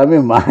இப்போ எல்லாமே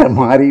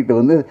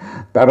மாறிட்டு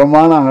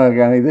தரமான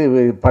இது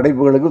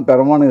படைப்புகளுக்கும்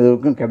தரமான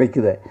இதுக்கும்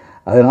கிடைக்குது.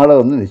 அதனால்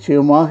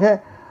நிச்சயமாக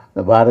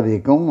இந்த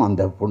பாரதிக்கும்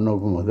அந்த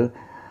பொண்ணுக்கும்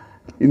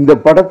இந்த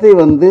படத்தை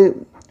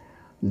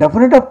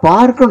டெஃபினட்டாக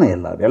பார்க்கணும்.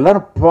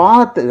 எல்லோரும்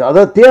பார்த்து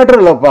அதாவது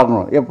தியேட்டரில்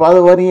பார்க்கணும். எப்போது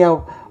வரையா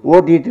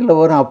ஓடிடியில்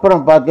வரும்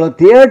அப்புறம் பார்க்கலாம்.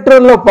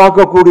 தியேட்டரில்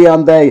பார்க்கக்கூடிய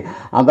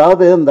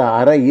அதாவது இந்த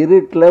அரை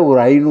இருட்டில் ஒரு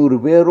 500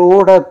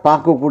 பேரோடு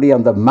பார்க்கக்கூடிய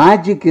அந்த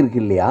மேஜிக் இருக்கு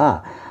இல்லையா,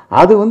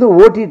 அது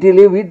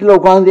ஓடிடிலேயே வீட்டில்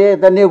உட்காந்து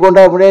தண்ணியை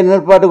கொண்டா அப்படியே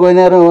நிற்பாட்டு கொஞ்ச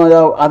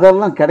நேரம்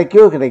அதெல்லாம்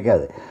கிடைக்கவே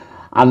கிடைக்காது.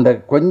 அந்த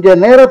கொஞ்ச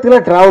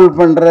நேரத்தில் ட்ராவல்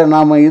பண்ணுற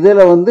நாம்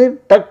இதில்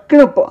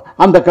டக்குன்னு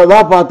அந்த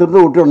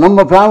கதாபாத்திரத்தை விட்டு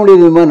நம்ம ஃபேமிலி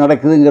இது மாதிரி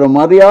நடக்குதுங்கிற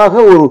மாதிரியாக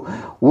ஒரு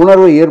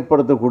உணர்வை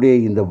ஏற்படுத்தக்கூடிய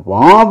இந்த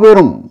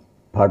மாபெரும்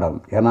படம்.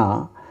 ஏன்னா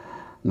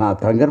நான்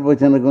தங்கர்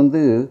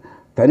பச்சனுக்கு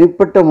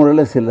தனிப்பட்ட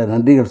முறையில் சில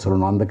நன்றிகள்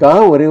சொல்லணும். அதுக்காக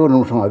ஒரே ஒரு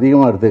நிமிஷம்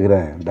அதிகமாக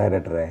எடுத்துக்கிறேன்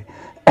டைரக்டரை.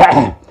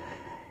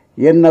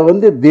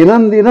 என்னை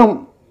தினம் தினம்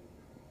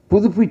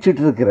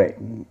புதுப்பிச்சுட்டு இருக்கிறேன்.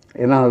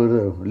 ஏன்னா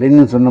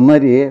லெனின் சொன்ன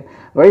மாதிரி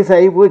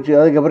வயசாகி போச்சு.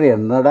 அதுக்கப்புறம்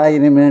என்னடா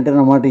இனிமேட்டு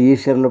நம்மகிட்ட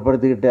ஈஸ்வரில்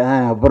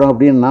படுத்துக்கிட்டேன் அப்புறம்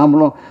அப்படின்னு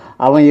நாமளும்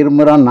அவன்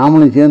இருமுறான்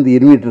நாமளும் சேர்ந்து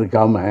இருமிட்டு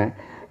இருக்காமல்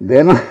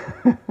தினம்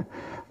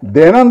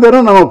தினம்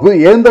நம்ம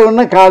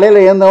எழுந்தவுடனே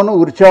காலையில் எழுந்தவுடனே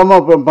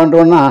உற்சாகமாக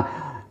பண்ணுறோன்னா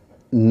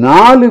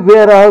 4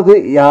 பேராவது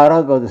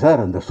யாராவது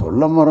சார் அந்த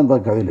சொல்ல மறந்த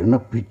கதையில் என்ன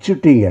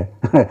பிச்சுட்டீங்க,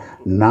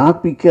 நான்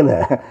பிக்கலை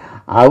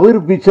அவர்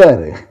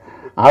பிச்சார்,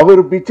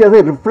 அவர் பிச்சதை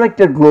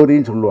ரிஃப்ளெக்டட்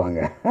க்ளோரின்னு சொல்லுவாங்க.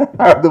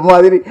 அது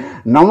மாதிரி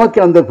நமக்கு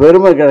அந்த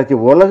பெருமை கிடைச்சி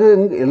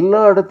உலகம்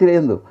எல்லா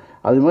இடத்துலேருந்தும்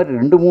அது மாதிரி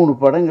 2-3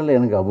 படங்கள்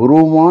எனக்கு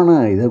அபூர்வமான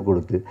இதை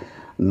கொடுத்து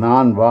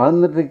நான்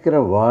வாழ்ந்துட்டுருக்கிற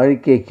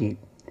வாழ்க்கைக்கு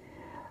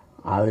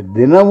அது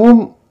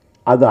தினமும்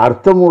அது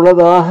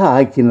அர்த்தமுள்ளதாக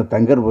ஆக்கின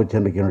தங்கர்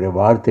பச்சனுக்கு என்னுடைய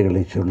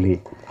வார்த்தைகளை சொல்லி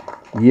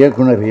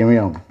இயக்குனர்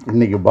இமயம்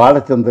இன்றைக்கி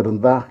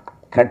பாலச்சந்திரன் தான்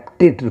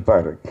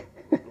கட்டிகிட்ருப்பார்.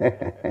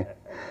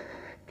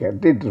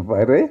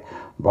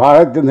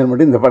 பாலச்சந்திரன்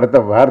மட்டும் இந்த படத்தை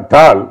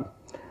பார்த்தால்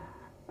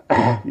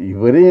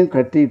இவரையும்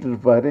கட்டிகிட்டு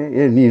இருப்பார்.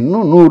 நீ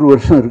இன்னும் 100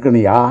 வருஷம்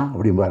இருக்கணையா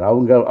அப்படிம்பார்.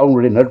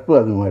 அவங்களுடைய நட்பு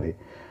அது மாதிரி.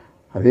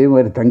 அதே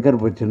மாதிரி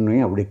தங்கர்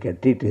பச்சனையும் அப்படி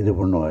கட்டிட்டு இது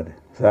பண்ணுவார்.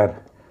 சார்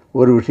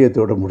ஒரு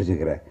விஷயத்தோடு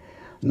முடிச்சுக்கிறேன்.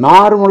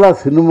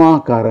 நார்மலாக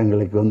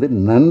சினிமாக்காரங்களுக்கு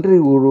நன்றி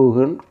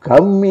உறவுகள்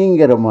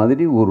கம்மிங்கிற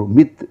மாதிரி ஒரு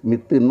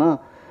மித்துன்னா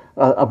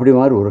அப்படி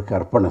மாதிரி ஒரு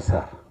கற்பனை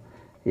சார்.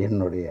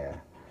 என்னுடைய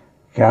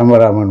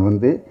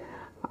கேமராமேன்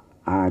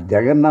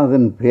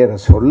ஜெகநாதன் பேரை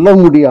சொல்ல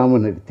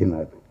முடியாமல்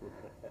நிறுத்தினார்.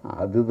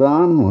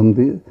 அதுதான்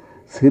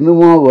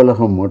சினிமா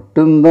உலகம்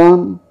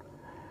மட்டும்தான்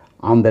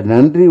அந்த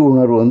நன்றி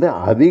உணர்வு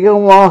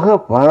அதிகமாக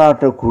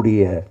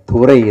பாராட்டக்கூடிய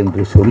துறை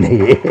என்று சொல்லி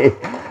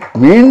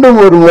மீண்டும்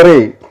ஒரு முறை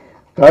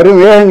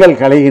கருமேகங்கள்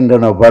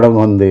கலைகின்றன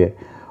படம்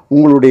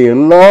உங்களுடைய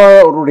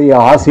எல்லாருடைய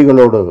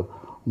ஆசைகளோடு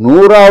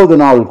 100வது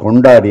நாள்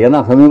கொண்டாடி, ஏன்னா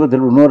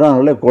சமீபத்தில் 100ஆம்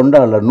நாளே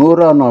கொண்டாடல,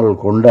 100ஆம் நாள்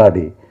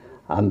கொண்டாடி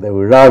அந்த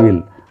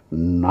விழாவில்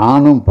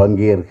நானும்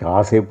பங்கேற்க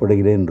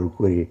ஆசைப்படுகிறேன் என்று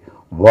கூறி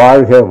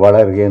வாழ்க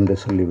வளர்க என்று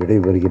சொல்லி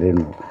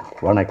விடைபெறுகிறேன்.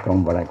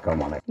 வணக்கம் வணக்கம்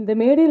வணக்கம். இந்த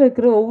மேடையில்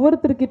இருக்கிற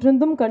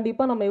ஒவ்வொருத்தருக்கிட்டிருந்தும்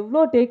கண்டிப்பாக நம்ம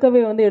எவ்வளோ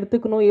டேக்அவே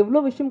எடுத்துக்கணும்,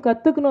 எவ்வளோ விஷயம்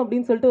கற்றுக்கணும்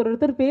அப்படின்னு சொல்லிட்டு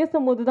ஒருத்தர்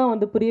பேசும்போது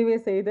தான் புரியவே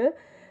செய்யுது.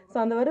 ஸோ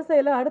அந்த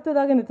வரிசையில்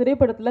அடுத்ததாக இந்த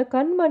திரைப்படத்தில்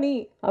கண்மணி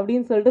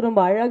அப்படின்னு சொல்லிட்டு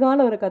ரொம்ப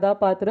அழகான ஒரு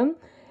கதாபாத்திரம்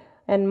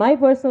and my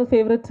personal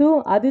favourite two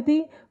Aditi,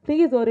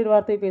 please ஒரு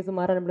வார்த்தை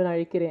பேசுமாறு அப்படின்னு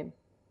அழைக்கிறேன்.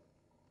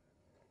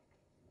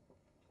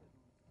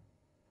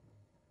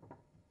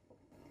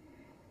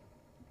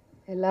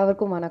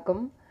 எல்லாருக்கும்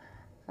வணக்கம்.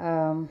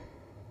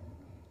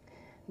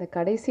 இந்த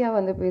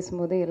கடைசியாக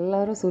பேசும்போது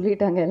எல்லாரும்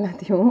சொல்லிட்டாங்க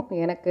எல்லாத்தையும்,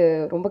 எனக்கு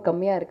ரொம்ப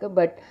கம்மியாக இருக்குது.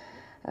 பட்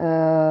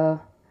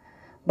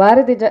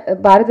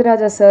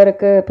பாரதிராஜா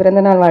சாருக்கு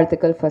பிறந்தநாள்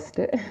வாழ்த்துக்கள்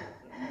ஃபஸ்ட்டு.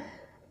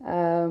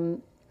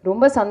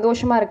 ரொம்ப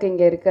சந்தோஷமாக இருக்குது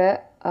இங்கே இருக்க.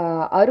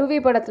 அருவி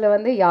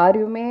படத்தில்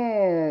யாரையுமே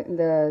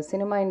இந்த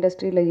சினிமா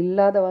இண்டஸ்ட்ரியில்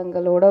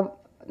இல்லாதவங்களோட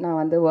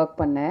நான் ஒர்க்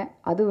பண்ணேன்.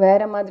 அது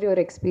வேறு மாதிரி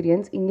ஒரு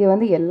எக்ஸ்பீரியன்ஸ்.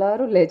 இங்கே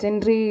எல்லாரும்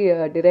லெஜெண்டரி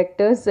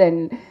டிரெக்டர்ஸ்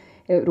அண்ட்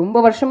ரொம்ப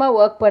வருஷமாக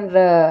ஒர்க் பண்ணுற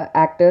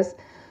ஆக்டர்ஸ்.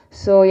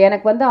 ஸோ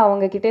எனக்கு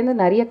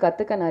அவங்கக்கிட்டேருந்து நிறைய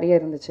கற்றுக்க நிறைய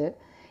இருந்துச்சு.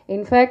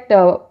 இன்ஃபேக்ட்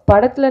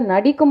படத்தில்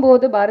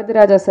நடிக்கும்போது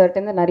பாரதிராஜா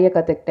சார்ட்டேருந்து நிறைய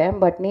கற்றுக்கிட்டேன்.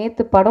 பட்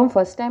நேற்று படம்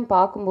ஃபஸ்ட் டைம்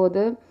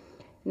பார்க்கும்போது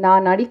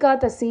நான்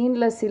நடிக்காத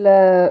சீனில்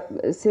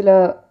சில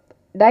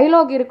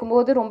டைலாக்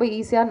இருக்கும்போது ரொம்ப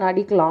ஈஸியாக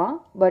நடிக்கலாம்.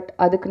 பட்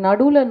அதுக்கு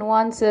நடுவில்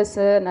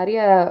நுவான்சஸ்ஸு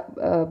நிறைய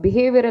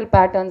பிஹேவியரல்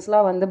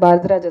பேட்டர்ன்ஸ்லாம்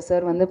பாரதிராஜா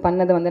சார்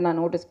பண்ணதை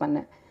நான் நோட்டீஸ்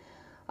பண்ணேன்.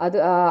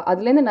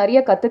 அதுலேருந்து நிறைய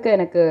கற்றுக்க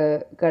எனக்கு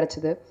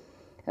கிடச்சிது.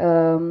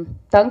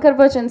 தங்கர்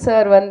பச்சன்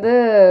சார் வந்து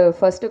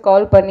ஃபஸ்ட்டு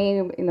கால் பண்ணி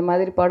இந்த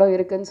மாதிரி படம்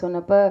இருக்குதுன்னு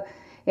சொன்னப்போ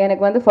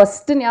எனக்கு வந்து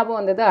ஃபஸ்ட்டு ஞாபகம்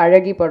வந்தது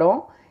அழகி படம்.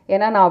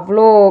 ஏன்னா நான்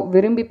அவ்வளோ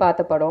விரும்பி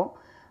பார்த்த படம்.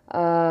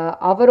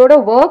 அவரோட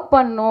ஒர்க்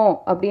பண்ணோம்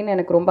அப்படின்னு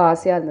எனக்கு ரொம்ப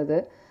ஆசையாக இருந்தது.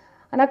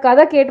 ஆனால்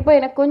கதை கேட்டப்போ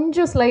எனக்கு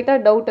கொஞ்சம்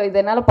ஸ்லைட்டாக டவுட், இது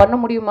என்னால் பண்ண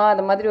முடியுமா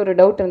அந்த மாதிரி ஒரு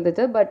டவுட்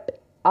இருந்துச்சு. பட்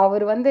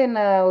அவர் வந்து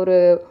என்னை ஒரு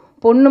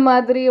பொண்ணு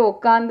மாதிரி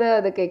உட்காந்து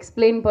அதுக்கு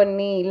எக்ஸ்பிளைன்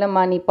பண்ணி,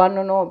 இல்லைம்மா நீ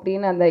பண்ணணும்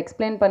அப்படின்னு அந்த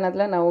எக்ஸ்பிளைன்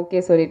பண்ணதில் நான்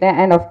ஓகே சொல்லிட்டேன்.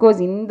 அண்ட்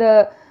அஃப்கோர்ஸ் இந்த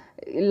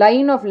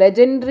line of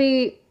legendary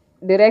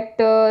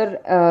director,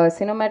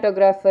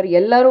 cinematographer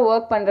எல்லாரும்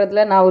ஒர்க்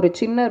பண்ணுறதுல நான் ஒரு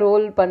சின்ன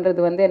ரோல்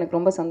பண்ணுறது வந்து எனக்கு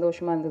ரொம்ப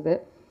சந்தோஷமாக இருந்தது.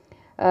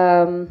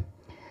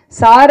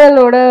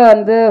 சாரலோட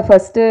வந்து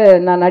ஃபஸ்ட்டு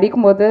நான்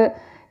நடிக்கும்போது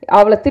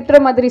அவளை திட்டுற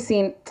மாதிரி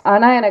சீன்,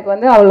 ஆனால் எனக்கு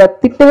வந்து அவளை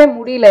திட்டவே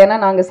முடியல. ஏன்னா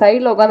நாங்கள்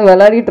சைடில் உட்காந்து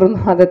விளையாடிட்டு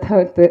இருந்தோம் அதை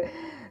தவிர்த்து.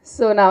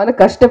 ஸோ நான் வந்து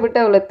கஷ்டப்பட்டு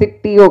அவளை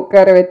திட்டி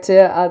உட்கார வச்சு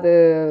அது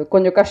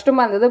கொஞ்சம்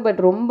கஷ்டமாக இருந்தது.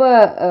 பட் ரொம்ப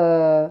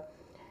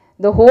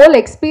த ஹோல்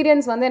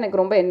எக்ஸ்பீரியன்ஸ் வந்து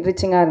எனக்கு ரொம்ப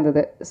என்ரிச்சிங்காக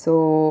இருந்தது. So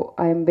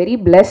I am very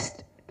blessed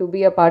to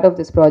be a part of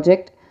this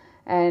project.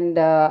 And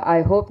I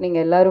hope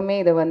நீங்கள் எல்லாருமே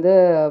இதை வந்து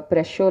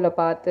ப்ரெஷ் ஷோவில்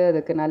பார்த்து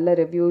அதுக்கு நல்ல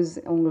ரிவ்யூஸ்,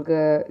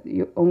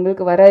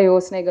 உங்களுக்கு வர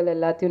யோசனைகள்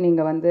எல்லாத்தையும்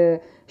நீங்கள் வந்து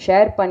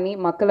ஷேர் பண்ணி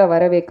மக்களை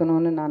வர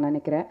வைக்கணும்னு நான்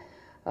நினைக்கிறேன்.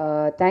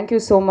 Thank you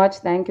so much.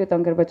 Thank you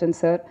Thangar Bachchan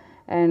sir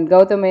and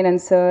Gautham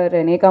Menon sir,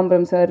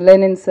 Ekambaram sir,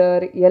 Lenin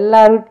sir,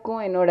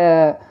 எல்லாருக்கும் என்னோட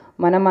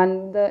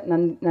மனமார்ந்த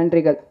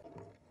நன்றிகள்.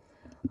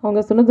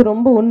 அவங்க சொன்னது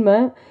ரொம்ப உண்மை.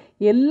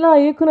 எல்லா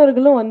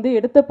இயக்குனர்களும் வந்து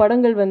எடுத்த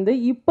படங்கள் வந்து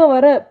இப்போ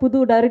வர புது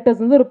டைரக்டர்ஸ்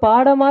வந்து ஒரு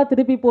பாடமாக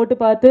திருப்பி போட்டு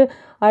பார்த்து,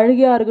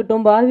 அழகியாக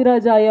இருக்கட்டும்,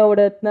 பாரதிராஜா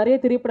ஐயாவோட நிறைய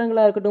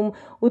திரைப்படங்களாக இருக்கட்டும்,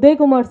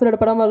 உதயகுமார் சாரோட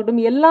படமாக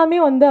இருக்கட்டும், எல்லாமே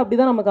வந்து அப்படி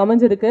தான் நமக்கு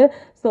அமைஞ்சிருக்கு.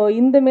 ஸோ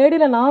இந்த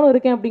மேடையில் நானும்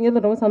இருக்கேன்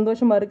அப்படிங்கிறது ரொம்ப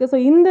சந்தோஷமாக இருக்குது. ஸோ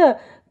இந்த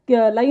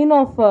லைன்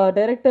ஆஃப்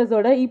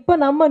டைரக்டர்ஸோட இப்போ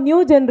நம்ம new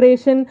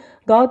generation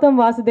Gautham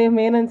Vasudev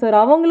Menon sir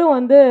அவங்களும்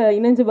வந்து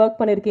இணைஞ்சு ஒர்க்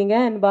பண்ணியிருக்கீங்க.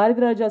 அண்ட்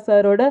பாரதிராஜா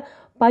சாரோட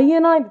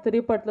பையனாக இந்த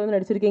திரைப்படத்தில் வந்து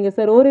நடிச்சிருக்கீங்க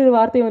சார். ஒரு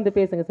வார்த்தையை வந்து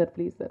பேசுங்க சார்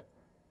ப்ளீஸ் சார்.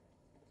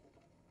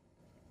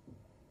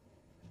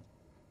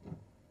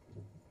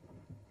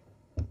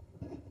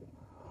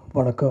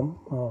 வணக்கம்.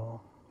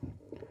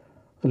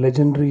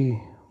 Legendary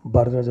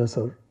Bharathiraja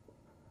sir,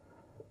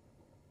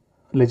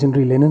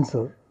 legendary Lenin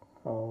sir,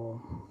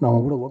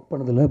 நான் கூட ஒர்க்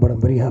பண்ணதில்லை. But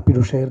I'm very happy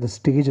to share the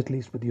stage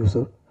at least with you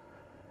sir.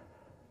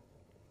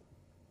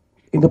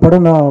 இந்த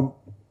படம் நான்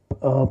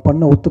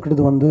பண்ண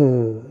ஒத்துக்கிட்டது வந்து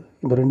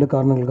இந்த 2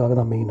 காரணங்களுக்காக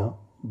தான். மெயினாக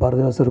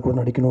பாரதிராஜா சார் கூட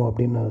நடிக்கணும்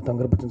அப்படின்னு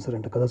தங்கர் பச்சன் சார்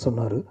என்கிட்ட கதை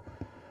சொன்னார்.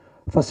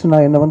 ஃபஸ்ட்டு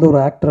நான் என்னை வந்து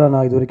ஒரு ஆக்டராக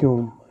நான் இது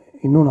வரைக்கும்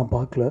இன்னும் நான்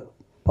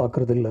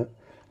பார்க்குறதில்ல.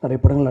 நிறைய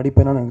படங்கள்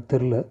நடிப்பேனான்னு எனக்கு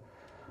தெரில.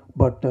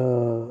 பட்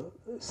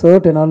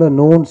சார் என்னால்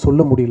நோன்னு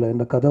சொல்ல முடியல.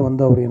 இந்த கதை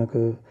வந்து அவர்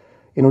எனக்கு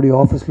என்னுடைய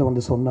ஆஃபீஸில்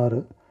வந்து சொன்னார்.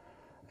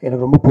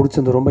 எனக்கு ரொம்ப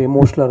பிடிச்சிருந்தது, ரொம்ப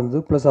எமோஷ்னலாக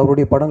இருந்தது. ப்ளஸ்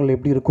அவருடைய படங்கள்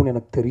எப்படி இருக்கும்னு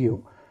எனக்கு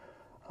தெரியும்.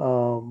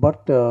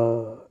 பட்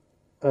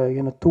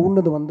என்னை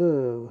தூண்டினது வந்து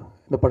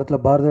இந்த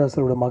படத்தில்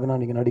பாரதிராஜரோட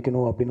மகனாக நீங்கள்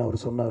நடிக்கணும் அப்படின்னு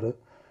அவர் சொன்னார்.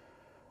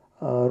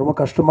 ரொம்ப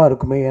கஷ்டமாக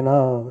இருக்குமே, ஏன்னா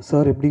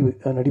சார் எப்படி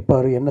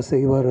நடிப்பார், என்ன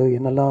செய்வார்,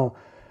 என்னெல்லாம்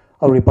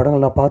அவருடைய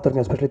படங்கள் நான்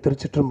பார்த்துருக்கேன். எஸ்பெஷலி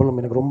திருச்சிற்றம்பலம்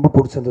எனக்கு ரொம்ப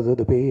பிடிச்சிருந்தது,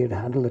 த way it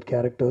handle that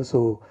character.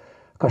 So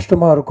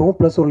கஷ்டமாக இருக்கும்,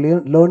 ப்ளஸ் ஒரு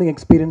லேர்னிங்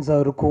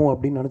எக்ஸ்பீரியன்ஸாக இருக்கும்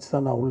அப்படின்னு நினச்சி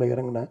தான் நான் உள்ளே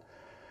இறங்கினேன்.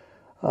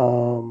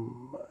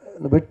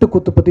 இந்த வெட்டு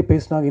குத்து பற்றி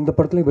பேசினாங்க. இந்த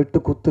படத்துலையும் வெட்டு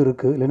குத்து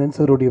இருக்குது, லெனின்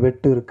சாருடைய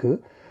வெட்டு இருக்குது,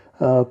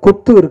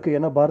 குத்து இருக்குது.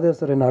 ஏன்னா பாரதியார்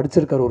சார் என்னை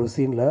அடிச்சிருக்கார் ஒரு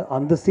சீனில்.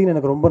 அந்த சீன்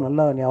எனக்கு ரொம்ப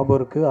நல்லா ஞாபகம்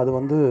இருக்குது. அது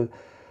வந்து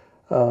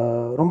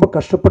ரொம்ப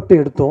கஷ்டப்பட்டு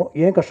எடுத்தோம்.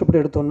 ஏன் கஷ்டப்பட்டு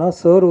எடுத்தோம்னா,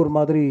 சார் ஒரு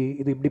மாதிரி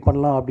இது இப்படி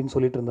பண்ணலாம் அப்படின்னு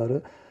சொல்லிட்டு இருந்தார்.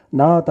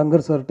 நான்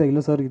தங்கர் சார்கிட்ட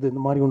இல்லை சார் இது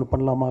இந்த மாதிரி ஒன்று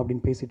பண்ணலாமா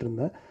அப்படின்னு பேசிகிட்டு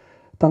இருந்தேன்.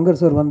 தங்கர்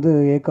சார் வந்து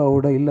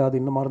ஏகாவோட இல்லை அது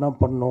இந்த மாதிரி தான்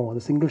பண்ணணும், அது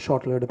சிங்கிள்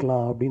ஷாட்டில்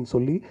எடுக்கலாம் அப்படின்னு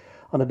சொல்லி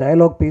அந்த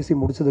டயலாக் பேசி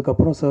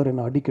முடிச்சதுக்கப்புறம் சார்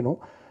என்னை அடிக்கணும்.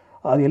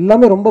 அது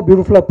எல்லாமே ரொம்ப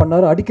பியூட்டிஃபுல்லாக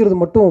பண்ணார். அடிக்கிறது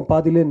மட்டும்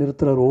பாதியிலே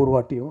நிறுத்துறாரு ஒவ்வொரு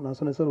வாட்டியும். நான்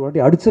சொன்னேன் சார் ஒரு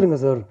வாட்டி அடிச்சிருங்க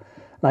சார்,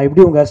 நான்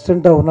எப்படி உங்கள்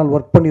அசிஸ்டண்ட்டாக ஒரு நாள்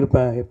ஒர்க்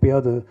பண்ணியிருப்பேன்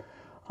எப்பயாவது,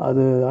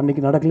 அது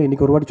அன்றைக்கி நடக்கல,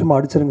 இன்றைக்கி ஒரு வாட்டி சும்மா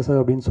அடிச்சிருங்க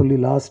சார் அப்படின்னு சொல்லி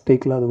லாஸ்ட்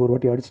டேக்கில் அது ஒரு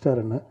வாட்டி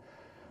அடிச்சிட்டார் என்ன.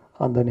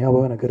 அந்த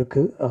ஞாபகம் எனக்கு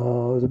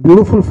இருக்குது.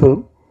 Beautiful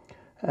film.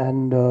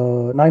 அண்ட்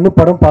நான் இன்னும்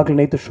படம் பார்க்கல,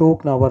 நேற்று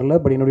ஷோக்கு நான் வரல.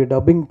 பட் என்னுடைய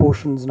டப்பிங்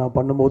போர்ஷன்ஸ் நான்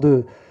பண்ணும்போது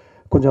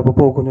கொஞ்சம்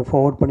அப்பப்போ கொஞ்சம்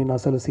ஃபார்வர்ட் பண்ணி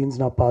நான் சில சீன்ஸ்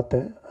நான்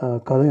பார்த்தேன்.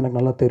 கதை எனக்கு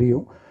நல்லா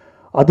தெரியும்.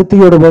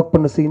 அதித்தியோட ஒர்க்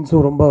பண்ண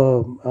சீன்ஸும் ரொம்ப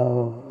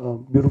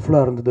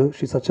பியூட்டிஃபுல்லாக இருந்தது.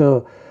 She such a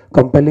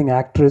compelling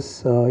actress.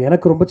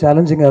 எனக்கு ரொம்ப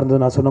சேலஞ்சிங்காக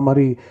இருந்தது. நான் சொன்ன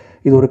மாதிரி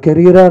இது ஒரு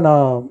கெரியராக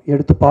நான்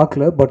எடுத்து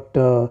பார்க்கல. பட்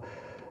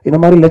இந்த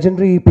மாதிரி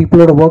லெஜெண்டரி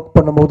பீப்புளோட ஒர்க்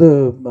பண்ணும்போது,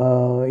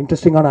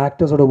 இன்ட்ரெஸ்டிங்கான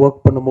ஆக்டர்ஸோட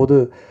ஒர்க் பண்ணும்போது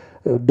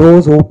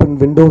doors open,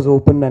 windows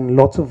open and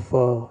lots of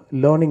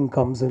learning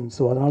comes in.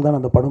 So அதனால தான்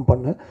அந்த படம்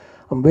பண்ணேன்.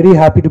 I'm very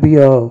happy to be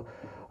a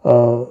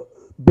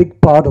big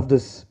part of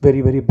this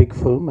very very big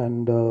film.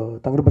 And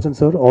Thangar Bachan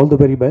sir, all the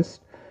very best.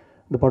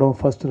 இந்த படம்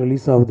first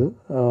release ஆகுது.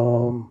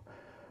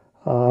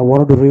 I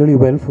want to do really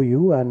well for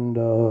you. And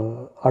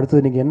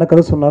அடுத்தது நீங்கள் என்ன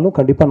கதை சொன்னாலும்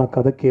கண்டிப்பாக நான்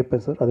கதை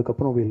கேட்பேன் சார்.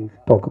 அதுக்கப்புறம் we'll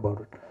talk about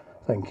it.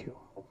 Thank you.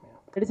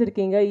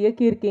 நடிச்சிருக்கீங்க,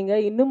 இயக்கியிருக்கீங்க.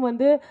 இன்னும்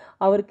வந்து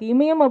அவருக்கு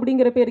இமயம்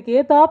அப்படிங்கிற பேருக்கு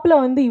ஏத்தாப்புல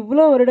வந்து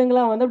இவ்வளோ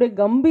வருடங்களாக வந்து அப்படியே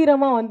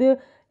கம்பீரமாக வந்து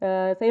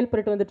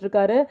செயல்பட்டு வந்துட்டு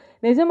இருக்காரு.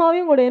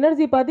 நிஜமாவே உங்களோட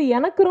எனர்ஜி பார்த்து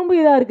எனக்கு ரொம்ப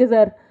இதாக இருக்குது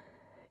சார்.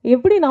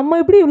 எப்படி நம்ம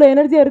எப்படி இவ்வளோ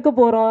எனர்ஜியாக இருக்க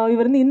போகிறோம்,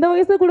 இவர் வந்து இந்த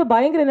வயசுல கூட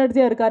பயங்கர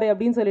எனர்ஜியாக இருக்காரு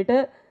அப்படின்னு சொல்லிட்டு.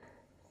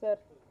 சார்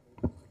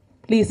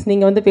ப்ளீஸ்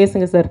நீங்கள் வந்து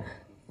பேசுங்க சார்.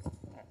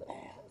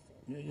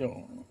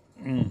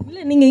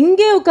 இல்லை நீங்கள்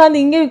இங்கே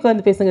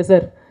உட்காந்து பேசுங்க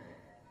சார்.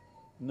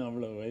 இன்னும்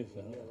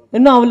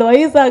அவ்வளோ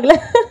வயசாகல.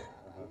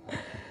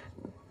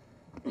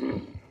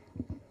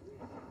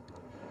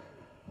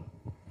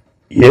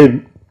 ஏன்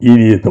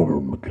இனிய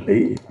தமிழ் மக்களே,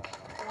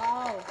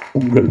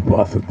 உங்கள்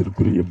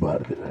பாசத்திற்குரிய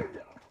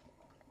பாரதிராஜா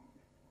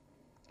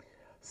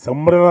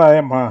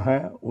சம்பிரதாயமாக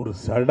ஒரு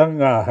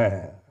சடங்காக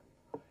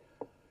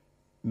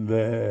இந்த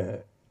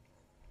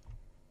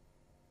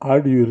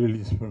ஆடியோ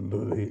ரிலீஸ்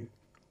பண்ணுறது,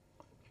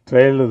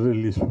 ட்ரெய்லர்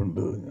ரிலீஸ்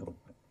பண்ணுறதுங்கிறது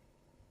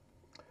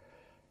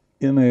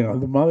எனக்கு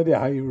அது மாதிரி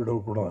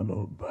ஆகிவிடக்கூடாதுன்னு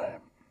ஒரு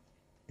பயம்.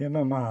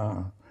 ஏன்னா நான்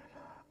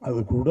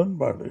அதுக்கு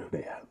உடன்பாடு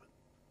கிடையாது.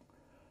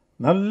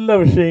 நல்ல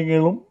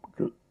விஷயங்களும்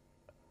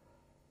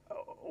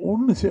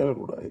ஒன்று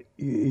சேரக்கூடாது.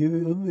 இது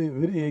வந்து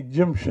வெரி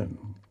எக்ஸம்ஷன்.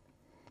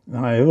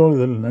 நான் ஏதோ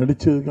இதில்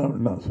நடித்ததுக்காக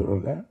நான்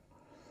சொல்லலை.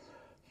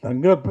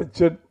 தங்கர்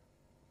பச்சன்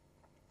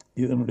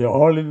இதனுடைய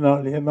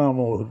ஆளினாலேயே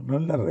நாம் ஒரு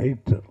நல்ல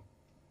ரைட்டர்.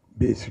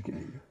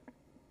 பேசிக்கலி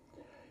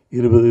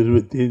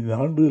 20-25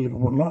 ஆண்டுகளுக்கு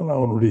முன்னால்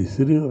அவனுடைய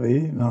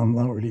சிறுகதையை நான்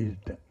தான்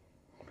வெளியிட்டேன்.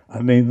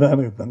 அன்னைக்கு தான்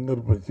எனக்கு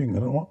தங்கர்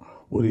பச்சைங்கிறவன்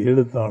ஒரு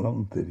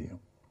எழுத்தாளன்னு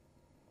தெரியும்.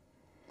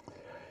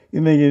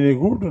 இன்றைக்கி என்னை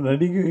கூப்பிட்டு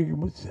நடிக்க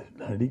வைக்கும்போது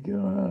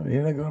நடிக்கிறேன்.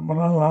 எனக்கு ரொம்ப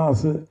நாள்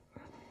ஆசை.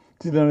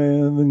 சின்ன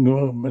வயது இங்கே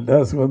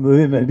மெட்ராஸுக்கு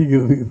வந்ததே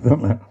நடிக்கிறதுக்கு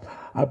தானே.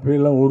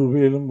 அப்போல்லாம் ஒரு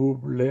வேலும்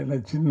கூப்பிடல. ஏன்னா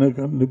சின்ன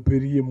கண்ணு,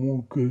 பெரிய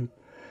மூக்கு,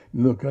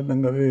 இந்த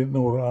கண்ணுங்கிறது என்ன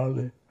ஒரு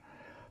ஆள்,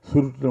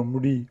 சுருட்ட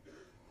முடி.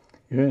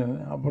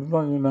 அப்புறம்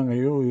தான் சொன்னாங்க,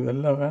 ஐயோ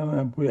இதெல்லாம்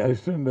வேணாம், போய்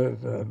அசிஸ்டன்ட்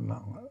டைரக்டர்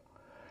இருந்தாங்க.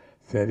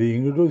 சரி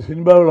எங்கிட்ட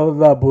சினிமாவில்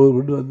வந்தால் போது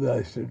விட்டு வந்து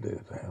அசிஸ்டன்ட்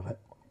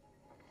டைரக்டர்.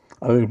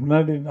 அதுக்கு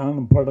முன்னாடி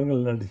நானும்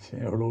படங்கள்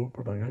நடித்தேன், எவ்வளோ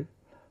படங்கள்.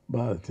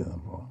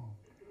 பாரதிராஜா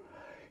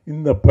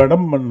இந்த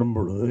படம் பண்ணும்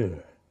பொழுது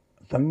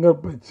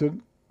தங்கர் பச்சன்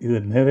இதை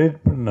நரேட்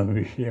பண்ண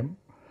விஷயம்,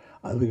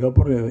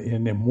 அதுக்கப்புறம்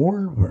என்னை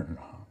மூல்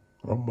பண்ணான்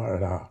ரொம்ப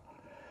அழகா.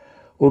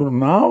 ஒரு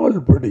நாவல்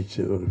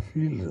படித்த ஒரு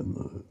ஃபீல்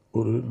இருந்தது.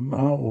 ஒரு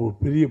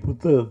பெரிய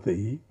புத்தகத்தை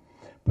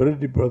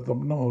புரட்டி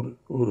பார்த்தோம்னா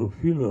ஒரு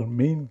ஃபீல், ஒரு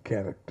மெயின்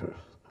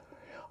கேரக்டர்ஸ்.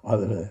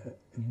 அதில்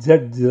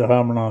ஜட்ஜ்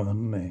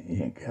ராமநாதன்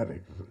என்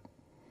கேரக்டர்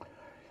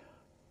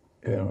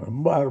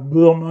ரொம்ப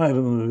அற்புதமாக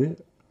இருந்தது.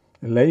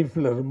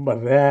 லைஃப்பில் ரொம்ப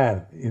ரேர்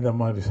இந்த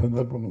மாதிரி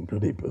சந்தர்ப்பம்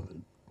கிடைப்பது.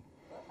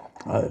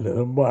 அதில்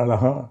ரொம்ப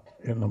அழகாக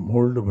என்னை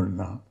மோல்டு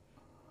பண்ணான்.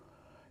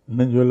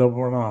 இன்னும் சொல்ல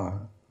போனால்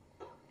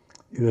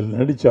இதில்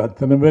நடித்த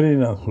அத்தனை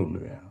பேரையும் நான்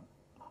சொல்லுவேன்.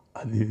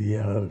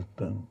 அதிதியாக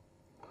இருக்கட்டும்,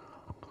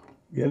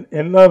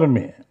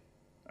 எல்லாருமே,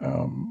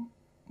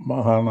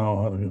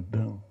 மகானாவாக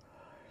இருக்கட்டும்.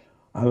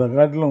 அதை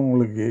காட்டிலும்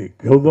உங்களுக்கு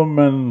கௌதம்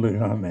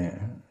மேனனுக்கான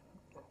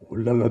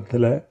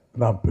உள்ளத்தில்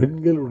நான்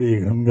பெண்களுடைய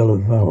கண்களை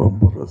தான்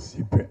ரொம்ப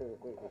ரசிப்பேன்.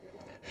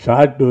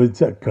 ஷார்ட்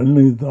வச்சா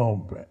கண்ணுக்கு தான்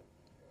வைப்பேன்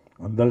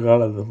அந்த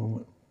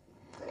காலத்துலேருந்து.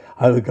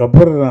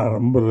 அதுக்கப்புறம் நான்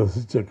ரொம்ப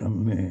ரசித்த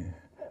கண்ணு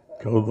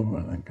கௌதம்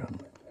மேனன்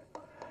கண்ணு.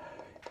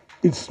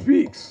 இட்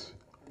ஸ்பீக்ஸ்,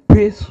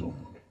 பேசும்.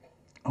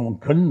 அவன்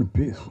கண்ணு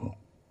பேசும்.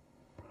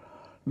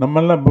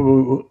 நம்மெல்லாம் இப்போ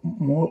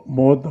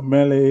முகத்தை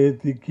மேலே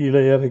ஏற்றி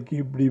கீழே இறக்கி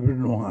இப்படி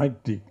பண்ணுவோம்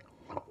acting.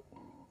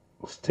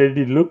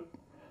 Steady look,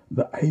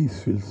 the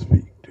eyes will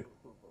speak.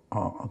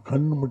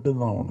 கண்ணு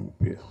மட்டும்தான் அவனுக்கு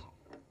பேசும்.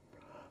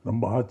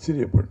 ரொம்ப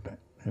ஆச்சரியப்பட்டேன்.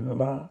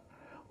 என்னடா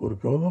ஒரு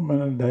கௌதம்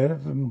மேனன்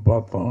டைரக்டர்னு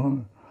பார்த்தோம்,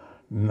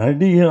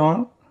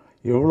 நடிகனாக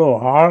எவ்வளோ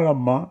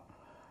ஆழமாக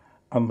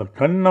அந்த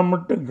கண்ணை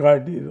மட்டும்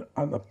காட்டி,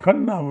 அந்த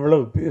கண்ணை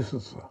அவ்வளவு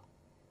பேசும் சார்.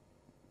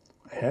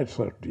 Hats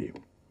off team.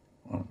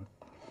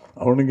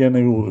 அவனுக்கு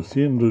எனக்கு ஒரு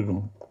சீன்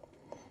இருக்கும்,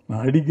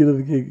 நான்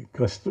அடிக்கிறதுக்கே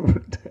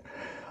கஷ்டப்பட்டேன்.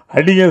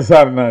 அடிங்க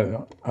சார் நான்,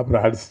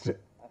 அப்புறம்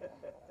அடிச்சிட்டேன்.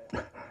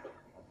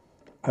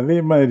 அதே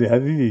மாதிரி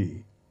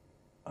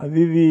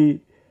அதிதிக்கு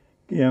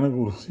எனக்கு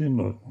ஒரு சீன்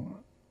இருக்கும்,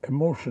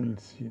 எமோஷனல்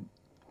சீன்.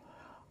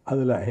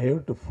 அதில் I have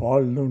to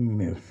fall down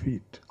in your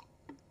feet.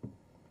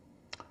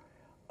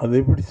 அது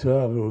எப்படி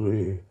சார், ஒரு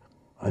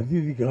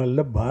அதிதி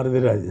காலில்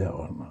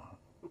பாரதிராஜாவானா,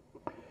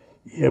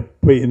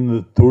 எப்போ இந்த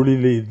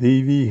தொழிலை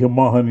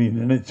தெய்வீகமாக நீ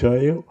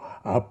நினைச்சாயோ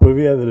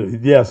அப்போவே அதில்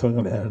வித்தியாசம்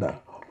கிடையாடா,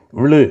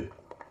 விழு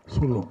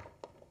சொல்லும்.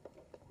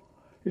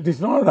 இட்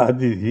இஸ் நாட்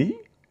அதிதி,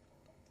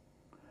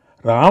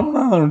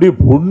 ராமநாதனுடைய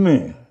பொண்ணு.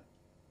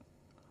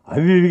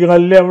 அதிதி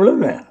காலிலே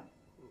அவ்வளோதான்.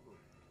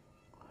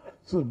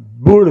 So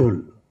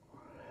beautiful.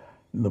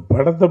 இந்த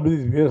படத்தை பற்றி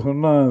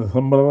பேசணுன்னா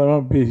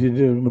சம்பிரதாயமாக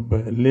பேசிகிட்டே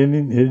இருப்பேன்.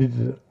 Lenin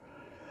editor.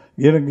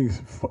 எனக்கு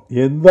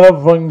எந்த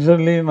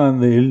ஃபங்க்ஷன்லேயும் நான்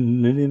அந்த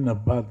லெனினை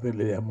பார்த்தது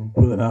இல்லையா.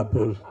 30-40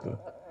 வருஷத்தில்,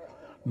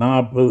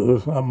 40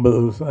 வருஷம் 50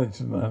 வருஷம்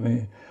ஆச்சு நானே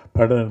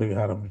படம் எடுக்க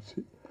ஆரம்பித்து.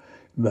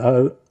 இந்த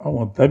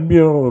அவங்க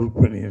தம்பியோட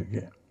ஒர்க்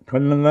பண்ணியிருக்கேன்.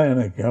 கண்ணன் தான்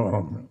எனக்கு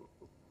கேமராமேன்.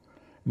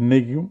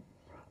 இன்றைக்கும்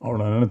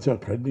அவனை நினச்சா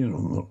கண்ணீர்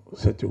வந்துடும்.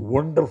 Such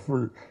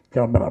wonderful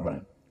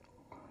cameraman.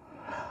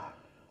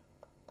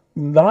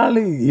 இந்த ஆள்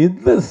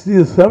எந்த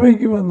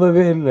சபைக்கு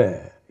வந்ததே இல்லை.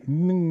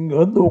 இன்னும் இங்கே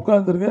வந்து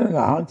உட்காந்துருக்கேன்.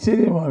 எனக்கு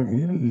ஆச்சரியமாக இருக்கு.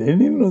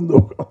 லெனின் வந்து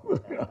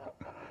உட்காந்துருக்கேன்.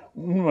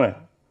 உண்மை.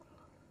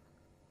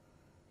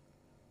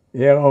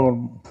 ஏன்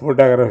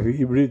ஃபோட்டோகிராஃபி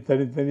இப்படி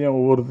தனித்தனியாக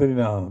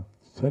ஒவ்வொருத்தரையும் நான்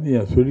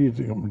சரியாக சொல்லிகிட்டு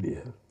இருக்க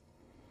முடியாது.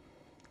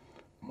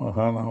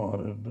 மகானாவாக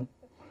இருக்கட்டும்,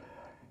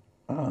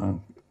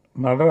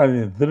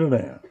 நடராஜன்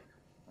திருடன்,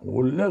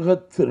 உலக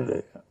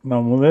திருடன்.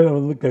 நான் முதல்ல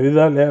வந்து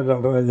கவிதாலயா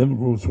நடராஜன்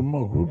சும்மா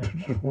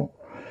கூப்பிட்டுருப்போம்.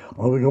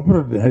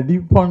 அதுக்கப்புறம்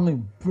நடிப்பான்னு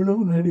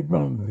இவ்வளவு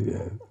நடிப்பான்னு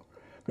தெரியாது.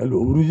 அது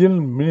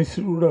ஒரிஜினல்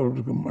மினிஸ்டர் கூட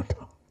இருக்க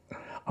மாட்டான்.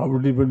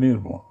 அப்படி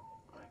பண்ணியிருப்போம்.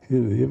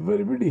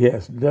 Everybody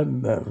has done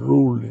the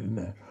rule in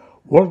a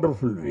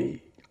wonderful way.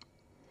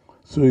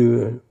 So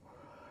இது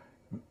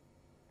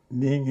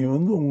நீங்கள்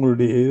வந்து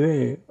உங்களுடைய இதே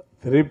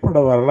திரைப்பட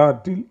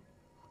வரலாற்றில்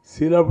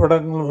சில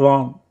படங்கள்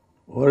தான்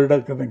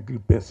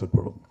வருடக்கணக்கில்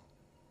பேசப்படும்.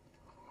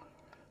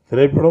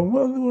 திரைப்படம்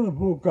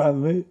வந்து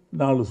உட்காந்து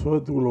 4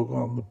 சுகத்துக்குள்ள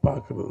உட்காந்து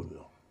பார்க்குறது.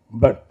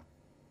 But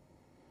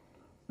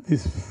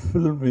this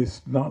film is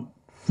not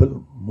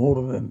film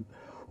மோர் தென்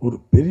ஒரு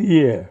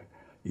பெரிய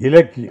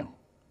இலக்கியம்,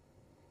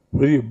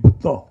 பெரிய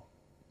புத்தகம்.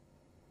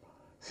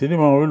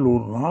 சினிமாவில்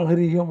ஒரு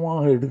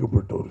நாகரிகமாக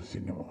எடுக்கப்பட்ட ஒரு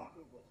சினிமா.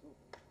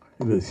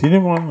 இது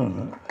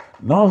சினிமான்னு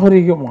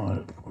நாகரிகமாக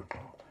எடுக்கப்பட்ட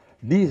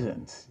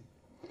டீசன்சி.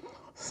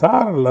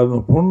 சாரல் அந்த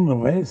பொண்ணு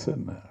வயசு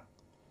என்ன,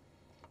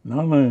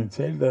 நானும்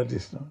சைல்டு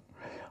ஆர்டிஸ்ட்.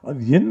 அது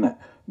என்ன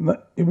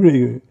இப்படி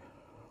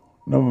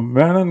நம்ம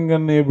மேனன்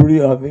கண்ணு எப்படி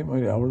அதே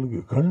மாதிரி அவளுக்கு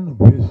கண்ணு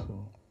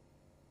பேசும்.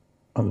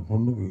 அந்த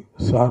பொண்ணுக்கு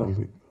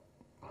சாரலுக்கு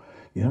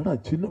ஏன்னா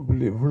சின்ன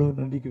பிள்ளை எவ்வளோ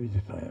நடிக்க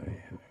வச்சுட்டாங்க.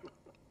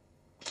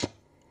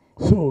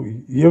 So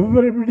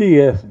everybody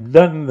has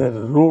done the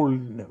role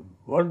in a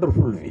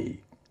wonderful வே.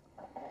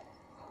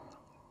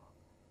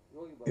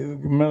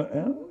 இதுக்கு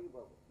மேலே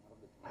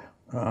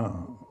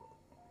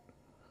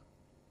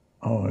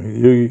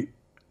யோகி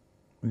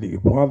இன்றைக்கி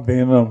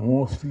பார்த்தீங்கன்னா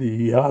மோஸ்ட்லி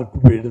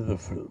ஆக்குபைடு த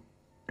ஃபில்ம்.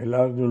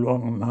 எல்லோரும்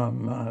சொல்லுவாங்க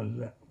நான்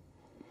இல்லை.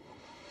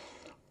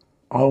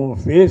 அவங்க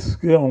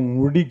ஃபேஸ்க்கு அவங்க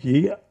முடிக்கி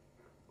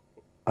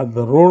அந்த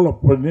ரோலை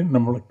பண்ணி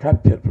நம்மளை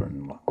கேப்சர்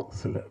பண்ணலாம்.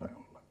 சில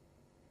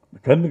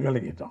இடங்களில் கண்ணு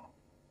கலக்கிட்டான்.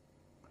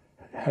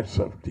 ஹேட்ஸ்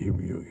ஆஃப்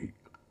டிவி யோகி.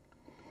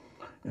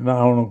 ஏன்னா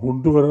அவனை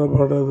கொண்டு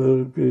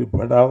வரப்படுறதுக்கு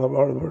படாத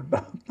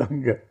பாடுபட்டான்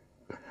தங்க.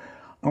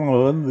 அவங்க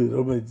வந்து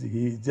ரொம்ப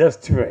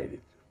ஜஸ்டிஃபைடு,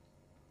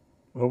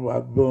 ரொம்ப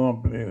அற்புதமாக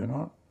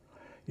பண்ணியிருந்தான்.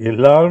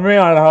 எல்லாருமே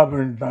அழகாக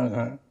பண்ணிட்டாங்க.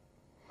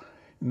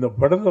 இந்த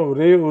படத்தில்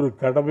ஒரே ஒரு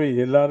கடமை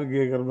எல்லாரும்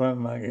கேட்குற மாதிரி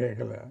நான்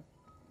கேட்கல.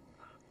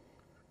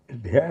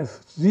 It has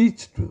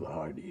reach to the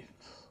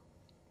audience.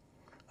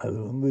 அது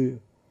வந்து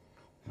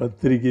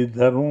பத்திரிகை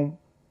தர்மம்,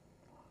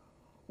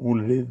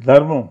 உங்களுடைய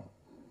தர்மம்.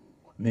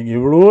 நீங்கள்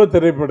எவ்வளவோ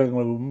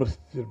திரைப்படங்களை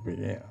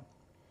விமர்சிச்சிருப்பீங்க.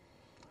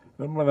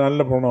 ரொம்ப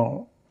நல்ல படம்,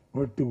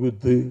 வெட்டு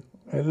குத்து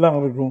எல்லாம்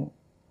இருக்கும்,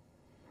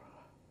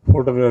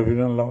 ஃபோட்டோகிராஃபி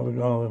நல்லா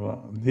இருக்கும்.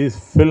 அதெல்லாம் this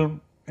film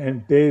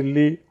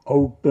entirely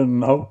out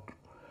and out,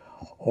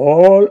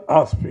 all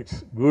aspects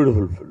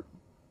beautiful film.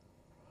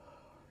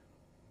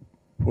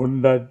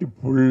 பொண்டாட்டி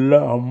புள்ள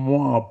அம்மா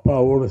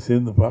அப்பாவோடு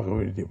சேர்ந்து பார்க்க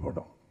வேண்டிய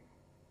படம்,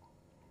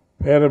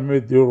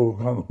 பேரம்பேத்தியோடு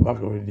உட்காந்து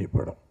பார்க்க வேண்டிய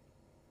படம்.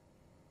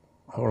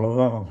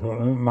 அவ்வளோதான் நான்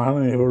சொல்கிறேன்.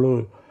 நானும் எவ்வளோ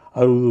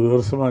 60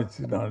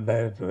 வருஷமாச்சு நான்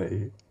டைரக்டர் ஆகி.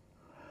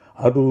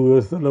 60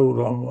 வருஷத்தில்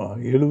ஒரு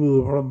 70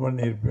 படம்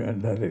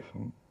பண்ணியிருப்பேன்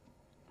டைரக்ஷன்.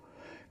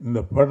 இந்த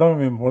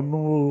படம் என்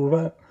பண்ணும்போது கூட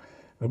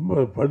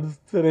ரொம்ப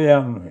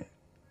படுத்துறையானுவேன்.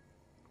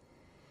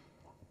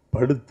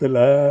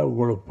 படுத்தலை,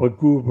 உங்களை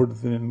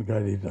பக்குவப்படுத்தினேன்னு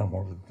காட்டிட்டான்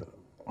படத்தில்.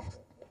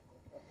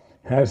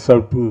 Hats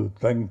off to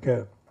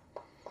Thangar.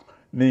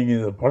 நீங்கள்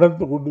இந்த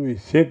படத்தை கொண்டு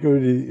போய் சேர்க்க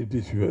வேண்டியது இட்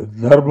இஸ்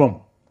தர்மம்.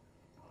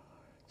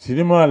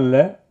 சினிமா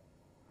இல்லை,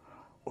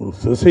 ஒரு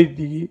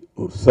சொசைட்டிக்கு,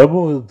 ஒரு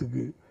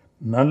சமூகத்துக்கு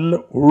நல்ல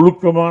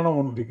ஒழுக்கமான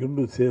ஒன்றை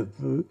கொண்டு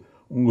சேர்த்து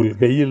உங்கள்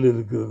கையில்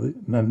இருக்கிறது.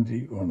 நன்றி,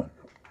 வணக்கம்.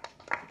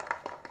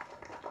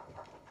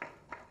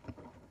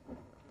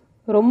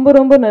 ரொம்ப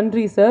ரொம்ப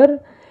நன்றி சார்.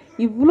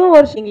 இவ்வளோ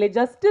வருஷங்களே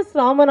ஜஸ்டிஸ்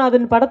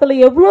ராமநாதன் படத்தில்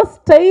எவ்வளோ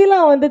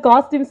ஸ்டைலாக வந்து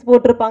காஸ்டியூம்ஸ்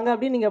போட்டிருப்பாங்க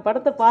அப்படின்னு நீங்கள்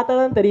படத்தை பார்த்தா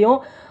தான் தெரியும்.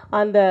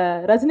 அந்த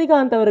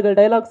ரஜினிகாந்த் அவர்கள்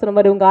டைலாக் சொன்ன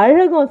மாதிரி உங்கள்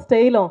அழகும்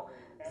ஸ்டைலும்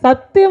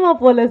சத்தியமாக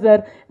போல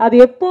சார். அது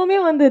எப்போவுமே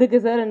வந்து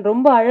இருக்குது சார்.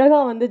 ரொம்ப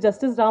அழகாக வந்து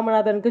ஜஸ்டிஸ்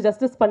ராமநாதனுக்கு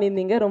ஜஸ்டிஸ்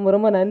பண்ணியிருந்தீங்க. ரொம்ப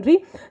ரொம்ப நன்றி.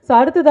 ஸோ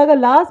அடுத்ததாக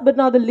last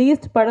but not the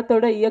least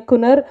படத்தோட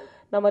இயக்குனர்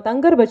நம்ம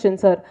தங்கர் பச்சன்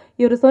சார்.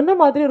 இவர் சொன்ன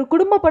மாதிரி ஒரு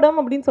குடும்ப படம்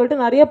அப்படின்னு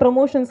சொல்லிட்டு நிறைய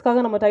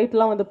ப்ரமோஷன்ஸ்க்காக நம்ம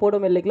டைட்டிலாம் வந்து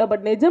போடும் இல்லைங்களா.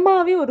 பட்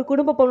நிஜமாவே ஒரு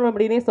குடும்ப படம்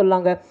அப்படின்னே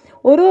சொல்லாங்க.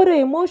 ஒரு ஒரு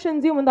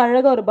எமோஷன்ஸையும் வந்து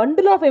அழகாக ஒரு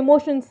பண்டில் ஆஃப்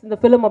எமோஷன்ஸ் இந்த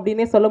ஃபிலிம்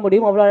அப்படின்னே சொல்ல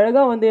முடியும். அவ்வளோ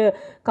அழகாக வந்து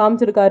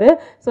காமிச்சிருக்காரு.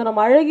 ஸோ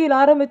நம்ம அழகியில்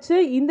ஆரம்பித்து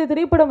இந்த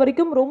திரைப்படம்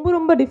வரைக்கும் ரொம்ப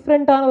ரொம்ப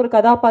டிஃப்ரெண்ட்டான ஒரு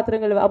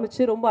கதாபாத்திரங்கள்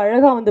அமைச்சு ரொம்ப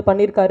அழகாக வந்து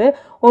பண்ணியிருக்காரு.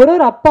 ஒரு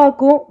ஒரு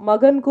அப்பாவுக்கும்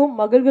மகனுக்கும்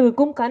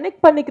மகள்களுக்கும்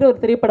கனெக்ட் பண்ணிக்கிற ஒரு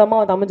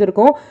திரைப்படமாக வந்து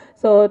அமைஞ்சிருக்கும்.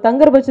 ஸோ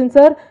தங்கர் பச்சன்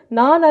சார்,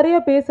 நான் நிறைய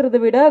பேசுகிறத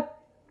விட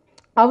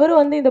அவர்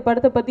வந்து இந்த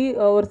படத்தை பற்றி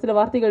ஒரு சில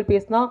வார்த்தைகள்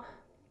பேசினா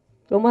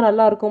ரொம்ப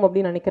நல்லா இருக்கும்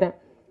அப்படின்னு நினைக்கிறேன்.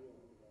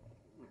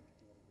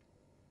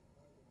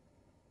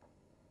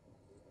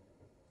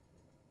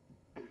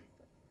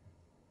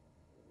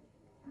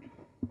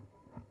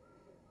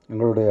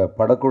 எங்களுடைய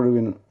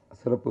படக்குழுவின்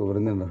சிறப்பு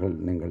விருந்தினர்கள்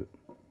நீங்கள்.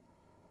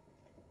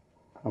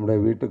 நம்முடைய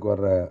வீட்டுக்கு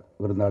வர்ற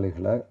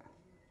விருந்தாளிகளை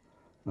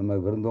நம்ம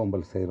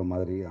விருந்தோம்பல் செய்கிற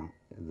மாதிரி தான்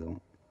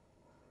இதுவும்.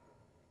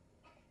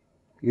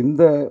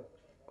 இந்த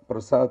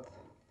பிரசாத்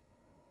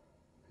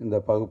இந்த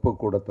பகுப்பு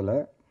கூடத்தில்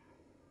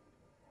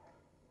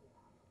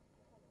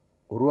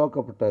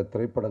உருவாக்கப்பட்ட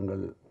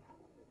திரைப்படங்கள்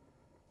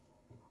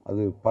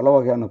அது பல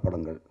வகையான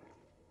படங்கள்.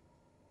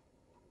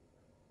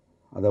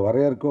 அதை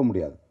வரையறுக்கவும்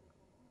முடியாது.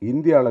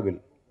 இந்திய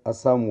அளவில்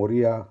அஸ்ஸாம்,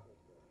 ஒரியா,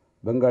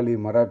 பெங்காலி,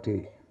 மராட்டி,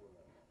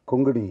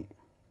 கொங்கணி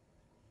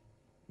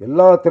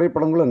எல்லா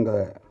திரைப்படங்களும்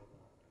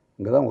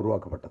இங்கே தான்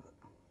உருவாக்கப்பட்டது.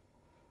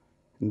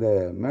 இந்த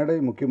மேடை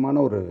முக்கியமான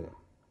ஒரு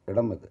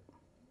இடம் அது.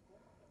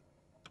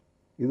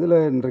 இதில்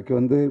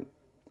இன்றைக்கு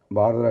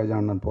பாரதிராஜா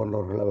அண்ணன்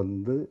போன்றவர்களை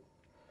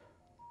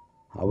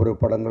அவர்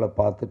படங்களை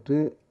பார்த்துட்டு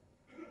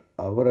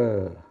அவரை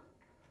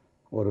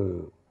ஒரு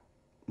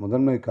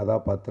முதன்மை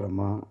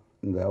கதாபாத்திரமாக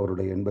இந்த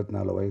அவருடைய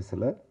 84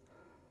 வயசில்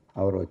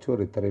அவரை வச்சு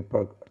ஒரு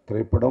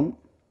திரைப்படம்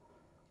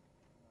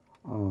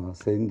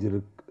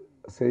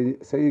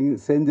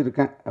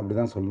செஞ்சிருக்கேன் அப்படி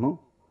தான் சொல்லணும்.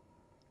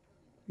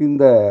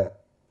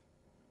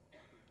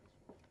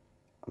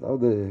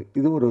 அதாவது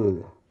இது ஒரு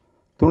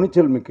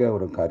துணிச்சல் மிக்க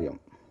ஒரு காரியம்.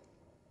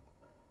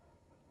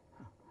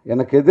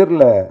 எனக்கு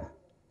எதிரில்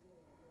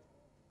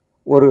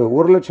ஒரு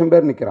 1,00,000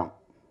 பேர் நிற்கிறான்.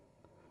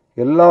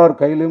 எல்லார்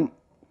கையிலும்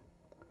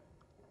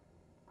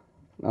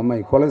நம்மை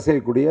கொலை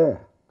செய்யக்கூடிய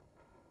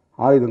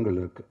ஆயுதங்கள்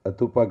இருக்குது. அது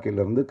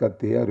துப்பாக்கியிலிருந்து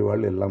கத்தி,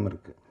 அரிவாள் எல்லாம்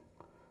இருக்குது.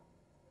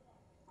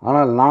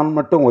 ஆனால் நான்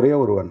மட்டும் ஒரே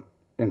ஒருவன்,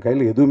 என்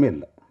கையில் எதுவுமே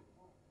இல்லை.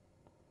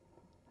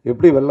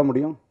 எப்படி வெல்ல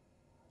முடியும்?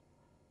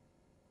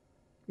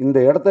 இந்த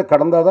இடத்த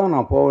கடந்தால் தான்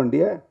நான் போக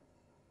வேண்டிய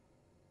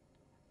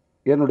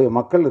என்னுடைய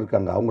மக்கள்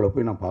இருக்காங்க, அவங்கள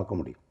போய் நான் பார்க்க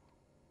முடியும்.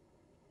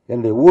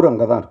 என்னுடைய ஊர்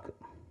அங்கே தான் இருக்குது.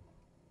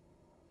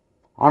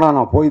 ஆனால்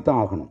நான் போய் தான்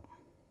ஆகணும்.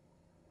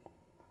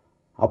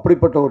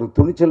 அப்படிப்பட்ட ஒரு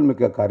துணிச்சல்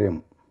மிக்க காரியம்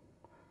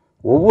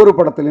ஒவ்வொரு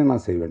படத்துலையும்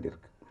நான் செய்ய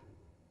வேண்டியிருக்கு.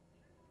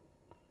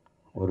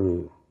 ஒரு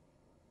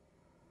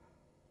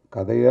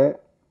கதையை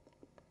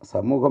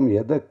சமூகம்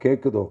எதை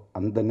கேட்குதோ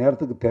அந்த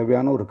நேரத்துக்கு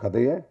தேவையான ஒரு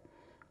கதையை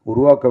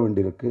உருவாக்க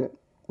வேண்டியிருக்கு.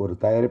 ஒரு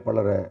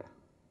தயாரிப்பாளரை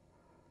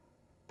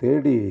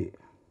தேடி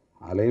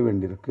அலைய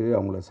வேண்டியிருக்கு,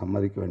 அவங்கள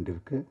சம்மதிக்க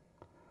வேண்டியிருக்கு.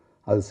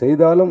 அது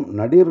செய்தாலும்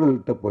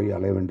நடிகர்கள்கிட்ட போய்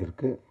அலைய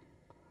வேண்டியிருக்கு.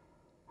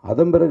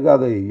 அதன் பிறகு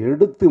அதை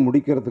எடுத்து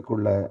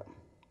முடிக்கிறதுக்குள்ள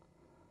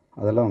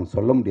அதெல்லாம்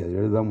சொல்ல முடியாது,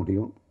 எழுத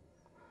முடியும்.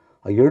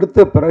 எடுத்த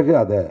பிறகு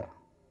அதை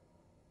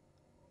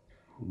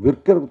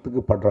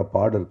விற்கிறதுக்கு படுற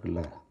பாடு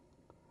இருக்குல்ல,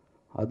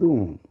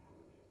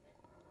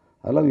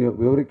 அதெல்லாம்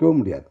விவரிக்கவும்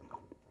முடியாது.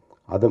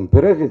 அதன்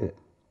பிறகு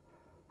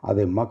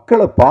அதை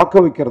மக்களை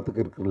பார்க்க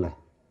வைக்கிறதுக்கு இருக்குல்ல,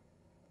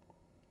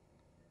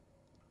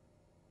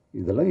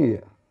 இதெல்லாம்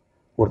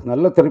ஒரு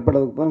நல்ல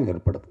திரைப்படத்துக்கு தான்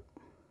ஏற்படுது.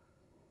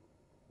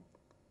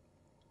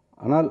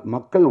 ஆனால்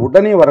மக்கள்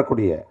உடனே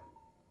வரக்கூடிய,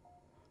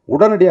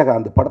 உடனடியாக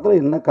அந்த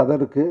படத்தில் என்ன கதை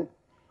இருக்குது,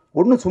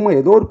 ஒன்று சும்மா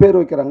ஏதோ ஒரு பேர்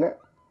வைக்கிறாங்க,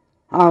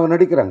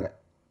 நடிக்கிறாங்க.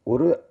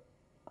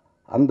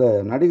 அந்த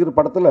நடிகர்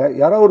படத்தில்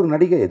யாரோ ஒரு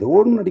நடிகை ஏதோ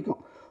ஒன்று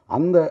நடிக்கும்,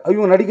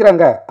 இவங்க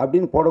நடிக்கிறாங்க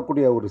அப்படின்னு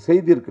போடக்கூடிய ஒரு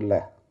செய்தி இருக்குல்ல,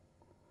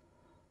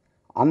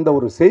 அந்த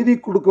ஒரு செய்தி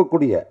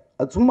கொடுக்கக்கூடிய,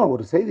 அது சும்மா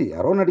ஒரு செய்தி,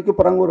 யாரோ நடிக்க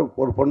போகிறாங்க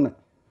ஒரு பொண்ணு,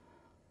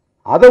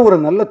 அதை ஒரு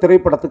நல்ல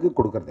திரைப்படத்துக்கு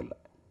கொடுக்கறதில்ல.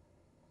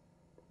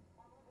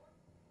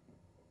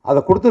 அதை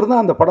கொடுத்துருந்தா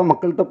அந்த படம்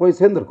மக்கள்கிட்ட போய்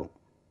சேர்ந்துருக்கும்.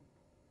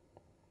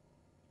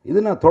 இது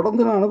நான்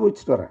தொடர்ந்து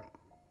அனுபவிச்சுட்டு வரேன்.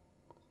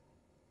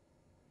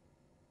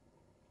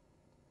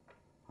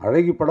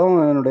 அழகி படம்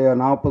என்னுடைய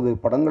 40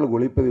 படங்களுக்கு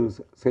ஒளிப்பதிவு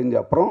செஞ்ச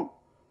அப்புறம்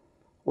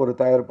ஒரு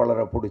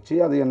தயாரிப்பாளரை பிடிச்சி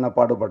அது என்ன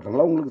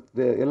பாடுபட்டாங்களோ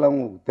உங்களுக்கு எல்லாம்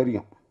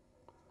தெரியும்.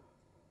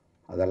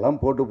 அதெல்லாம்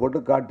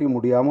போட்டு காட்டி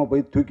முடியாமல்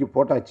போய் தூக்கியே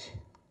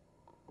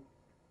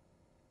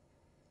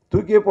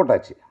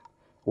போட்டாச்சு.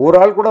 ஒரு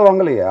ஆள் கூட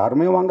வாங்கலையே,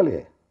 யாருமே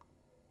வாங்கலையே.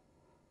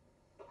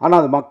 ஆனால்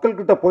அது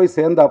மக்கள்கிட்ட போய்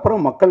சேர்ந்த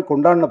அப்புறம் மக்கள்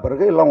கொண்டாடின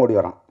பிறகு எல்லாம் ஓடி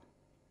வரான்.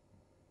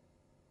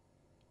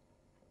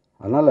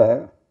 அதனால்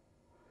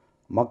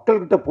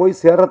மக்கள்கிட்ட போய்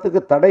சேர்றதுக்கு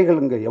தடைகள்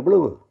இங்கே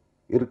எவ்வளவு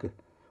இருக்குது.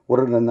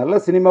 ஒரு நல்ல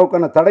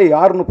சினிமாவுக்கான தடை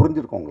யாருன்னு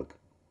புரிஞ்சிருக்கோம் உங்களுக்கு.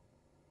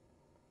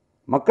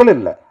 மக்கள்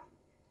இல்லை.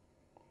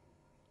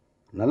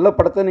 நல்ல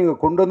படத்தை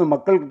நீங்கள் கொண்டு வந்து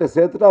மக்கள்கிட்ட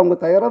சேர்த்துட்டு அவங்க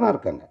தயாராக தான்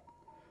இருக்காங்க.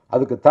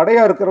 அதுக்கு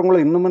தடையாக இருக்கிறவங்கள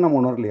இன்னுமே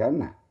நம்ம உணரலையா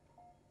என்ன?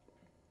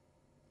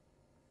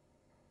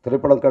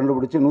 திரைப்படம்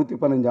கண்டுபிடிச்சி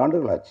 115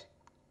 ஆண்டுகள் ஆச்சு.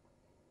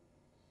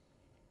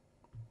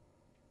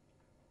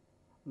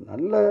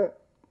 நல்ல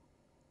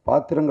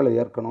பாத்திரங்களை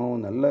ஏற்கணும்,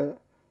 நல்ல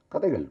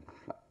கதைகள்,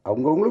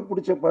 அவங்கவுங்களுக்கு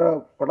பிடிச்ச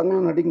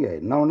படங்களும் நடிங்க,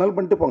 என்ன வேணாலும்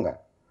பண்ணிட்டு போங்க.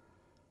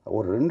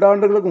 ஒரு 2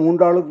 ஆண்டுகளுக்கு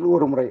 3 ஆண்டுகளுக்கு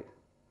ஒரு முறை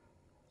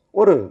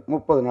ஒரு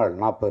 30 நாள்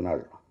 40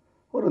 நாள்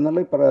ஒரு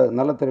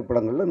நல்ல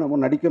திரைப்படங்களில் நம்ம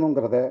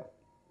நடிக்கணுங்கிறத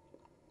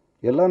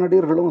எல்லா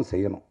நடிகர்களும்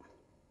செய்யணும்.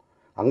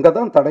 அங்கே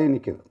தான் தடை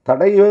நிற்கிது.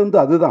 தடை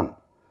அதுதான்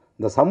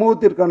இந்த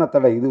சமூகத்திற்கான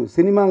தடை. இது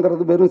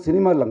சினிமாங்கிறது வெறும்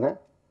சினிமா இல்லைங்க,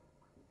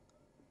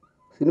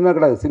 சினிமா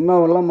கிடையாது.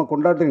 சினிமாவெல்லாம் நம்ம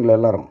கொண்டாடுறீங்களா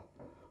எல்லாரும்,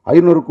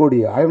 500 கோடி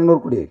 600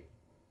 கோடி,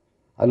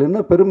 அதில் என்ன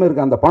பெருமை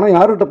இருக்குது? அந்த பணம்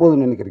யார்கிட்ட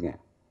போகுதுன்னு நினைக்கிறீங்க?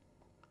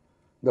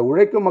 இந்த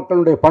உழைக்கும்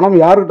மக்களுடைய பணம்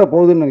யார்கிட்ட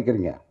போகுதுன்னு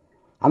நினைக்கிறீங்க?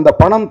 அந்த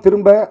பணம்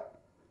திரும்ப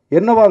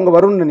என்னவா அங்கே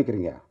வரும்னு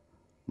நினைக்கிறீங்க?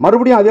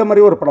 மறுபடியும் அதே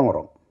மாதிரி ஒரு படம்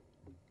வரும்.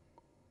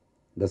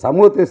 இந்த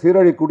சமூகத்தை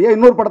சீரழிக்கக்கூடிய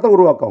இன்னொரு படத்தை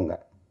உருவாக்குவாங்க.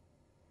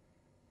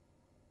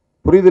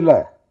 புரியுதில்ல?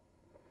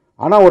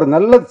 ஆனால் ஒரு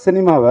நல்ல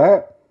சினிமாவை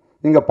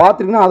நீங்கள்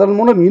பார்த்தீங்கன்னா அதன்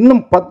மூலம்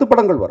இன்னும் 10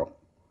 படங்கள் வரும்,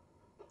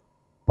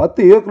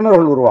 10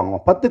 இயக்குநர்கள் வருவாங்க,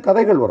 10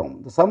 கதைகள் வரும்,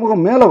 இந்த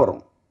சமூகம் மேலே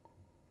வரும்.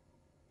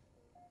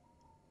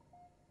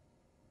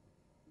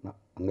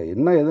 அங்கே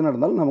என்ன எது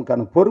நடந்தாலும்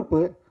நமக்கான பொறுப்பு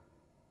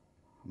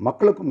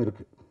மக்களுக்கும்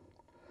இருக்குது.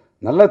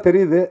 நல்லா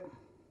தெரியுது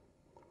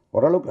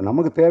ஓரளவுக்கு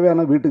நமக்கு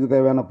தேவையான வீட்டுக்கு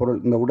தேவையான பொருள்,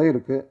 இந்த உடை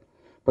இருக்குது,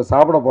 இப்போ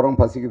சாப்பிட போகிறோம்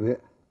பசிக்குது,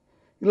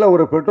 இல்லை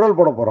ஒரு பெட்ரோல்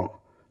போட போகிறோம்,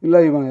 இல்லை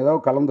இவன் ஏதோ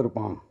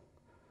கலந்துருப்பான்,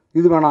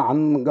 இது வேணாம்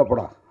அங்கே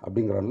போடா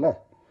அப்படிங்கிறோம்ல.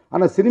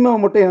 ஆனால் சினிமாவை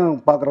மட்டும்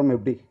ஏன் பார்க்குறோம்?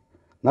 எப்படி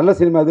நல்ல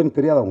சினிமா எதுன்னு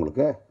தெரியாதா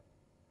உங்களுக்கு?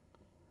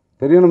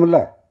 தெரியணுமில்ல,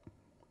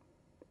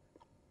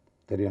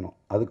 தெரியணும்.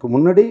 அதுக்கு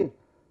முன்னாடி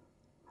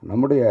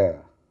நம்முடைய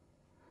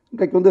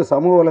இன்றைக்கு வந்து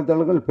சமூக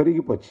வலைத்தளங்கள்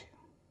பெருகி போச்சு.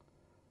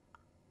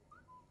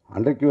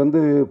 அன்றைக்கு வந்து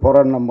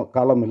போராடின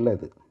காலம் இல்லை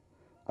இது.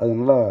 அது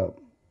நல்லா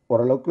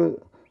ஓரளவுக்கு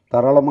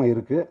தாராளமாக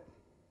இருக்குது.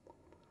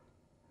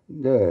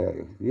 இந்த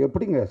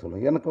எப்படிங்க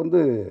சொல்லுங்கள், எனக்கு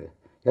வந்து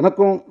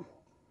எனக்கும்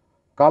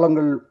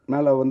காலங்கள்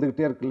மேலே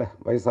வந்துக்கிட்டே இருக்குல்ல,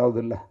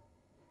 வயசாகுது இல்லை.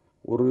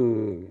 ஒரு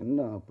என்ன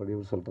அப்படி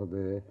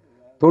சொல்கிறது,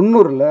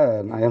 90ல்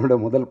நான் என்னுடைய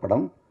முதல்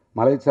படம்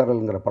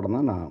மலைச்சாரல்ங்கிற படம்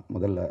தான் நான்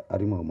முதல்ல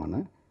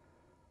அறிமுகமானேன்.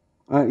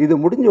 இது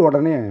முடிஞ்ச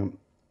உடனே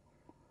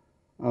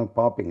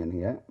பார்ப்பீங்க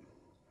நீங்கள்,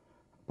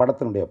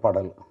 படத்தினுடைய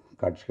பாடல்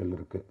காட்சிகள்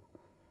இருக்குது,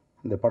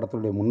 இந்த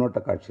படத்தினுடைய முன்னோட்ட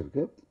காட்சி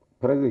இருக்குது.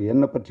 பிறகு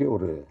என்னை பற்றிய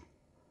ஒரு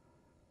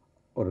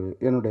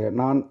என்னுடைய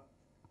நான்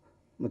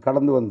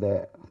கடந்து வந்த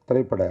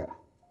திரைப்பட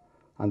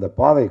அந்த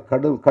பாதை,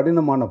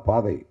 கடினமான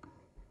பாதை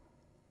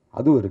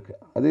அதுவும்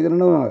இருக்குது. அது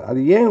என்ன, அது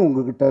ஏன்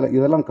உங்ககிட்ட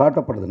இதெல்லாம்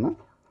காட்டப்படுதுன்னா,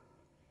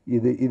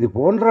 இது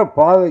போன்ற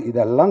பாதை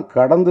இதெல்லாம்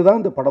கடந்து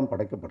தான் இந்த படம்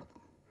படைக்கப்படுது.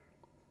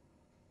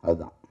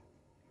 அதுதான்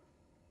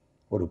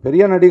ஒரு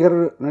பெரிய நடிகர்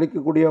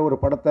நடிக்கக்கூடிய ஒரு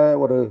படத்தை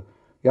ஒரு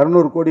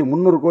 200 கோடி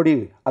 300 கோடி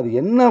அது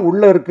என்ன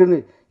உள்ளே இருக்குன்னு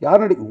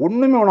யார்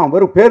ஒன்றுமே வேணாம்,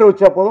 வெறும் பேர்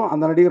வச்சா போதும்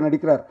அந்த நடிகர்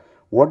நடிக்கிறார்,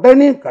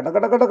 உடனே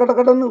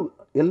கடன்னு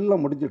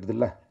எல்லாம் முடிஞ்சிடுது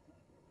இல்லை.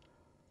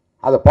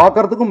 அதை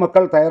பார்க்குறதுக்கும்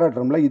மக்கள்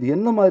தயாராகிறோம்ல. இது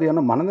என்ன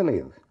மாதிரியான மனநிலை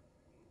இது?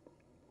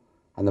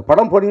 அந்த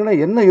படம் போனீங்கன்னா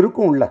என்ன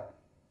இருக்கும் உள்ள?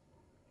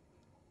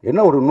 என்ன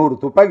ஒரு 100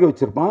 துப்பாக்கி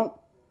வச்சுருப்பான்,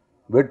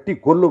 வெட்டி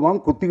கொல்லுவான்,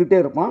 குத்திக்கிட்டே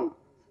இருப்பான்,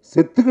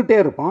 செத்துக்கிட்டே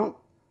இருப்பான்.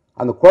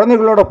 அந்த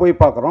குழந்தைகளோட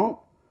போய் பார்க்குறோம்,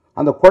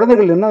 அந்த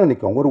குழந்தைகள் என்ன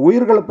நினைக்கும்? ஒரு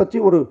உயிர்களை பற்றி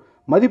ஒரு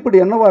மதிப்பீடு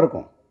என்னவாக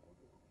இருக்கும்?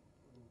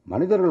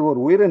 மனிதர்கள் ஒரு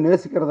உயிரை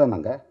நேசிக்கிறதா?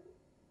 நாங்கள்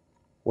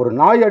ஒரு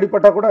நாய்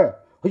அடிப்பட்டால் கூட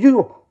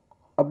ஐயோ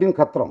அப்படின்னு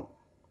கத்துறோம்.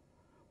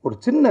 ஒரு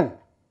சின்ன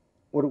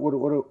ஒரு ஒரு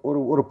ஒரு ஒரு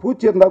ஒரு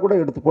பூச்சி இருந்தால் கூட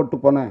எடுத்து போட்டு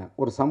போன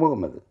ஒரு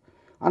சமூகம் அது.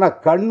 ஆனால்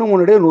கண்ணு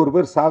முன்னாடியே 100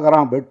 பேர்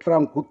சாகிறான்,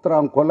 வெட்டுறான்,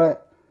 குத்துறான், கொலை.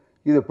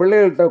 இது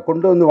பிள்ளைகள்கிட்ட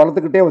கொண்டு வந்து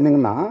வளர்த்துக்கிட்டே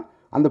வந்தீங்கன்னா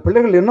அந்த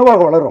பிள்ளைகள்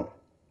என்னவாக வளரும்?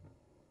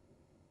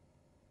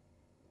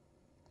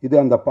 இது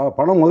அந்த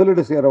பணம்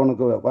முதலீடு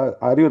செய்கிறவனுக்கு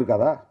அறிவு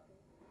இருக்காதா?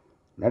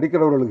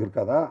 நடிக்கிறவர்களுக்கு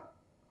இருக்காதா?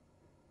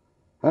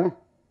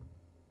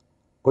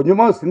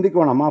 கொஞ்சமாக சிந்திக்க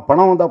வேணாமா?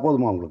 பணம் வந்தால்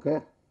போதுமா உங்களுக்கு?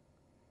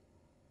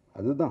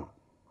 அதுதான்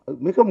அது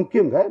மிக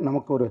முக்கியங்க.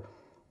 நமக்கு ஒரு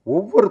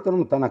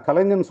ஒவ்வொருத்தரும் தன்னை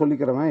கலைஞன்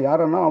சொல்லிக்கிறவன்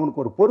யாருன்னா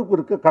அவனுக்கு ஒரு பொறுப்பு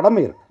இருக்குது,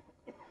 கடமை இருக்குது.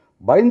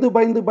 பயந்து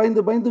பயந்து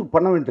பயந்து பயந்து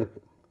பண்ண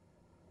வேண்டியிருக்கு.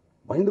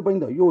 பயந்து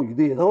பயந்து ஐயோ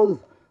இது ஏதாவது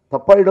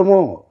தப்பாயிடுமோ,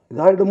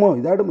 இதாயிடுமோ,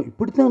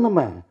 இப்படித்தான்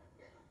நம்ம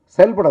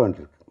செயல்பட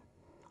வேண்டியிருக்கு.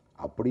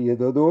 அப்படி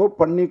ஏதோ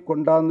பண்ணி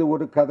கொண்டாந்து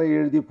ஒரு கதை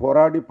எழுதி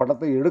போராடி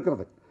படத்தை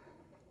எடுக்கிறது.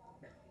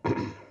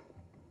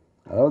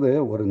 அதாவது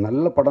ஒரு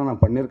நல்ல படம்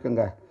நான்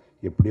பண்ணியிருக்கேங்க,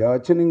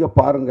 எப்படியாச்சும் நீங்கள்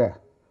பாருங்கள்,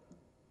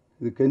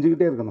 இது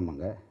கெஞ்சிக்கிட்டே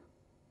இருக்கணுமாங்க?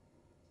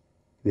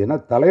 இது என்ன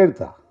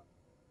தலையெழுத்தா?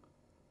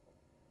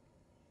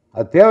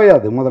 அது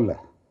தேவையாது. முதல்ல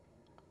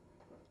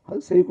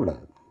அது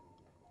செய்யக்கூடாது.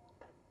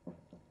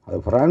 அது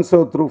ஃப்ரான்சோ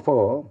த்ரூஃபோ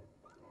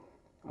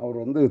அவர்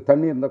வந்து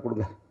தண்ணி இருந்தால்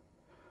கொடுங்க,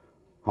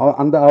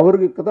 அந்த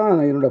அவருக்கு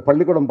தான் என்னோடய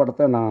பள்ளிக்கூடம்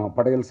படத்தை நான்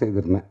படையல்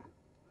செய்திருந்தேன்.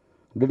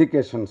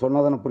 டெடிகேஷன்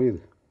சொன்னால் தானே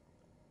புரியுது.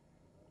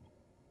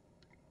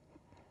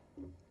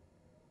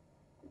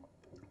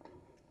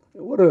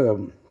 ஒரு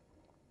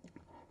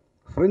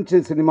பிரெஞ்சு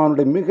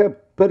சினிமாவுடைய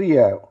மிகப்பெரிய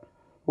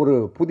ஒரு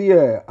புதிய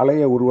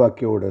அலையை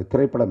உருவாக்கிய ஒரு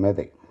திரைப்பட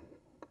மேதை.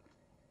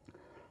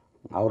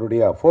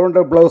 அவருடைய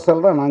 400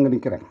 ப்ளவுஸில் தான் நாங்கள்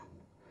நிற்கிறேன்.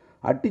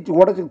 அடித்து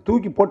உடச்சி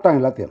தூக்கி போட்டான்,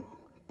 எல்லாத்தையும்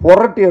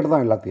புரட்டி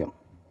எடுத்தான் எல்லாத்தையும்.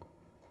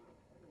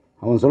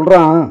 அவன்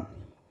சொல்கிறான்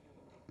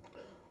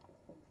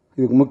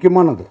இதுக்கு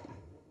முக்கியமானது.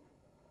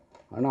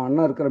 ஆனால்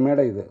அண்ணா இருக்கிற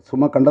மேடை இது,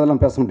 சும்மா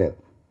கண்டதெல்லாம் பேச முடியாது.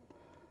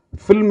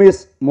 Film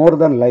is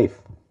more than life.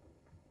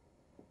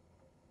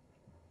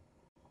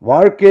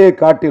 வாழ்க்கையை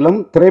காட்டிலும்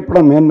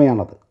திரைப்படம்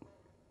மேன்மையானது.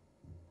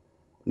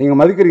 நீங்கள்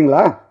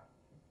மதிக்கிறீங்களா?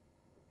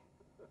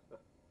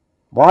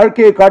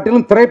 வாழ்க்கையை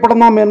காட்டிலும்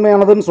திரைப்படம் தான்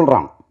மேன்மையானதுன்னு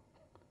சொல்கிறான்.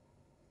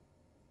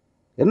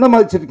 என்ன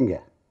மதிச்சிருக்கீங்க?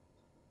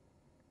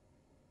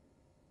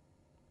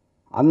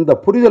 அந்த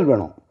புரிதல்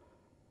வேணும்.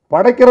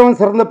 படைக்கிறவன்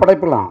சிறந்த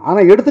படைப்பலாம்,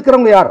 ஆனால்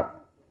எடுத்துக்கிறவங்க யார்?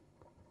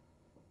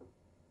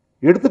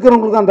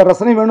 எடுத்துக்கிறவங்களுக்கு அந்த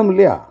ரசனை வேணும்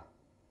இல்லையா?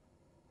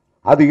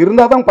 அது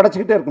இருந்தால் தான்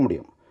படைச்சிக்கிட்டே இருக்க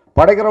முடியும்.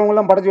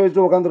 படைக்கிறவங்களாம் படைச்சி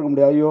வச்சு உட்காந்துருக்க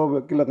முடியாது. ஐயோ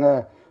வைக்கலங்க,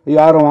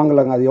 யாரும்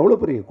வாங்கலைங்க, அது எவ்வளோ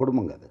பெரிய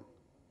கொடுமைங்க.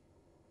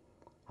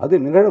 அது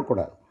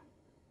நிகழக்கூடாது.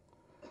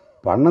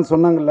 இப்போ அண்ணன்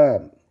சொன்னாங்கல்ல,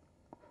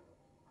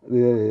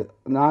 இது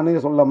நானே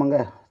சொல்லாமங்க,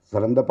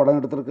 சிறந்த படம்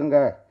எடுத்திருக்குங்க,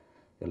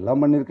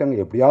 எல்லாம் பண்ணியிருக்காங்க.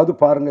 எப்படியாவது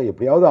பாருங்கள்,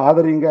 எப்படியாவது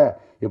ஆதரிங்க,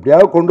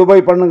 எப்படியாவது கொண்டு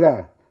போய் பண்ணுங்க.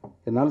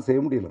 என்னால் செய்ய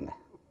முடியலைங்க.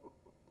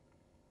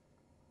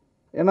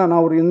 ஏன்னா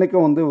நான் ஒரு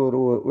இன்றைக்கும் வந்து ஒரு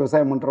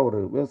விவசாயம் பண்ணுற ஒரு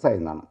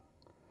விவசாயம் நான்.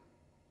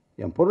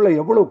 என் பொருளை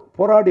எவ்வளோ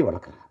போராடி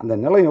வளர்க்குறேன். அந்த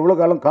நிலம் எவ்வளோ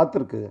காலம்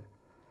காத்திருக்கு.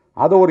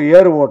 அதை ஒரு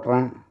ஏறு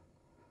ஓட்டுறேன்,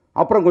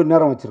 அப்புறம் கொஞ்சம்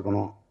நேரம்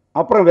வச்சுருக்கணும்,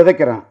 அப்புறம்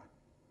விதைக்கிறேன்,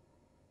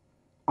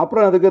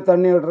 அப்புறம் அதுக்கு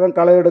தண்ணி விடுறேன்,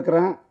 களை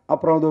எடுக்கிறேன்,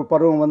 அப்புறம் அது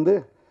பருவம் வந்து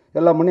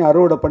எல்லாம் பண்ணி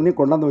அறுவடை பண்ணி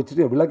கொண்டாந்து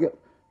வச்சுட்டு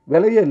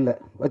விலையே இல்லை,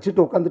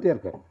 வச்சுட்டு உட்காந்துட்டே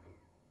இருக்கேன்.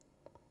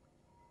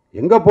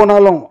 எங்கே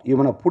போனாலும்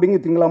இவனை பிடுங்கி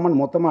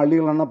திங்கலாமான்னு மொத்தமாக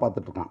அள்ளிக்கலான்னு தான்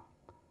பார்த்துட்ருக்கான்.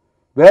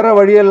 வேறு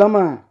வழி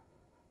இல்லாமல்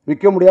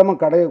விற்க முடியாமல்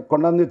கடையை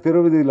கொண்டாந்து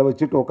திருவிதியில்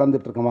வச்சுட்டு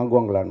உட்காந்துட்ருக்கேன்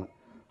வாங்குவாங்களான்னு.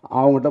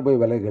 அவங்ககிட்ட போய்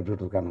விலை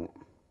கேட்டுட்டு இருக்கானுங்க.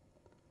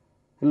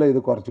 இல்லை இது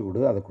குறைச்சி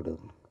கொடு, அதை கொடு.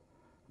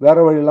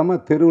 வேறு வழி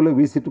இல்லாமல் தெருவில்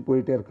வீசிட்டு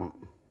போயிட்டே இருக்கான்.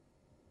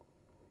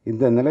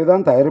 இந்த நிலை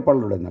தான்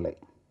தயாரிப்பாளருடைய நிலை.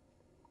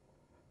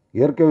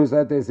 இயற்கை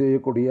விவசாயத்தை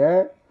செய்யக்கூடிய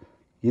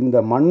இந்த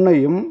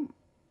மண்ணையும்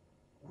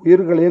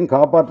உயிர்களையும்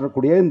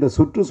காப்பாற்றக்கூடிய, இந்த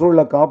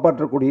சுற்றுச்சூழலை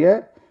காப்பாற்றக்கூடிய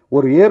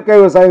ஒரு இயற்கை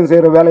விவசாயம்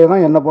செய்கிற வேலையை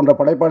தான் என்ன போன்ற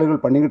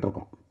படைப்பாளிகள் பண்ணிக்கிட்டு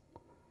இருக்கோம்.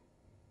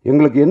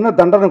 எங்களுக்கு என்ன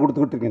தண்டனை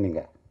கொடுத்துக்கிட்டு இருக்கீங்க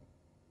நீங்கள்?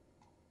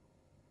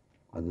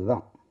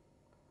 அதுதான்,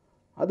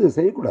 அது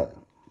செய்யக்கூடாது.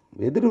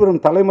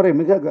 எதிர்வரும் தலைமுறை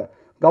மிக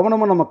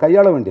கவனமாக நம்ம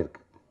கையாள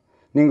வேண்டியிருக்கு.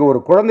 நீங்கள் ஒரு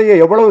குழந்தையை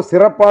எவ்வளவு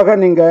சிறப்பாக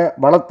நீங்கள்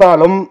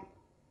வளர்த்தாலும்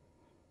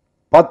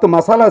 10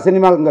 மசாலா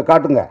சினிமா இங்கே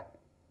காட்டுங்க,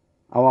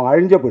 அவன்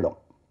அழிஞ்சே போயிடும்.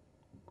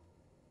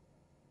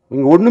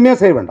 நீங்கள் ஒன்றுமே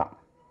செய்ய வேண்டாம்.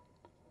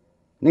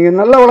 நீங்கள்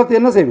நல்லா வளர்த்து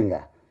என்ன செய்வீங்க?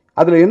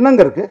 அதில்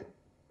என்னங்க இருக்குது?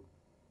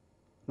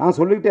 நான்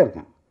சொல்லிக்கிட்டே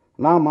இருக்கேன்.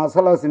 நான்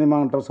மசாலா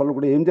சினிமான்ற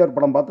சொல்லக்கூடிய எம்ஜிஆர்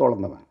படம் பார்த்து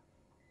வளர்ந்தவன்.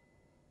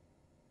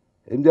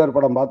 எம்ஜிஆர்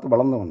படம் பார்த்து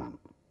வளர்ந்தவன் நான்.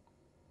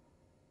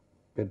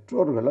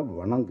 பெற்றோர்களை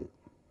வணங்கு,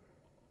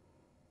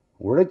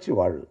 உழைச்சி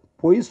வாழு,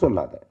 பொய்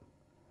சொல்லாத,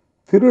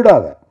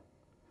 திருடாத,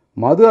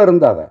 மது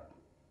அருந்தாத,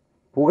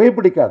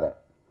 புகைப்பிடிக்காத,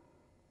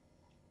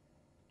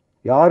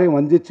 யாரையும்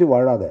வஞ்சிச்சு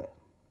வாழாத,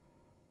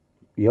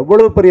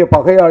 எவ்வளவு பெரிய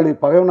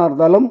பகைவனாக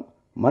இருந்தாலும்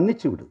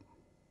மன்னிச்சு விடு.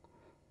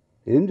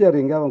 எம்ஜிஆர்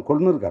எங்கே அவன்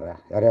கொண்டு இருக்காரா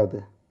யாரையாவது?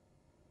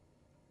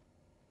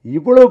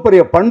 இவ்வளவு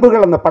பெரிய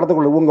பண்புகள் அந்த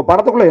படத்துக்குள்ள. உங்கள்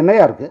படத்துக்குள்ளே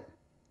என்னையா இருக்கு?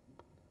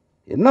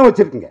 என்ன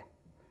வச்சுருக்கீங்க?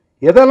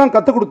 எதெல்லாம்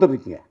கற்றுக்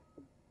கொடுத்துருக்கீங்க?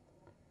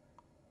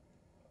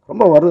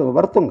 ரொம்ப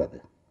வருத்தங்க அது.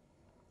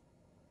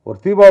 ஒரு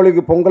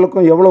தீபாவளிக்கு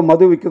பொங்கலுக்கும் எவ்வளோ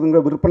மது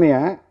விற்குதுங்கிற விற்பனையை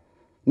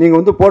நீங்கள்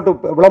வந்து போட்டு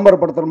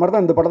விளம்பரப்படுத்துகிற மாதிரி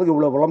தான் இந்த படத்துக்கு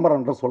இவ்வளோ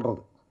விளம்பரம்ன்ற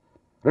சொல்கிறது.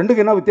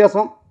 ரெண்டுக்கு என்ன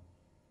வித்தியாசம்?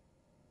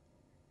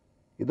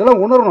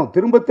 இதெல்லாம் உணரணும்.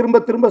 திரும்ப திரும்ப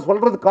திரும்ப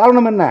சொல்கிறதுக்கு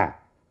காரணம் என்ன?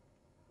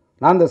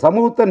 நான் இந்த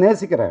சமூகத்தை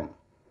நேசிக்கிறேன்.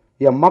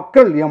 என்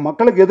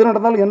மக்களுக்கு எது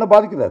நடந்தாலும் என்ன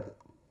பாதிக்குது அது?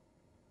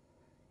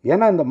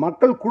 ஏன்னா இந்த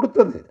மக்கள்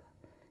கொடுத்தது,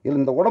 இல்லை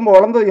இந்த உடம்பு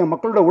வளர்ந்தது என்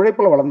மக்களோட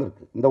உழைப்பில்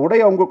வளர்ந்துருக்கு. இந்த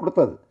உடையை அவங்க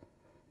கொடுத்தது,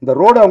 இந்த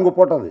ரோடை அவங்க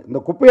போட்டது, இந்த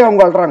குப்பையை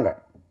அவங்க அள்ளுறாங்க,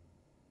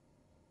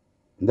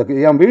 இந்த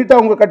என் வீட்டை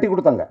அவங்க கட்டி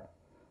கொடுத்தாங்க.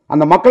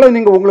 அந்த மக்களை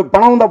நீங்கள் உங்களுக்கு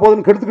பணம் வந்தால்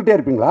போதுன்னு கெடுத்துக்கிட்டே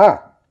இருப்பீங்களா?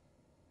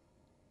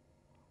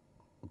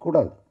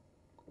 கூடாது.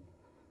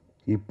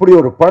 இப்படி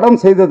ஒரு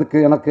படம் செய்ததுக்கு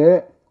எனக்கு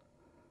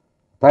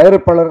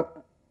தயாரிப்பாளர்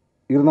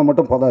இருந்தால்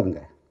மட்டும்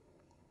போதாதுங்க.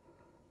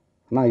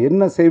 நான்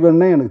என்ன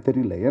செய்வேன்னே எனக்கு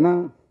தெரியல. ஏன்னா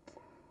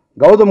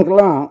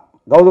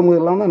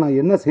கௌதமுக்கெல்லாம் நான்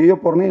என்ன செய்ய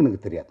போகிறேன்னே எனக்கு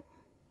தெரியாது.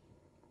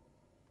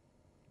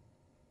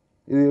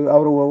 இது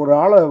அவர் ஒரு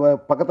ஆளை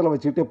பக்கத்தில்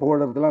வச்சுக்கிட்டே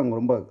புகழறதுலாம்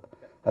ரொம்ப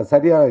அது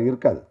சரியாக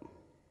இருக்காது.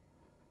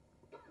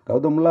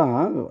 கௌதம்லாம்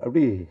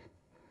அப்படி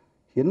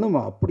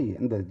என்னம்மா அப்படி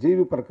இந்த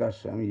ஜிவி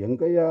பிரகாஷ்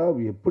எங்கேயா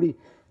எப்படி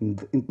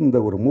இந்த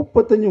ஒரு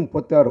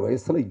 35-36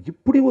 வயசில்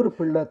இப்படி ஒரு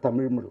பிள்ளை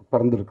தமிழ்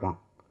பிறந்திருக்கான்?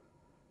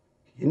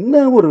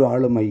 என்ன ஒரு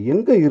ஆளுமை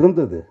எங்கே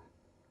இருந்தது?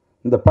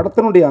 இந்த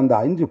படத்தினுடைய அந்த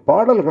 5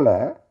 பாடல்களை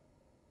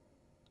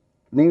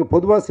நீங்கள்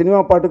பொதுவாக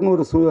சினிமா பாட்டுக்குன்னு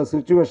ஒரு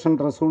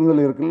சுச்சுவேஷன்ற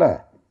சூழ்நிலை இருக்குல்ல,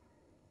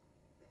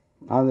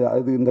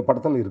 அது இந்த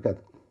படத்தில்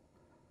இருக்காது.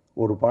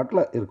 ஒரு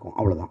பாட்டில் இருக்கும்,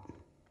 அவ்வளோதான்.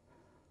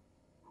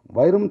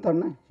 வைரம்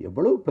தானே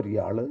எவ்வளோ பெரிய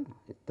ஆள்,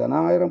 இத்தனை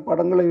 1000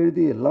 படங்களை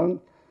எழுதி எல்லாம்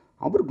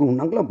அவருக்கு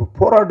நாங்களாம்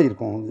போராடி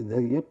இருக்கோம். இதை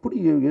எப்படி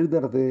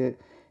எழுதுறது,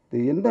 இது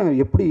என்ன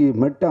எப்படி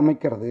மெட்டு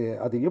அமைக்கிறது,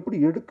 அது எப்படி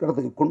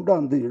எடுக்கிறது,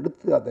 கொண்டாந்து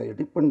எடுத்து அதை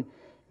எடிட் பண்ணி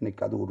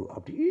இன்னைக்கு அது ஒரு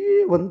அப்படியே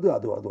வந்து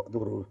அது அது அது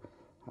ஒரு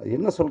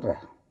என்ன சொல்கிற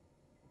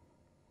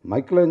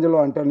மைக்கேலேஞ்சலோ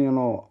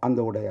ஆண்டோனியனோ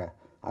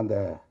அந்த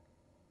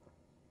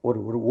ஒரு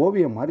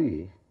ஓவியம் மாதிரி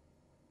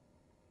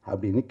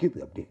அப்படி நிற்கிது.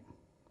 அப்படி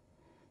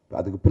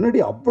அதுக்கு பின்னாடி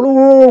அவ்வளோ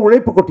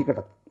உழைப்பு கொட்டி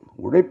கிடக்கு.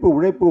 உழைப்பு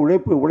உழைப்பு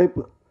உழைப்பு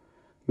உழைப்பு.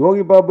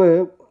 யோகி பாபு,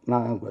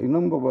 நான்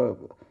இன்னும்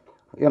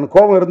எனக்கு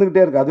கோபம்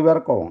இருந்துக்கிட்டே இருக்குது, அது வேற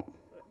கோபம்.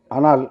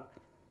 ஆனால்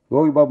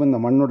யோகி பாபு இந்த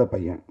மண்ணோட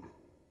பையன்,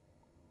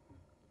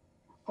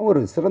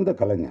 ஒரு சிறந்த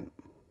கலைஞன்.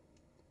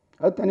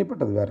 அது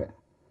தனிப்பட்டது வேறு.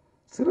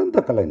 சிறந்த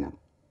கலைஞன்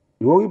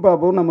யோகி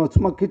பாபு. நம்ம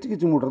சும்மா கிச்சு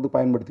கிச்சு மூடுறதுக்கு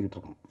பயன்படுத்திக்கிட்டு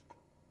இருக்கோம்.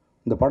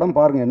 இந்த படம்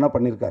பாருங்கள் என்ன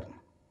பண்ணியிருக்காரு.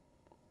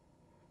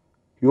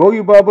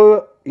 யோகி பாபு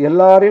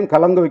எல்லாரையும்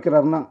கலங்க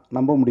வைக்கிறாருன்னா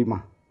நம்ப முடியுமா?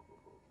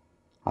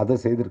 அதை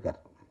செய்திருக்கார்.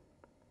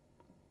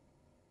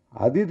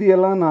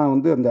 அதிதியெல்லாம் நான்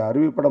வந்து அந்த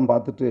அருவிப்படம்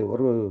பார்த்துட்டு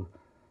ஒரு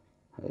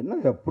என்ன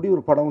அப்படி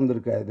ஒரு படம்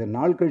வந்திருக்கு, இது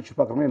நாள் கழித்து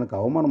பார்க்குறோன்னா எனக்கு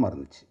அவமானமாக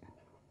இருந்துச்சு.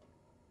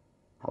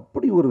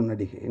 அப்படி ஒரு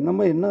நடிகை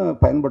நம்ம என்ன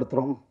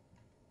பயன்படுத்துகிறோம்,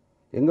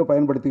 எங்கே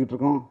பயன்படுத்திக்கிட்டு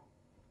இருக்கோம்?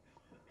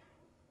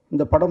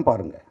 இந்த படம்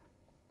பாருங்கள்.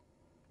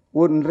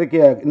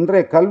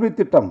 இன்றைய கல்வி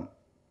திட்டம்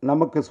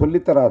நமக்கு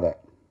சொல்லித்தராத,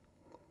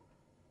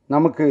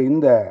 நமக்கு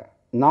இந்த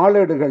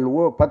நாளேடுகள்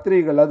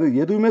பத்திரிகைகள் அது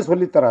எதுவுமே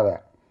சொல்லித்தராத,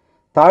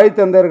 தாய்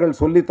தந்தையர்கள்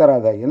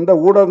சொல்லித்தராத, எந்த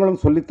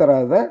ஊடகங்களும்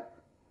சொல்லித்தராத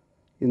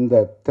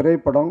இந்த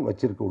திரைப்படம்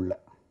வச்சிருக்கு உள்ள.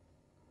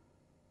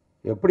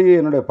 எப்படி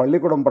என்னுடைய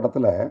பள்ளிக்கூடம்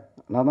படத்தில்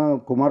நான் தான்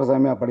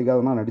குமாரசாமியாக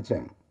படிக்காதனா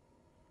நடித்தேன்.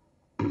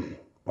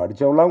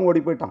 படித்தவெல்லாம் ஓடி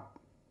போயிட்டான்,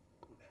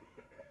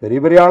 பெரிய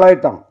பெரிய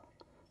ஆளாயிட்டான்.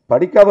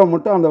 படிக்காதவன்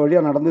மட்டும் அந்த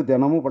வழியாக நடந்து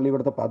தினமும்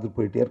பள்ளிக்கூடத்தை பார்த்துட்டு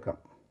போயிட்டே இருக்கான்.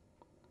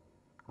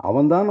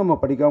 அவன் தான் நம்ம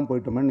படிக்காமல்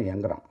போயிட்டோமேன்னு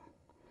ஏங்குறான்.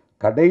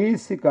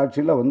 கடைசி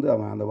காட்சியில் வந்து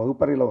அவன் அந்த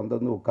வகுப்பறையில்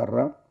வந்து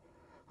உட்கார்றான்.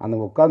 அந்த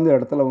உட்கார்ந்த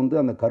இடத்துல வந்து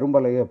அந்த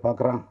கரும்பலையை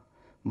பார்க்குறான்.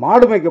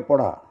 மாடு மேய்க்க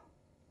போடா,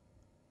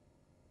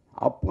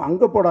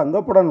 அங்கே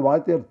போடான்னு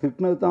வாத்தியார்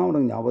திட்டினது தான்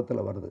அவனுக்கு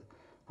ஞாபகத்தில் வருது.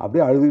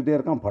 அப்படியே அழுதுகிட்டே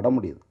இருக்கான். பட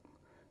முடியுது.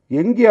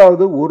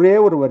 எங்கேயாவது ஒரே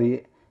ஒரு வரி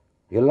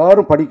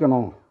எல்லாரும்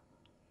படிக்கணும்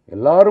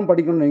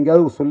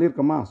எங்கேயாவது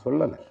சொல்லியிருக்கோமா?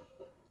 சொல்லலை.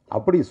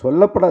 அப்படி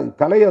சொல்லப்படாது.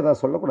 கலையை அதை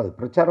சொல்லக்கூடாது,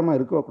 பிரச்சாரமாக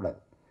இருக்கக்கூடாது.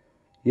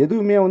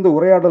 எதுவுமே வந்து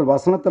உரையாடல்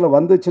வசனத்தில்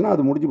வந்துச்சுன்னா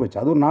அது முடிஞ்சு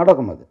போச்சு. அது ஒரு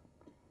நாடகம். அது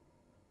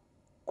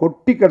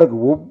கொட்டி கிடக்கு.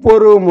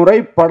 ஒவ்வொரு முறை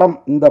படம்,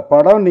 இந்த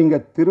படம்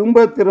நீங்கள்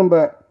திரும்ப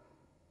திரும்ப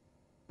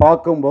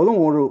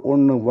பார்க்கும்போதும்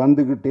ஒன்று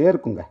வந்துக்கிட்டே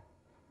இருக்குங்க.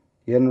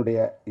 என்னுடைய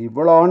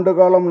இவ்வளோ ஆண்டு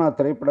காலம் நான்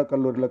திரைப்பட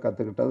கல்லூரியில்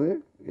கற்றுக்கிட்டது,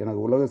 எனக்கு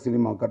உலக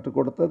சினிமா கற்றுக்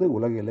கொடுத்தது,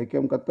 உலக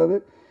இலக்கியம் கற்றது,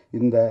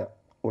 இந்த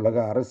உலக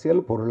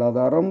அரசியல்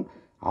பொருளாதாரம்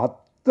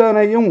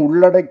அத்தனையும்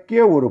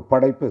உள்ளடக்கிய ஒரு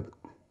படைப்பு இது.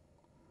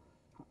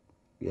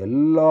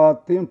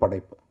 எல்லாத்தையும்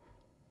படைப்பு.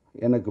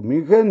 எனக்கு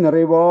மிக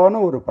நிறைவான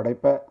ஒரு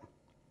படைப்பை,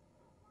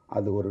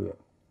 அது ஒரு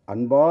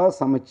அன்பாக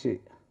சமைச்சு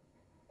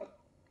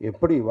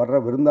எப்படி வர்ற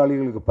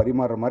விருந்தாளிகளுக்கு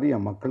பரிமாறுற மாதிரி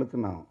என் மக்களுக்கு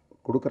நான்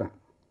கொடுக்குறேன்.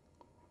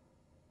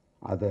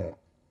 அதை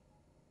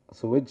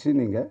சுவைச்சு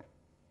நீங்கள்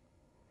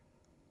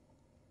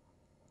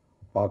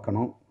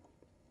பார்க்கணும்.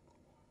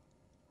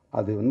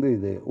 அது வந்து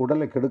இது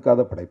உடலை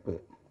கெடுக்காத படைப்பு,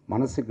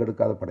 மனசு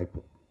கெடுக்காத படைப்பு.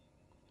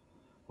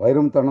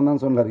 வைரம் தனம்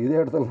தான் சொன்னார், இதே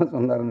இடத்துல தான்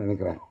சொன்னார்னு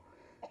நினைக்கிறேன்.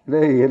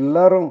 இதே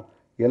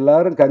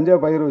எல்லாரும் கஞ்சா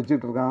பயிர்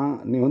வச்சுக்கிட்டு இருக்கான்,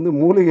 நீ வந்து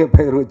மூலிகை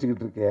பயிர்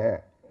வச்சுக்கிட்டு இருக்க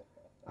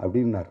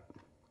அப்படின்னார்.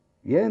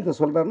 ஏன் இதை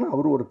சொல்கிறாருன்னா,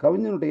 அவர் ஒரு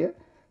கவிஞனுடைய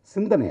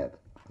சிந்தனை. அது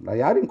நான்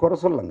யாரையும் குறை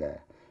சொல்லலைங்க.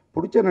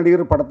 பிடிச்ச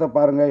நடிகர் படத்தை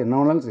பாருங்கள், என்ன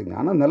வேணாலும் செய்யுங்க,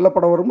 ஆனால் நல்ல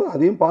படம் வரும்போது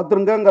அதையும்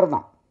பார்த்துருங்கிறது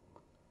தான்,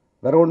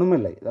 வேறு ஒன்றுமே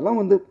இல்லை. இதெல்லாம்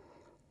வந்து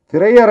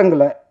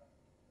திரையரங்கில்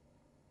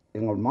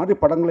எங்கள் மாதிரி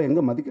படங்களை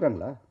எங்கே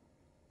மதிக்கிறாங்களா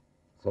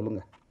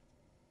சொல்லுங்கள்?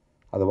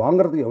 அதை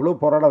வாங்கிறதுக்கு எவ்வளோ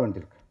போராட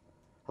வேண்டியிருக்கு.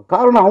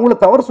 காரணம் அவங்கள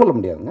தவறு சொல்ல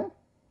முடியாதுங்க.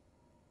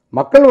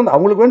 மக்கள் வந்து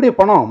அவங்களுக்கு வேண்டிய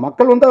பணம்,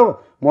 மக்கள் வந்து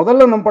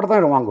முதல்ல நம்ம படம்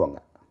தான் வாங்குவாங்க.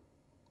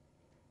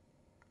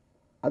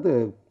 அது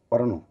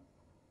வரணும்.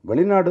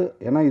 வெளிநாடு,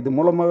 ஏன்னா இது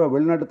மூலமாக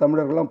வெளிநாட்டு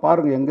தமிழர்கள்லாம்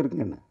பாருங்கள் எங்கே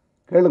இருக்குங்கன்னு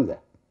கேளுங்க.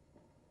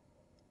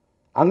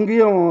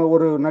 அங்கேயும்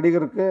ஒரு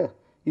நடிகருக்கு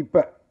இப்போ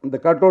இந்த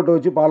கட் அவுட்டை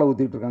வச்சு பாலை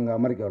ஊற்றிட்டு இருக்காங்க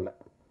அமெரிக்காவில்,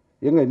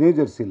 எங்கே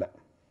நியூஜெர்சியில்.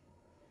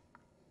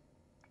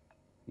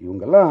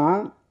 இவங்கெல்லாம்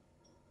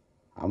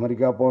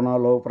அமெரிக்கா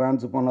போனாலோ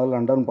பிரான்ஸ் போனாலோ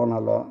லண்டன்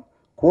போனாலோ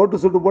கோட்டு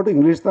சுட்டு போட்டு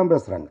இங்கிலீஷ் தான்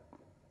பேசுகிறாங்க.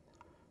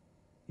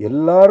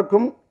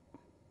 எல்லாருக்கும்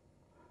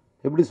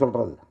எப்படி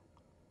சொல்கிறது,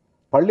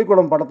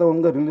 பள்ளிக்கூடம் படத்தை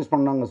வந்து ரிலீஸ்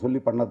பண்ணாங்க சொல்லி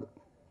பண்ணது,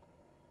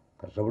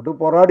 கஷ்டப்பட்டு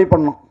போராடி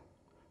பண்ணோம்.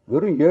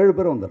 வெறும் 7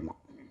 பேர் வந்துடணும்,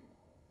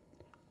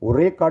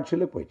 ஒரே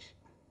காட்சியிலே போயிடுச்சு.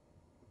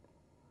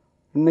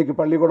 இன்றைக்கி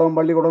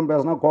பள்ளிக்கூடம்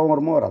பேசினா கோபம்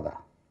வருமோ வராதா?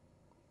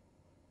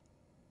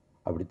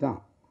 அப்படித்தான்.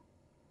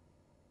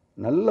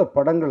 நல்ல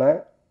படங்களை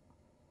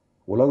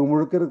உலகம்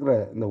முழுக்க இருக்கிற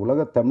இந்த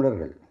உலக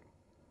தமிழர்கள்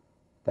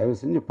தயவு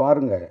செஞ்சு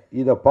பாருங்கள்.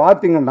 இதை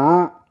பார்த்தீங்கன்னா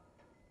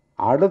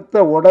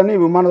அடுத்த உடனே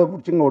விமானத்தை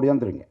பிடிச்சிங்க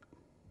ஓடியாந்துருவீங்க.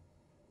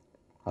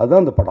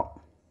 அதுதான் இந்த படம்.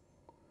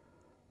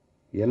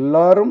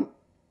 எல்லாரும்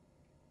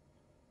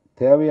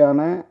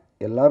தேவையான,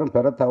 எல்லாரும்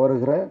பெற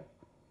தவறுகிற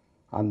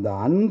அந்த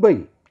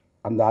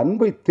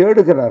அன்பை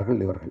தேடுகிறார்கள்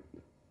இவர்கள்.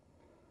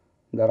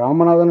 இந்த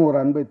ராமநாதன் ஒரு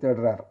அன்பை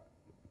தேடுறார்,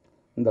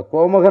 இந்த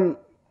கோமகன்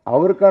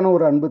அவருக்கான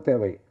ஒரு அன்பு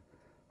தேவை,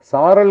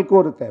 சாரலுக்கு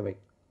ஒரு தேவை,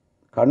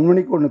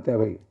 கண்மணிக்கு ஒன்று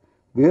தேவை,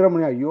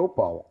 வீரமணி ஐயோ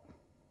பாவம்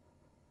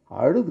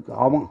அழுதுக்கு.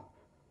 ஆமாம்,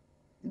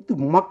 இது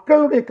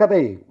மக்களுடைய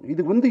கதை.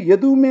 இது வந்து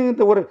எதுவுமே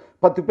இந்த ஒரு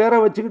 10 பேரை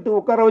வச்சுக்கிட்டு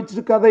உட்கார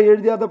வச்சுட்டு கதை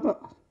எழுதியாத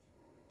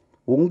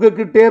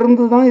உங்ககிட்டே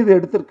இருந்து தான் இது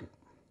எடுத்திருக்கு.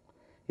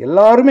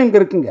 எல்லாருமே இங்கே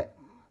இருக்குங்க,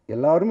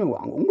 எல்லாருமே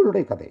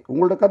உங்களுடைய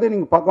கதை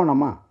நீங்கள்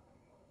பார்க்கணுமா?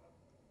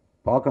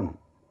 பார்க்கணும்.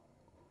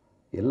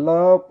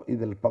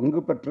 இதில் பங்கு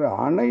பெற்ற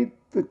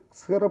அனைத்து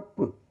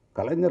சிறப்பு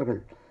கலைஞர்கள்.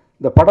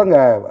 இந்த படங்க,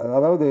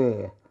 அதாவது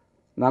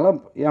நல்லா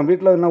என்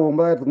வீட்டில் என்ன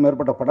 9000க்கு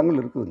மேற்பட்ட படங்கள்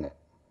இருக்குதுங்க.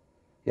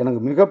 எனக்கு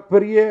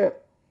மிகப்பெரிய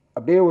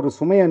அப்படியே ஒரு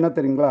சுமையை என்ன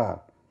தெரியுங்களா,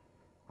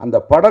 அந்த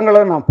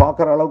படங்களை நான்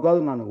பார்க்குற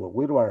அளவுக்காவது நான்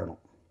உயிர்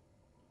வாழணும்.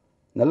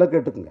 நல்லா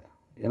கேட்டுக்குங்க.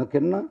 எனக்கு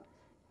என்ன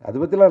அதை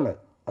பற்றிலாம் இல்லை,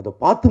 அதை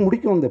பார்த்து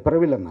முடிக்கும் இந்த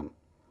பிறவியில் நான்.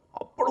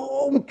 அவ்வளோ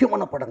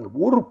முக்கியமான படங்கள்.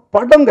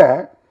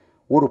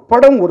 ஒரு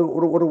படம் ஒரு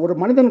ஒரு ஒரு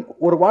மனிதன்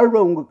ஒரு வாழ்வை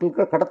உங்களுக்கு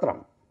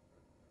கடத்துகிறாங்க.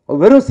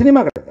 வெறும்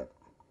சினிமா கிடையாது.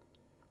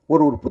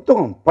 ஒரு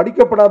புத்தகம்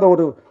படிக்கப்படாத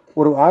ஒரு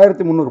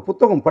 1300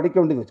 புத்தகம் படிக்க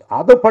வேண்டியது வச்சு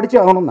அதை படித்து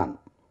ஆகணும். நான்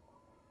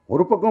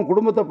ஒரு பக்கம்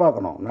குடும்பத்தை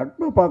பார்க்கணும்,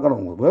 நட்பை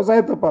பார்க்கணும்,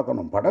 விவசாயத்தை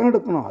பார்க்கணும், படம்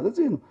எடுக்கணும், அது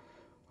செய்யணும்.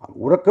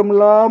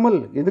 உறக்கமில்லாமல்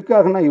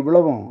எதுக்காகனா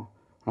இவ்வளவும்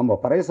நம்ம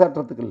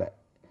பறைசாற்றத்துக்கு இல்லை,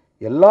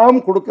 எல்லாம்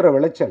கொடுக்குற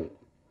விளைச்சல்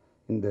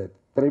இந்த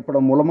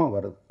திரைப்படம் மூலமாக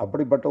வருது.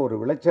 அப்படிப்பட்ட ஒரு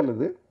விளைச்சல்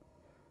இது.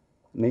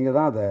 நீங்கள்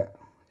தான் அதை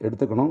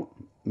எடுத்துக்கணும்.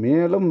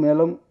 மேலும்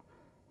மேலும்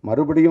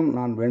மறுபடியும்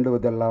நான்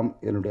வேண்டுவதெல்லாம்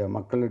என்னுடைய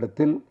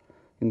மக்களிடத்தில்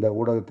இந்த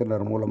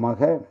ஊடகத்தினர்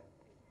மூலமாக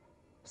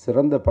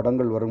சிறந்த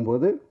படங்கள்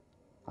வரும்போது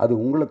அது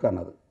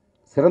உங்களுக்கானது.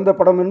 சிறந்த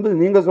படம் என்பது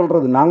நீங்கள்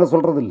சொல்கிறது, நாங்கள்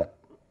சொல்கிறது இல்லை,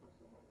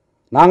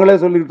 நாங்களே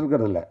சொல்லிக்கிட்டு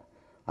இருக்கிறதில்ல.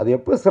 அது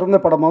எப்போ சிறந்த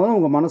படமாக தான்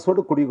உங்கள்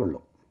மனசோடு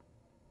குடிகொள்ளும்.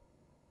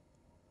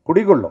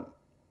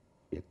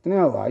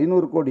 எத்தனையோ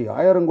 500 கோடி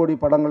 1000 கோடி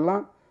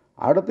படங்கள்லாம்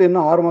அடுத்து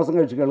இன்னும் 6 மாதம்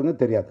கழிச்சு கேளுங்க,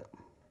 தெரியாது.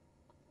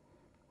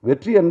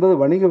 வெற்றி என்பது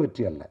வணிக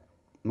வெற்றி அல்ல,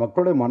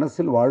 மக்களுடைய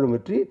மனசில் வாழும்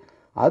வெற்றி.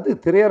 அது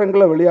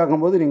திரையரங்கில்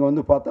வெளியாகும் போது நீங்கள்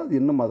வந்து பார்த்தா அது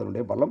இன்னும்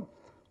அதனுடைய பலம்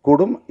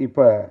கூடும்.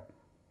 இப்போ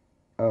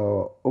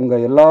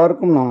உங்கள்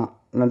எல்லாருக்கும் நான்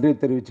நன்றி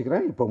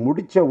தெரிவிச்சுக்கிறேன். இப்போ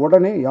முடித்த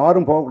உடனே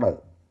யாரும் போகக்கூடாது.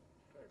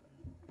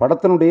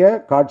 படத்தினுடைய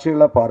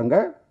காட்சிகளை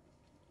பாருங்கள்,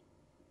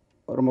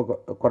 ரொம்ப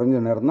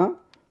குறைஞ்ச நேரம் தான்.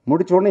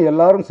 முடித்த உடனே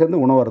எல்லோரும்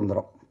சேர்ந்து உணவு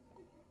அருந்துறோம்.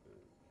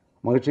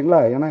 மகிழ்ச்சிங்களா?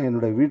 ஏன்னா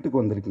என்னுடைய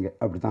வீட்டுக்கு வந்திருக்கீங்க,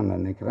 அப்படி தான்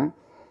நான் நினைக்கிறேன்.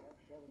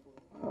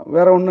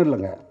 வேறு ஒன்றும்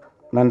இல்லைங்க.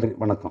 நன்றி,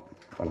 வணக்கம்.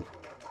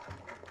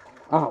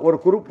 ஒரு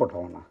குரூப்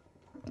போட்டோம்ண்ணா.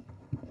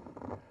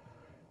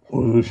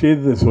 ஒரு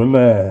விஷயத்தை சொல்ல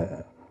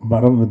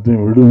மறந்துட்டு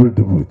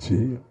விடுபட்டு போச்சு.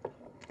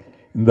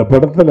 இந்த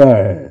படத்தில்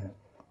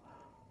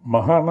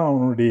மகானா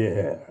அவனுடைய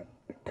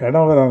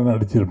கணவராக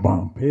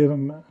நடிச்சிருப்பான், பேர்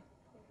என்ன?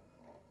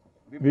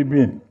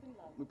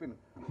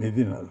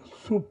 நிதின்.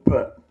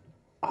 சூப்பர்,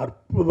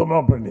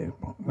 அற்புதமாக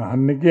பண்ணியிருப்பான். நான்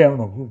அன்றைக்கே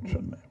அவனை கூப்பிட்டு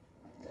சொன்னேன்,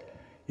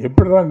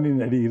 எப்படிதான் நீ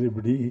நடிக்கிற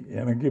இப்படி,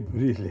 எனக்கே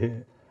புரியல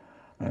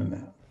என்ன.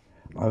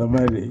 அது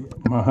மாதிரி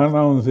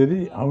மகானாவும் சரி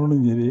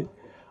அவனும் சரி,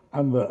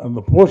 அந்த அந்த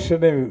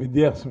போர்ஷனே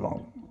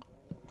வித்தியாசமாகும்.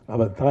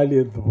 அதை தாலி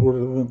எடுத்து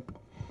போடுறது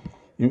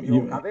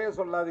கதையை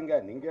சொல்லாதீங்க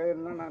நீங்கள்.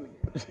 என்னன்னா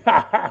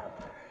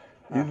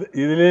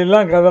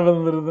இதுலாம் கதை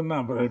வந்துடுதுன்னா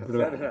அப்புறம் எப்படி?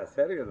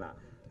 சரிங்கண்ணா,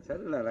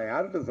 சரிண்ணா, நான்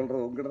யார்கிட்ட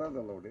சொல்கிறது, உங்ககிட்ட தான்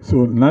சொல்ல முடியும். ஸோ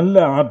நல்ல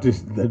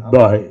ஆர்டிஸ்ட் தட்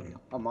பாய்.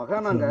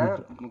 மகானாங்க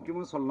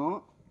முக்கியமாக சொல்லணும்.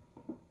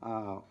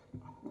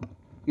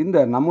 இந்த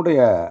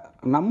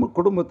நம்ம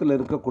குடும்பத்தில்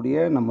இருக்கக்கூடிய,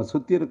 நம்ம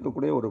சுற்றி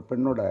இருக்கக்கூடிய ஒரு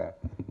பெண்ணோட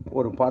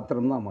ஒரு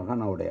பாத்திரம் தான்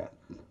மகானாவுடைய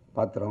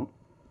பாத்திரம்.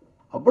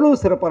 அவ்வளோ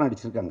சிறப்பாக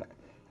நடிச்சிருக்காங்க.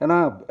 ஏன்னா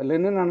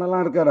லெனின்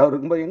அண்ணெல்லாம் இருக்கார், அவர்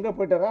இருக்கும்போது எங்கே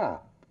போயிட்டாரா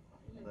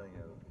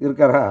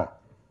இருக்காரா?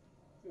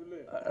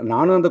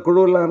 நானும் அந்த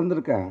குழுவெல்லாம்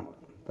இருந்திருக்கேன்.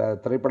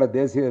 திரைப்பட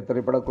தேசிய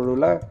திரைப்பட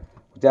குழுவில்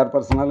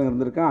சேர்பர்சனாலும்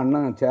இருந்திருக்கேன்.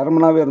 அண்ணன்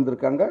சேர்மனாகவே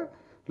இருந்திருக்காங்க.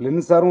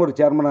 லெனின் சாரும் ஒரு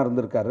சேர்மனாக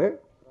இருந்திருக்காரு.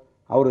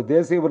 அவர்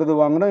தேசிய விருது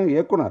வாங்கின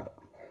இயக்குனர்.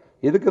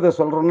 எதுக்கு இதை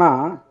சொல்கிறேன்னா,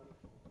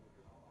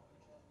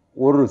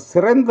 ஒரு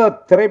சிறந்த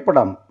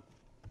திரைப்படம்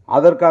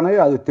அதற்கான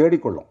அது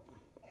தேடிக்கொள்ளும்.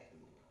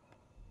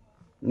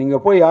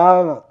 நீங்கள் போய்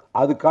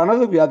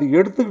அதுக்கானது அது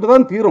எடுத்துக்கிட்டு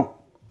தான் தீரும்.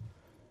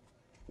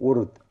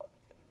 ஒரு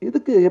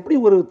இதுக்கு எப்படி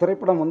ஒரு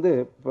திரைப்படம் வந்து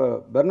இப்போ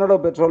பெர்னாடோ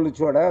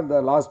பெட்ரோலிச்சோட அந்த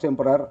லாஸ்ட்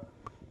எம்பரர்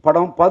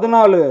படம்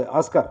 14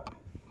 ஆஸ்கார்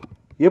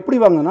எப்படி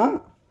வாங்கினா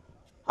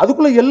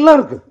அதுக்குள்ளே எல்லாம்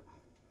இருக்குது.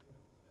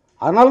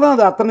 அதனால தான்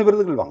அது அத்தனை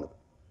விருதுகள் வாங்குது.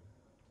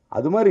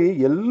 அது மாதிரி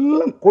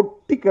எல்லாம்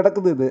கொட்டி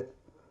கிடக்குது இது.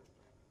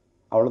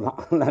 அவ்வளோதான்.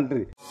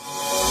 நன்றி.